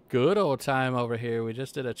good old time over here. We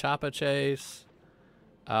just did a choppa chase.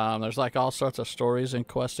 There's like all sorts of stories and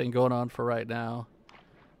questing going on for right now.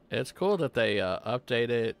 It's cool that they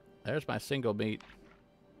updated. There's my single meat.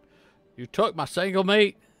 You took my single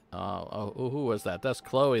meat? Who was that? That's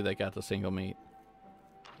Chloe that got the single meat.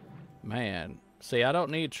 Man. See, I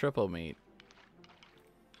don't need triple meat.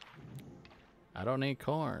 I don't need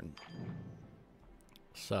corn.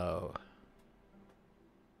 So.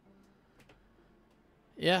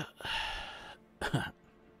 Yeah.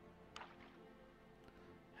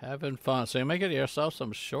 Having fun. So you're making yourself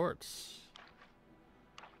some shorts.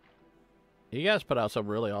 You guys put out some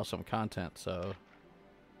really awesome content, so.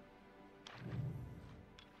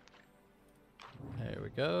 There we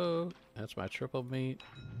go. That's my triple meat.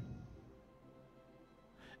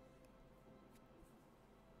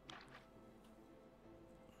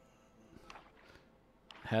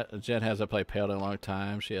 Jen hasn't played Pale in a long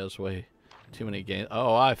time. She has way too many games.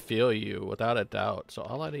 Oh, I feel you, without a doubt. So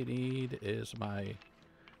all I need is my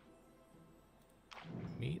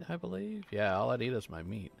meat, I believe. Yeah, all I need is my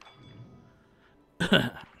meat.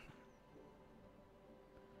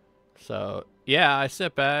 So, yeah, I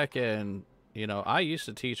sit back and, you know, I used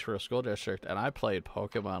to teach for a school district, and I played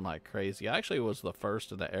Pokemon like crazy. I actually was the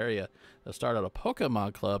first in the area that started a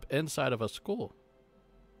Pokemon club inside of a school.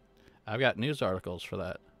 I've got news articles for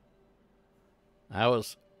that. That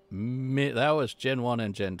was Gen 1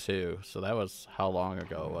 and Gen 2, so that was how long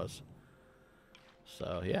ago it was.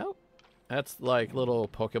 So, yeah, that's like little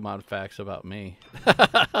Pokemon facts about me.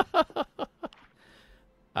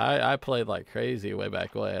 I played like crazy way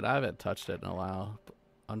back when. I haven't touched it in a while,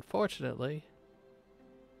 unfortunately.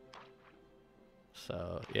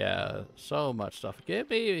 So, yeah, so much stuff. Give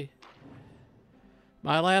me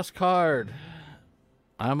my last card.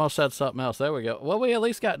 I almost said something else. There we go. Well, we at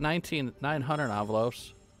least got 900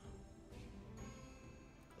 envelopes.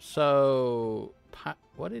 So,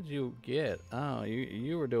 what did you get? Oh,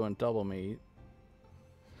 you were doing double meat.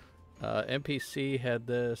 NPC had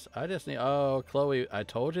this. I just need... Oh, Chloe, I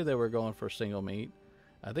told you they were going for single meat.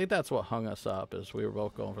 I think that's what hung us up, is we were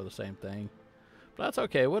both going for the same thing. But that's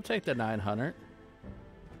okay. We'll take the 900.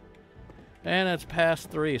 And it's past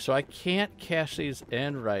 3, so I can't cash these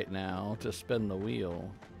in right now to spin the wheel,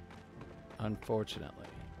 unfortunately.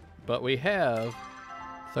 But we have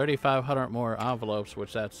 3,500 more envelopes,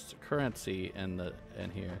 which that's currency in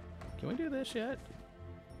here. Can we do this yet?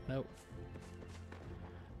 Nope.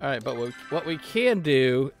 All right, but what we can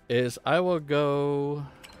do is I will go...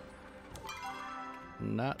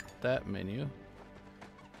 Not that menu.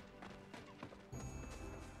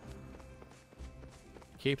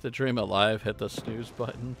 Keep the dream alive, hit the snooze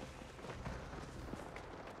button.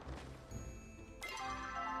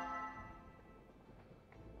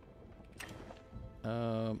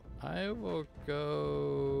 I will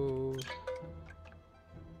go...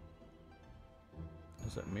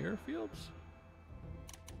 Is it Mirror Fields?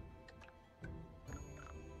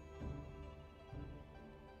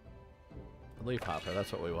 Leaf Hopper,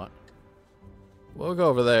 that's what we want. We'll go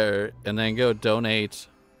over there and then go donate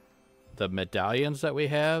the medallions that we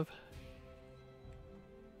have.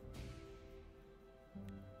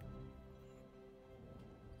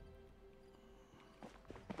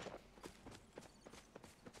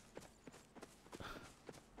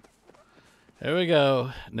 Here we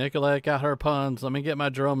go. Nicolette got her puns. Let me get my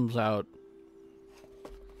drums out.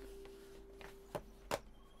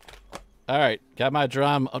 Alright, got my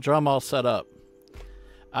drum all set up.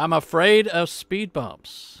 I'm afraid of speed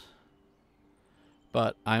bumps,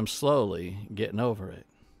 but I'm slowly getting over it.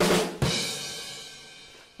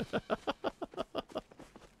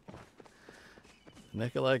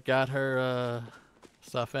 Nicolette got her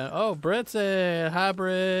stuff in. Oh, Britt's in. Hi,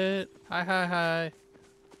 Britt. Hi.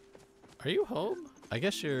 Are you home? I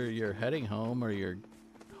guess you're heading home, or you're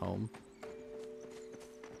home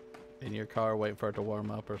in your car waiting for it to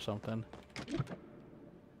warm up or something.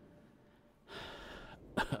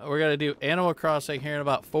 We're going to do Animal Crossing here in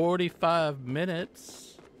about 45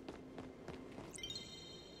 minutes.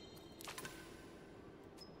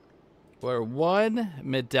 We're 1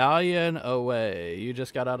 medallion away. You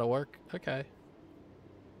just got out of work? Okay.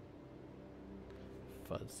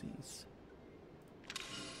 Fuzzies.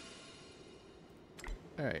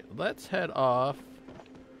 Alright, let's head off.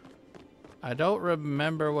 I don't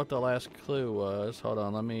remember what the last clue was. Hold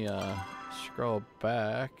on, let me scroll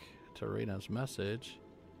back to Rena's message.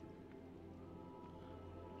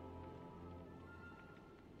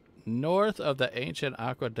 North of the ancient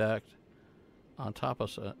aqueduct, on top of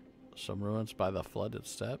some ruins by the flooded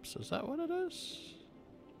steps. Is that what it is?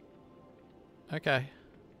 Okay.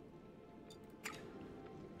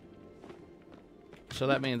 So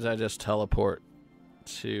that means I just teleport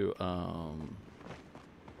to,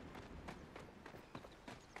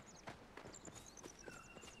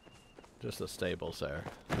 just the stables there.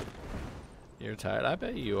 You're tired? I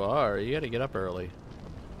bet you are. You gotta get up early.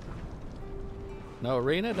 No,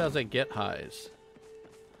 Rena doesn't get highs.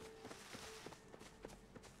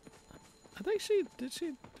 I think did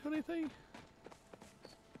she do anything?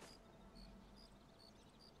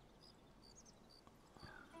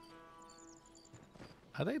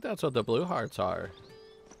 I think that's what the blue hearts are.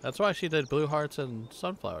 That's why she did blue hearts and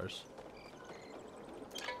sunflowers.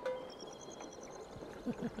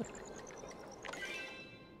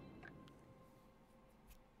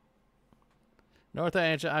 North of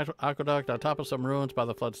ancient aqueduct on top of some ruins by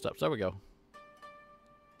the flood steps. There we go.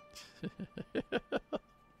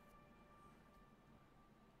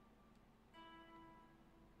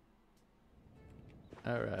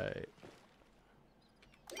 All right.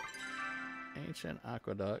 Ancient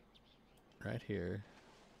aqueduct right here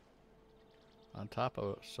on top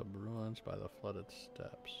of some ruins by the flooded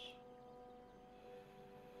steps.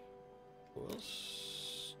 We'll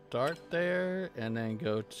start there and then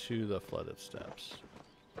go to the flooded steps.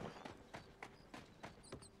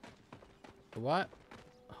 What?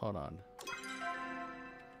 Hold on.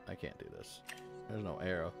 I can't do this. There's no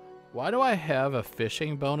arrow. Why do I have a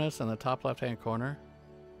fishing bonus in the top left-hand corner?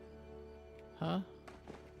 Huh?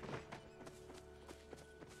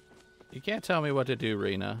 You can't tell me what to do,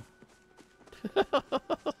 Rena.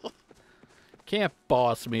 Can't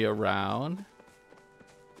boss me around.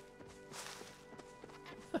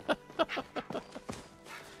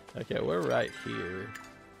 Okay, we're right here.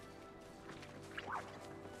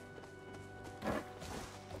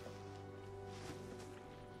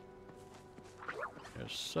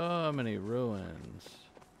 There's so many ruins.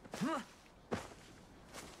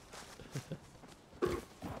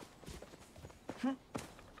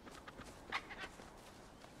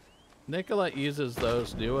 Nicolette uses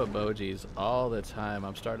those new emojis all the time.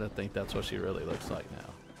 I'm starting to think that's what she really looks like now.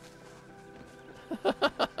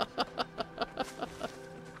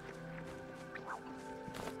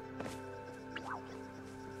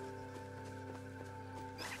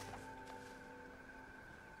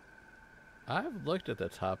 I've looked at the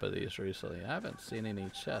top of these recently. I haven't seen any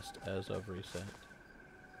chest as of recent.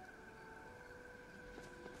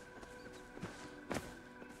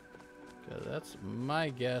 That's my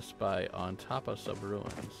guess by on top of some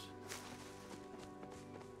ruins.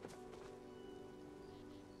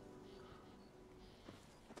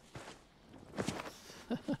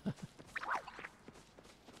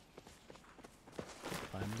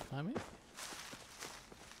 Find me?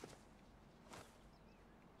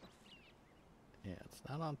 Yeah, it's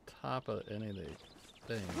not on top of any of the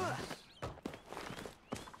things.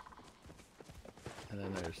 And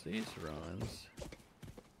then there's these ruins.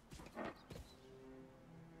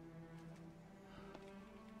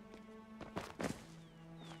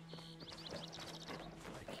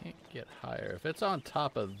 Get higher. If it's on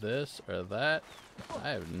top of this or that,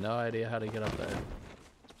 I have no idea how to get up there.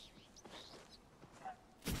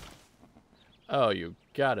 Oh, you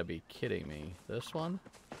gotta be kidding me. This one?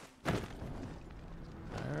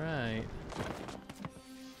 Alright.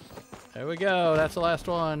 There we go. That's the last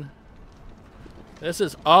one. This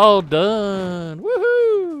is all done.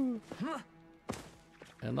 Woohoo!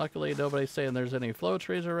 And luckily nobody's saying there's any flow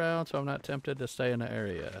trees around, so I'm not tempted to stay in the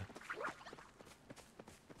area.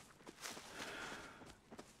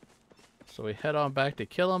 So we head on back to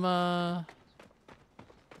Kilima.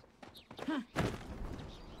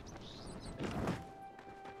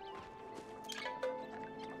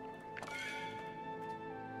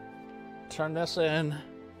 Turn this in.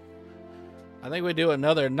 I think we do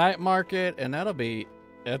another night market, and that'll be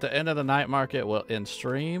at the end of the night market. We'll end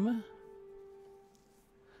stream.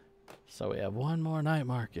 So we have one more night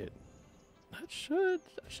market. That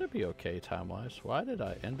should be okay time-wise. Why did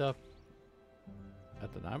I end up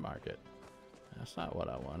at the night market? That's not what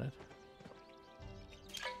I wanted.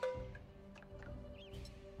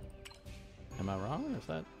 Am I wrong? Is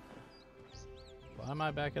that... Why am I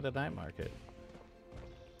back at the night market?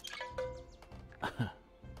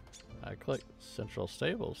 I clicked Central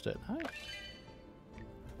Stables, didn't I?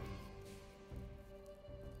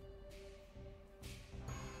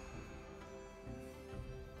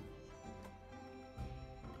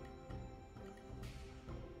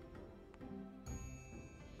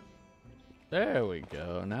 There we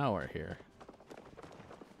go. Now we're here.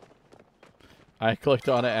 I clicked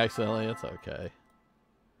on it accidentally. It's okay.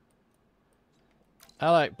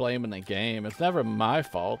 I like blaming the game. It's never my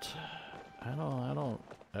fault. I don't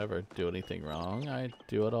ever do anything wrong. I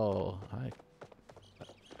do it all.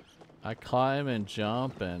 I climb and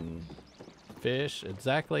jump and fish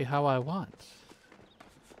exactly how I want.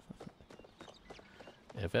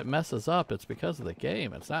 If it messes up, it's because of the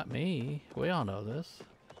game. It's not me. We all know this.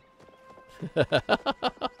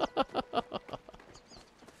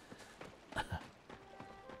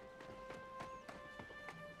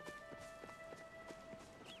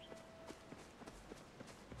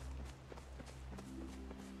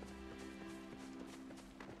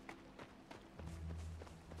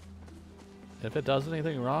 If it does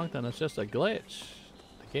anything wrong, then it's just a glitch.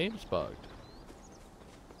 The game's bugged.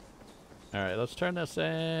 Alright, let's turn this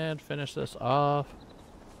in, finish this off.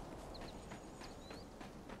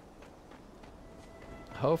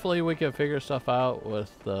 Hopefully we can figure stuff out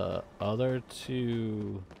with the other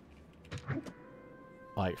two.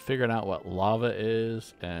 Like figuring out what lava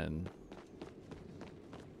is and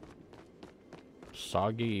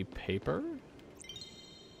soggy paper.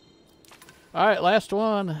 Alright, last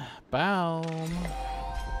one. Boom.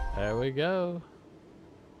 There we go.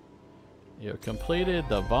 You completed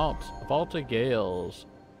the Vault of Gales.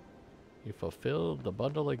 You fulfilled the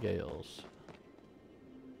Bundle of Gales.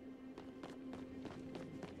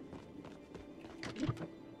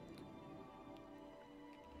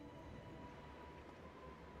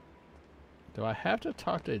 Do I have to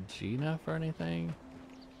talk to Gina for anything?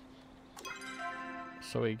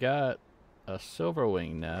 So we got a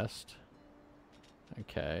silverwing nest.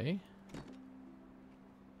 Okay.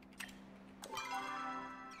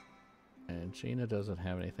 And Gina doesn't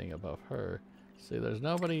have anything above her. See, there's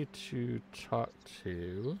nobody to talk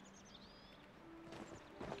to.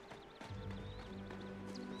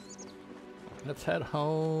 Let's head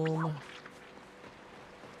home.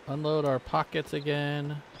 Unload our pockets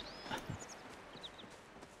again.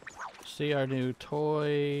 See our new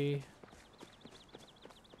toy.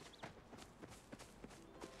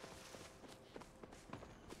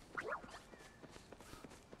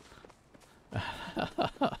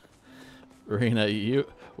 Rena,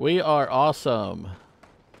 we are awesome.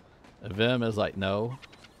 Vim is like, no,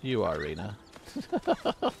 you are, Rena.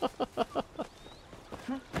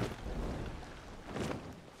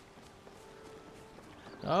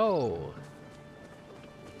 Oh.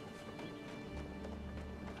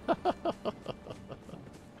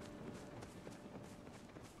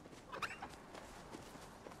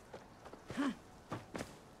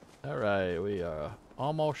 All right, we are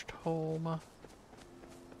almost home.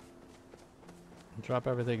 Drop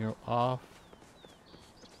everything off.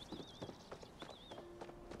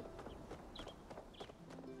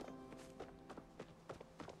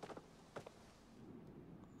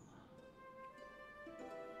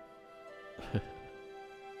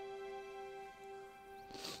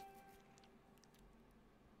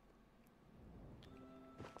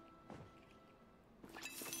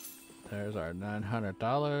 There's our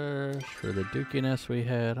 $900 for the dookiness we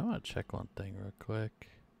had. I want to check one thing real quick.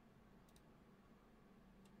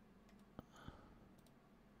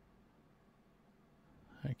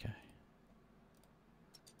 Okay.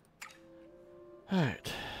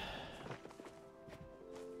 Alright.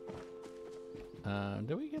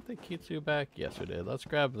 Did we get the Kitsu back? Yes, we did. Let's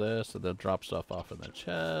grab this and then drop stuff off in the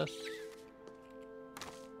chest.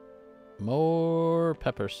 More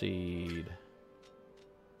pepper seed.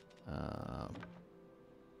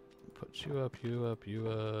 Put you up, you up, you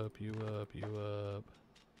up, you up, you up.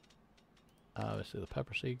 Obviously the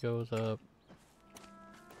pepper seed goes up.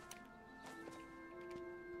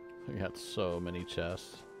 We got so many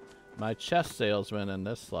chests. My chest salesman in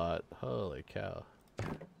this slot. Holy cow.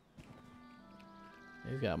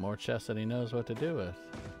 He's got more chests than he knows what to do with.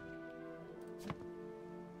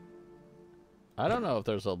 I don't know if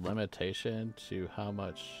there's a limitation to how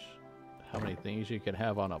many things you can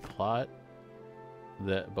have on a plot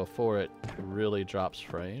that before it really drops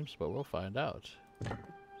frames, but we'll find out.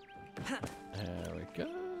 There we go.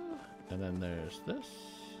 And then there's this.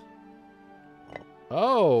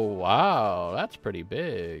 Oh, wow. That's pretty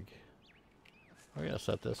big. We're going to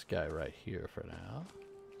set this guy right here for now.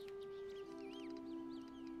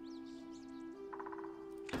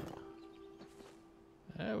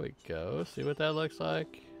 There we go. See what that looks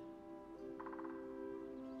like?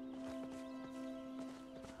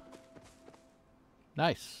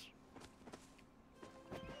 Nice.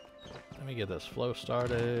 Let me get this flow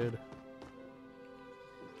started.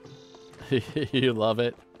 You love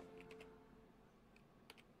it.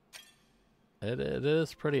 It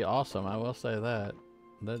is pretty awesome, I will say that.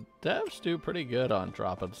 The devs do pretty good on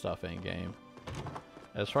dropping stuff in game.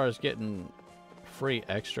 As far as getting free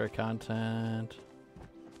extra content.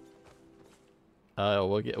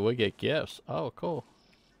 We'll get gifts. Oh, cool.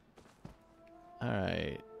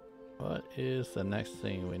 Alright. What is the next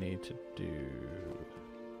thing we need to do?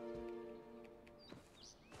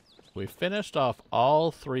 We finished off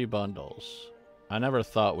all 3 bundles. I never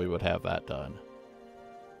thought we would have that done.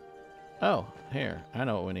 Oh, here. I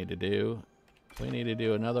know what we need to do. We need to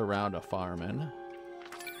do another round of farming.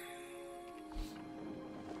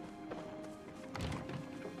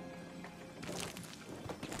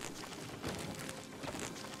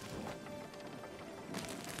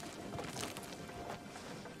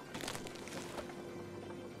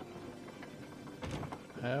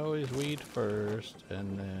 I always weed first,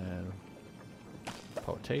 and then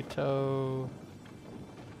potato,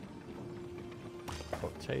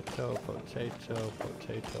 potato, potato,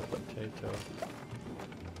 potato, potato,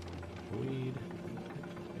 weed.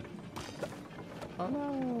 Oh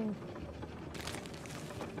no!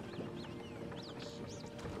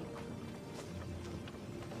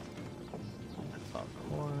 That's all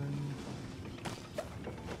corn.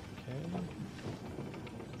 Okay.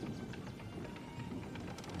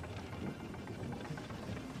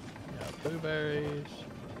 Blueberries.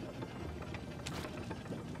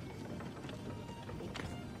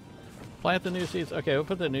 Plant the new seeds. Okay, we'll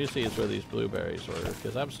put the new seeds where these blueberries were,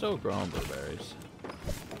 because I'm still growing blueberries.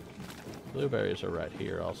 Blueberries are right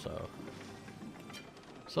here also.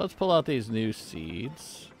 So let's pull out these new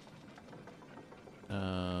seeds.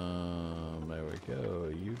 There we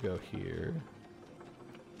go. You go here.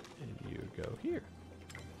 And you go here.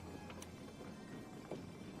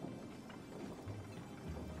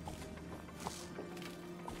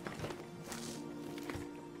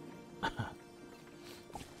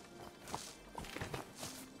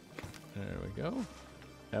 There we go.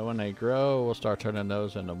 And when they grow, we'll start turning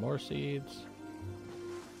those into more seeds.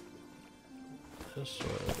 This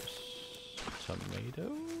was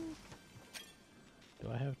tomato.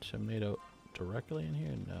 Do I have tomato directly in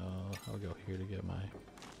here? No. I'll go here to get my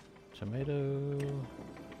tomato.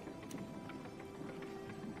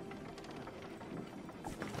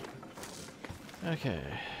 Okay.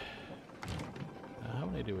 Now how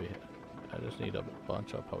many do we have? I just need a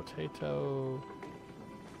bunch of potato.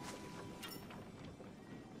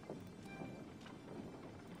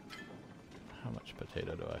 How much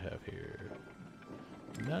potato do I have here?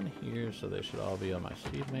 None here, so they should all be on my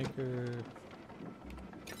seed maker.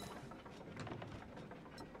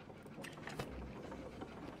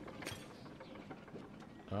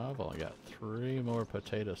 Oh, I've only got 3 more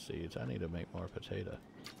potato seeds. I need to make more potato.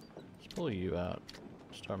 Let's pull you out.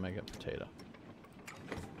 Start making potato.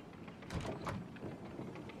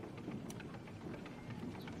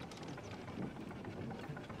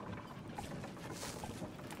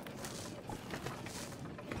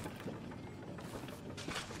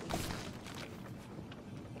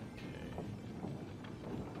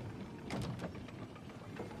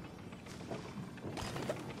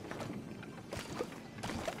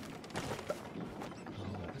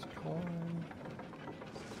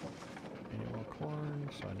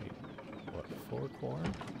 So I need, what, 4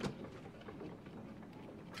 corn?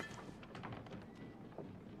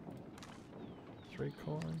 Three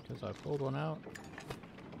corn, because I pulled one out.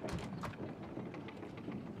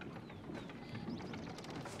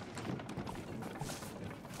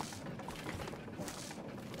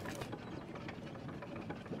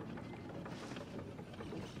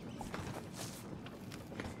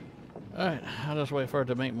 Alright, I'll just wait for it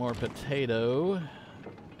to make more potato.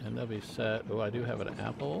 And they'll be set. Oh, I do have an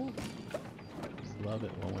apple. Love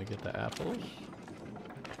it when we get the apples.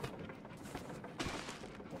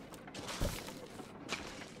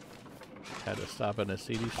 Had to stop in a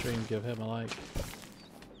CD stream, give him a like.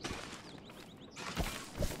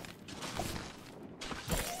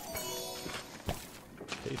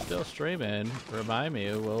 He's still streaming. Remind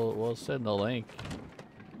me, we'll send the link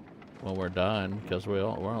when we're done, because we're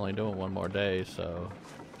only doing one more day, so.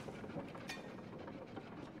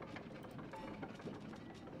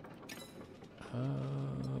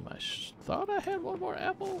 I thought I had one more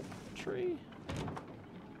apple tree.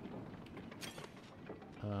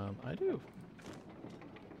 I do.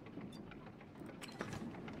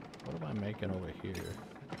 What am I making over here?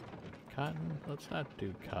 Cotton? Let's not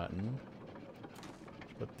do cotton.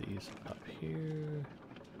 Let's put these up here.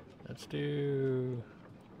 Let's do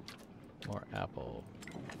more apple.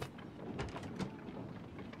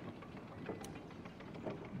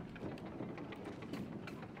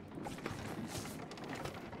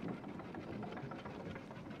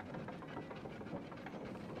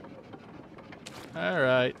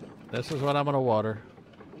 Alright. This is what I'm gonna water.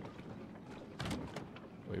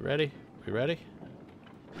 We ready? We ready?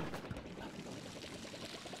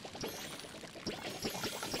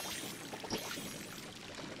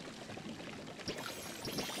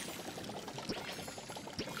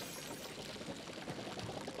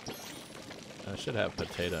 I should have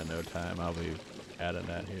potato in no time. I'll be adding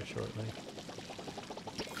that here shortly.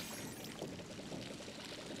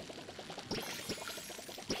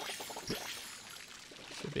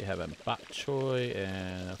 Should be having bok choy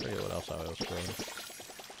and I forget what else I was growing.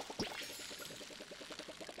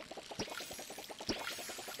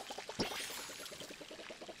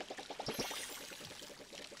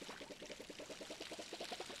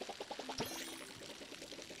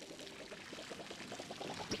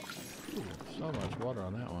 So much water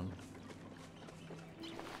on that one.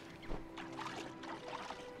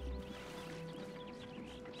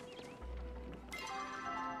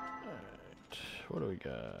 Alright, what do we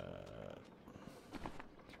got?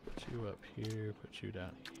 Let's put you up here, put you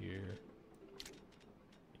down here.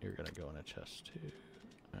 You're gonna go in a chest too.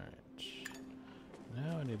 Alright.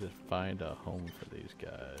 Now I need to find a home for these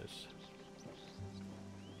guys.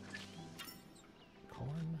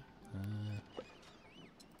 Corn?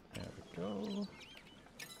 There we go.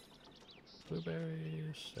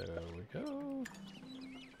 Blueberries, there we go.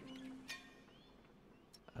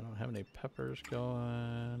 I don't have any peppers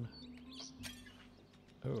going.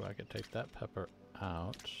 Oh, I could take that pepper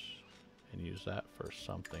out and use that for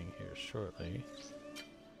something here shortly.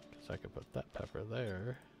 Because I could put that pepper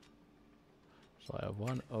there. So I have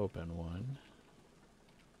one open one.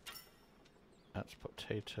 That's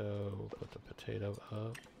potato. Put the potato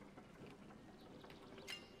up.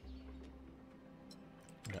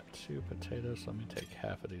 Got 2 potatoes. Let me take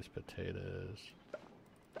half of these potatoes.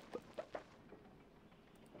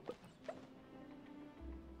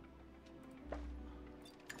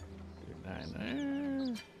 Do 9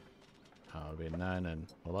 there. Oh, it'll be 9 and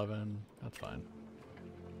 11. That's fine.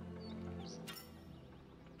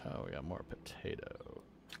 Oh, we got more potato.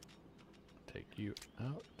 Take you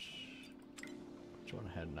out. Which one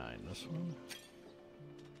had 9? This one.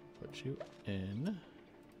 Put you in.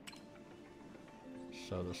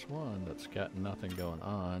 So this one that's got nothing going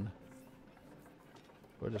on,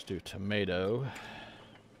 we'll just do tomato.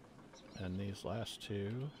 And these last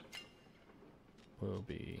 2 will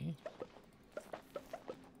be,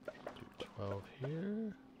 do 12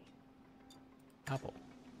 here. Apple.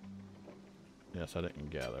 Yes, I didn't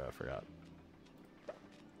gather, I forgot.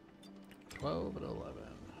 12 and 11.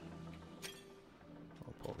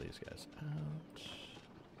 We'll pull these guys out.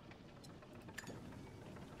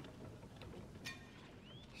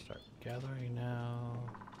 Start gathering now.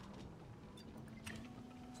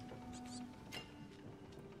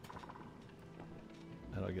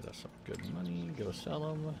 That'll get us some good money. Go sell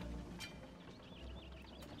them.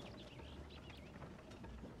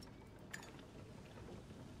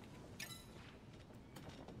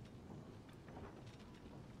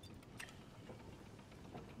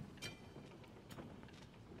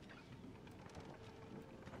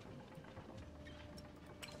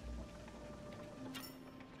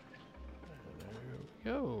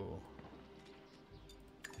 Go.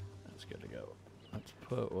 That's good to go. Let's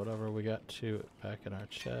put whatever we got to back in our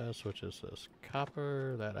chest, which is this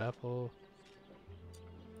copper, that apple.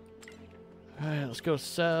 Alright, let's go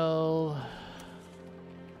sell.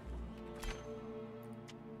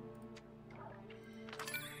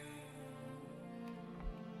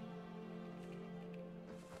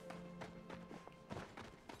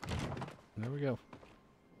 There we go.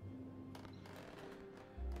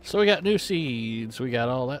 So we got new seeds, we got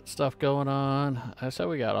all that stuff going on. I said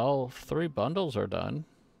we got all 3 bundles are done.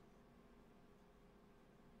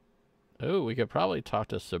 Oh, we could probably talk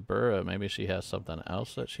to Sabura. Maybe she has something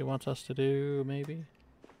else that she wants us to do, maybe?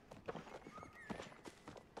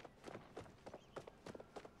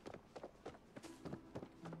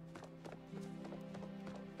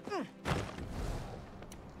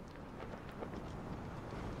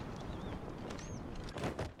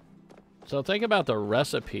 So think about the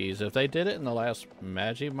recipes. If they did it in the last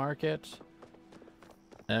Maji market,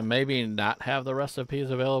 and maybe not have the recipes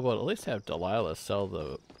available, at least have Delilah sell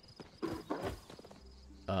the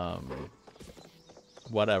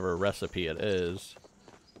whatever recipe it is,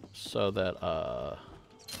 so that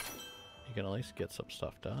you can at least get some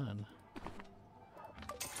stuff done.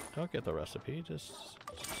 Don't get the recipe, just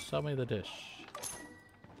sell me the dish.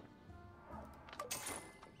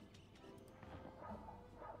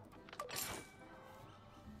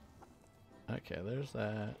 Okay, there's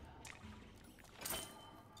that.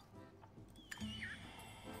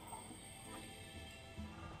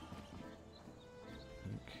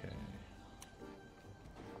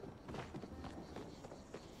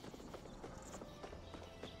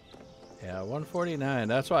 Yeah, 149.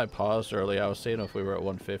 That's why I paused early. I was seeing if we were at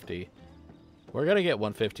 150. We're going to get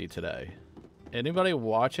 150 today. Anybody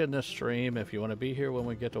watching this stream, if you want to be here when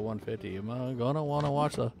we get to 150, you're going to want to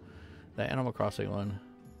watch the Animal Crossing one.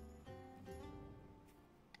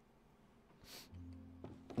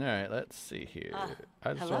 Alright, let's see here.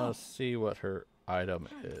 I just want to see what her item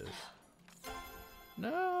is.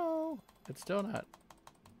 No, it's still not.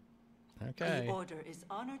 Okay. The order is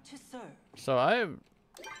honored to serve. So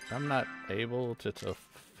I'm not able to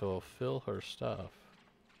fulfill her stuff.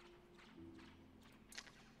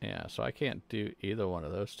 Yeah, so I can't do either one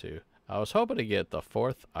of those two. I was hoping to get the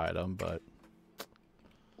fourth item, but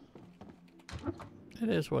it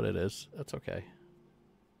is what it is. That's okay.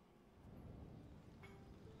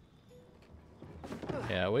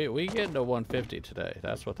 Yeah, we get into 150 today.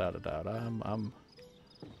 That's without a doubt.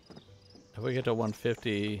 If we get to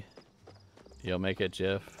 150, you'll make a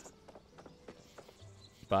GIF.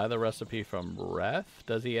 Buy the recipe from Ref.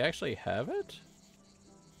 Does he actually have it?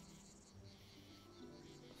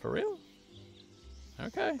 For real?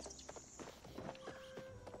 Okay.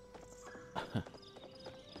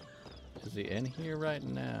 Is he in here right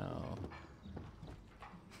now?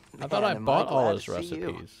 I thought I bought all his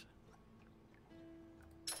recipes.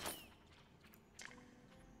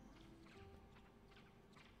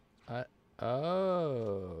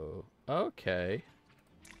 Oh, okay.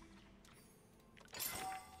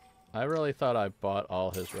 I really thought I bought all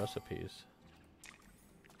his recipes.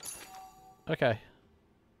 Okay.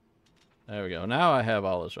 There we go. Now I have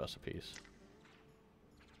all his recipes.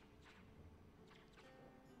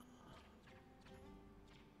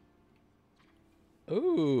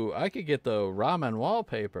 Ooh, I could get the ramen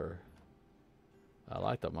wallpaper. I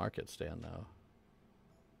like the market stand though.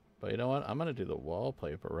 But you know what? I'm going to do the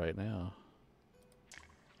wallpaper right now.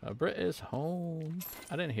 Britt is home.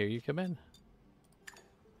 I didn't hear you come in.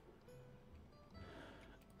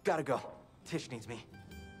 Gotta go. Tish needs me.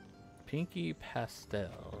 Pinky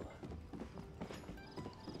pastel.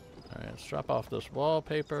 Alright, let's drop off this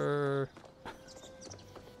wallpaper.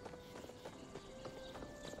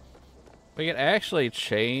 We can actually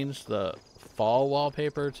change the fall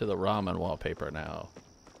wallpaper to the ramen wallpaper now.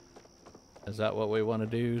 Is that what we want to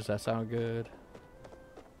do? Does that sound good?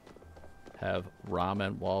 Have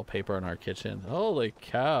ramen wallpaper in our kitchen. Holy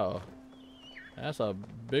cow. That's a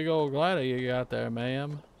big old glider you got there,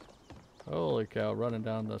 ma'am. Holy cow, running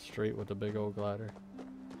down the street with a big old glider.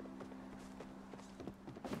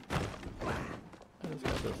 I just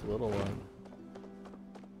got this little one.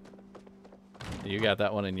 You got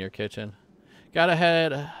that one in your kitchen? Gotta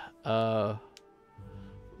head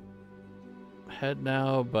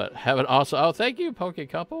now, but haven't also... Oh, thank you, Poke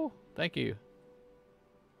Couple. Thank you.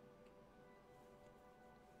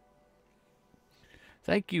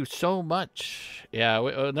 Thank you so much.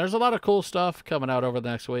 Yeah, there's a lot of cool stuff coming out over the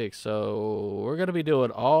next week, so we're going to be doing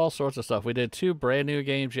all sorts of stuff. We did 2 brand new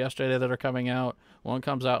games yesterday that are coming out. One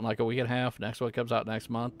comes out in like a week and a half. Next one comes out next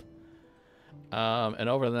month. And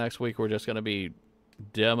over the next week, we're just going to be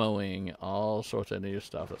demoing all sorts of new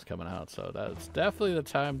stuff that's coming out. So that's definitely the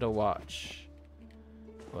time to watch.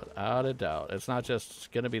 Without a doubt. It's not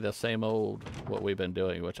just going to be the same old what we've been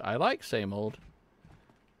doing, which I like same old.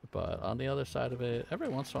 But on the other side of it, every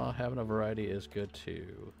once in a while having a variety is good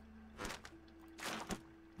too.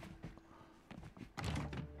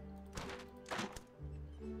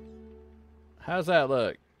 How's that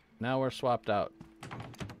look? Now we're swapped out.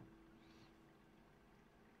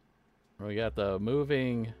 We got the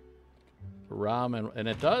moving ramen, and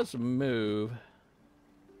it does move.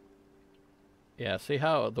 Yeah, see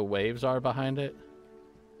how the waves are behind it?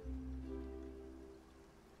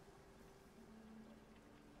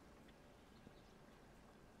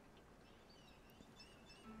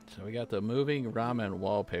 So we got the moving ramen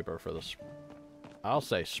wallpaper for the, I'll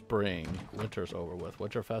say spring. Winter's over with.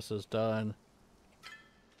 Winterfest is done.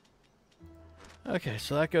 Okay,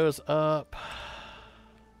 so that goes up.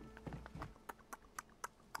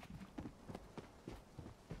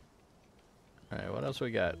 Alright, what else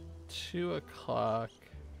we got? 2 o'clock.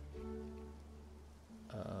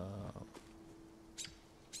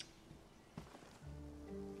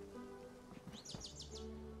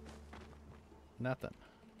 Nothing.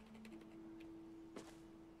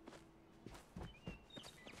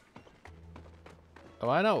 Oh,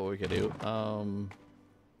 I know what we could do.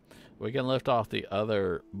 We can lift off the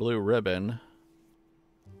other blue ribbon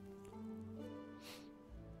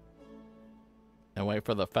and wait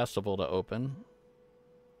for the festival to open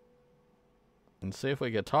and see if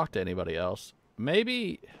we could talk to anybody else.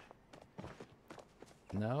 Maybe...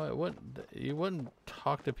 No, it wouldn't. You wouldn't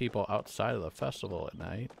talk to people outside of the festival at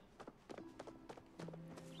night.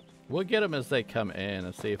 We'll get them as they come in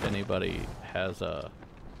and see if anybody has a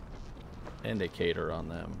indicator on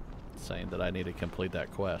them saying that I need to complete that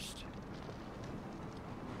quest.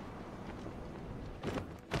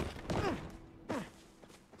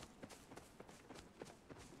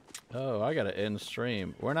 Oh, I gotta end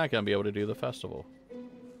stream. We're not gonna be able to do the festival.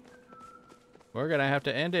 We're gonna have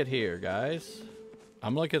to end it here, guys.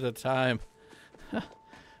 I'm looking at the time.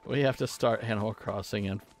 We have to start Animal Crossing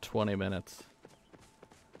in 20 minutes.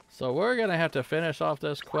 So we're gonna have to finish off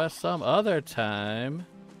this quest some other time.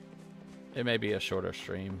 It may be a shorter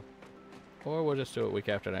stream. Or we'll just do it week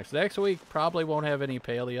after next. Next week probably won't have any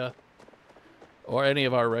Palia. Or any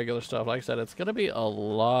of our regular stuff. Like I said, it's gonna be a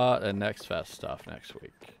lot of Next Fest stuff next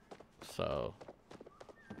week. So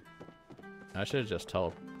I should just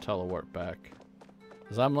teleport back.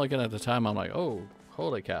 Because I'm looking at the time, I'm like, oh,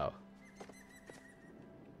 holy cow.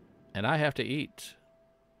 And I have to eat.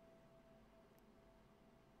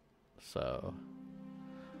 So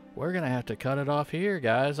we're going to have to cut it off here,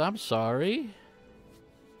 guys. I'm sorry.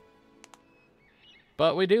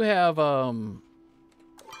 But we do have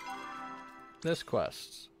this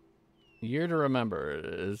quest. Year to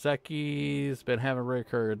remember. Zeki's been having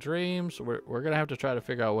recurring dreams. We're going to have to try to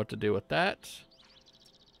figure out what to do with that.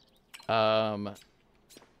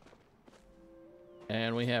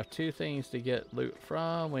 And we have 2 things to get loot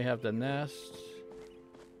from. We have the nest.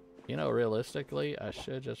 You know, realistically, I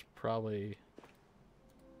should just probably...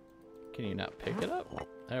 Can you not pick it up?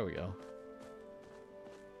 There we go.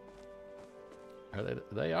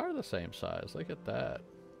 They are the same size. Look at that.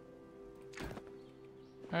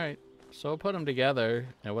 Alright. So we'll put them together.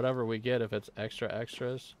 And whatever we get, if it's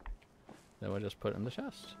extras, then we'll just put it in the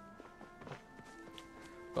chest.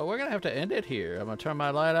 But we're going to have to end it here. I'm going to turn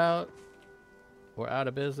my light out. We're out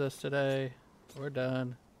of business today. We're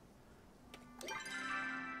done.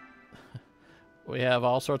 We have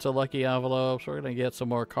all sorts of lucky envelopes. We're going to get some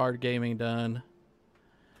more card gaming done.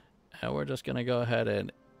 And we're just going to go ahead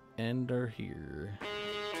and end her here.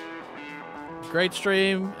 Great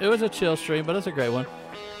stream. It was a chill stream, but it's a great one.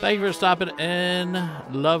 Thank you for stopping in.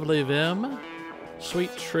 Lovely Vim.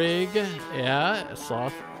 Sweet Trig. Yeah,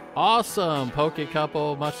 Sloth. Awesome. Poke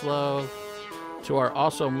Couple. Much love. To our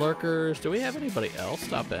awesome lurkers. Do we have anybody else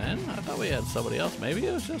stop in? I thought we had somebody else. Maybe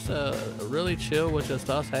it was just a really chill with just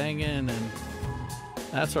us hanging and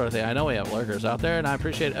that sort of thing. I know we have lurkers out there, and I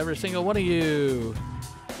appreciate every single one of you.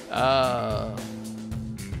 Yeah,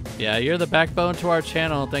 you're the backbone to our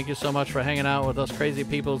channel. Thank you so much for hanging out with us crazy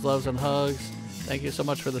people's loves and hugs. Thank you so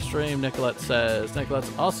much for the stream, Nicolette says. Nicolette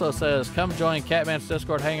also says, come join Catman's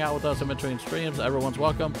Discord, hang out with us in between streams. Everyone's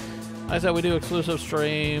welcome. Like I said, we do exclusive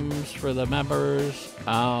streams for the members.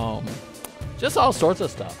 Just all sorts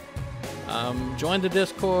of stuff. Join the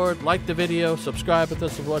Discord, like the video, subscribe if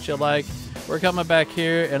this is what you like. We're coming back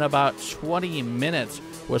here in about 20 minutes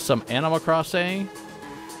with some Animal Crossing.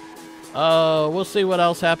 We'll see what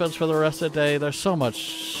else happens for the rest of the day. There's so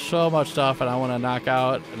much stuff, and I want to knock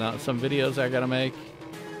out some videos I gotta make.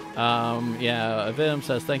 Yeah, Vim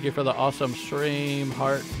says thank you for the awesome stream,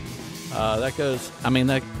 heart. That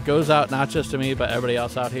goes out not just to me, but everybody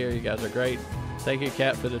else out here. You guys are great. Thank you,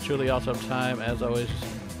 Kat, for the truly awesome time as always.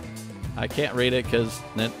 I can't read it because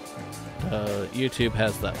YouTube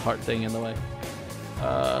has that heart thing in the way.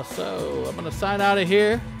 So I'm gonna sign out of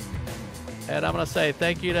here. And I'm going to say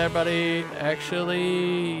thank you to everybody.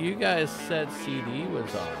 Actually, you guys said CD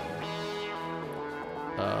was on.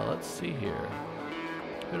 Let's see here.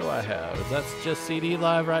 Who do I have? Is that just CD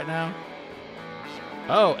live right now?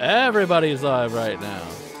 Oh, everybody's live right now.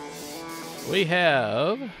 We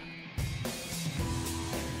have...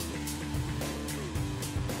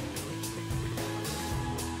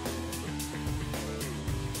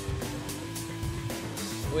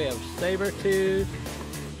 Sabertooth.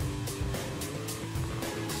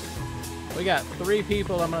 We got 3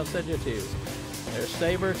 people I'm going to send you to. There's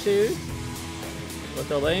Sabertooth with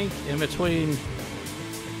the link in between.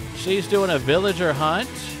 She's doing a villager hunt.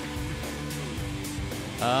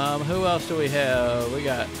 Who else do we have? We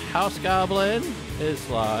got House Goblin is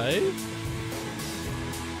live.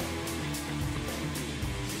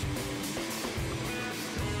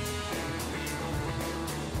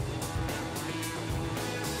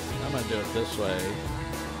 I'm going to do it this way.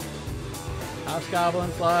 House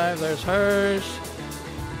Goblin's live. There's hers.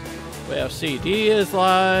 We have CD is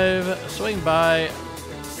live. Swing by.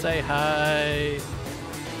 Say hi.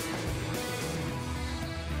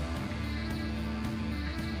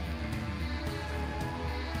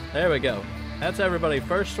 There we go. That's everybody.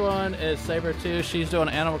 First one is Sabertooth. She's doing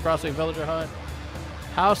Animal Crossing Villager Hunt.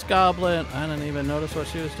 House Goblin. I didn't even notice what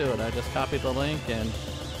she was doing. I just copied the link, and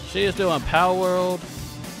she is doing Power World.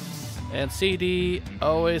 And CD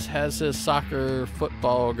always has his soccer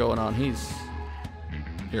football going on. He's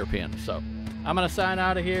European. So I'm going to sign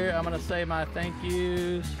out of here. I'm going to say my thank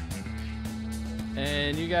yous.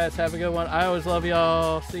 And you guys have a good one. I always love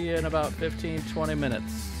y'all. See you in about 15, 20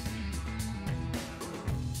 minutes.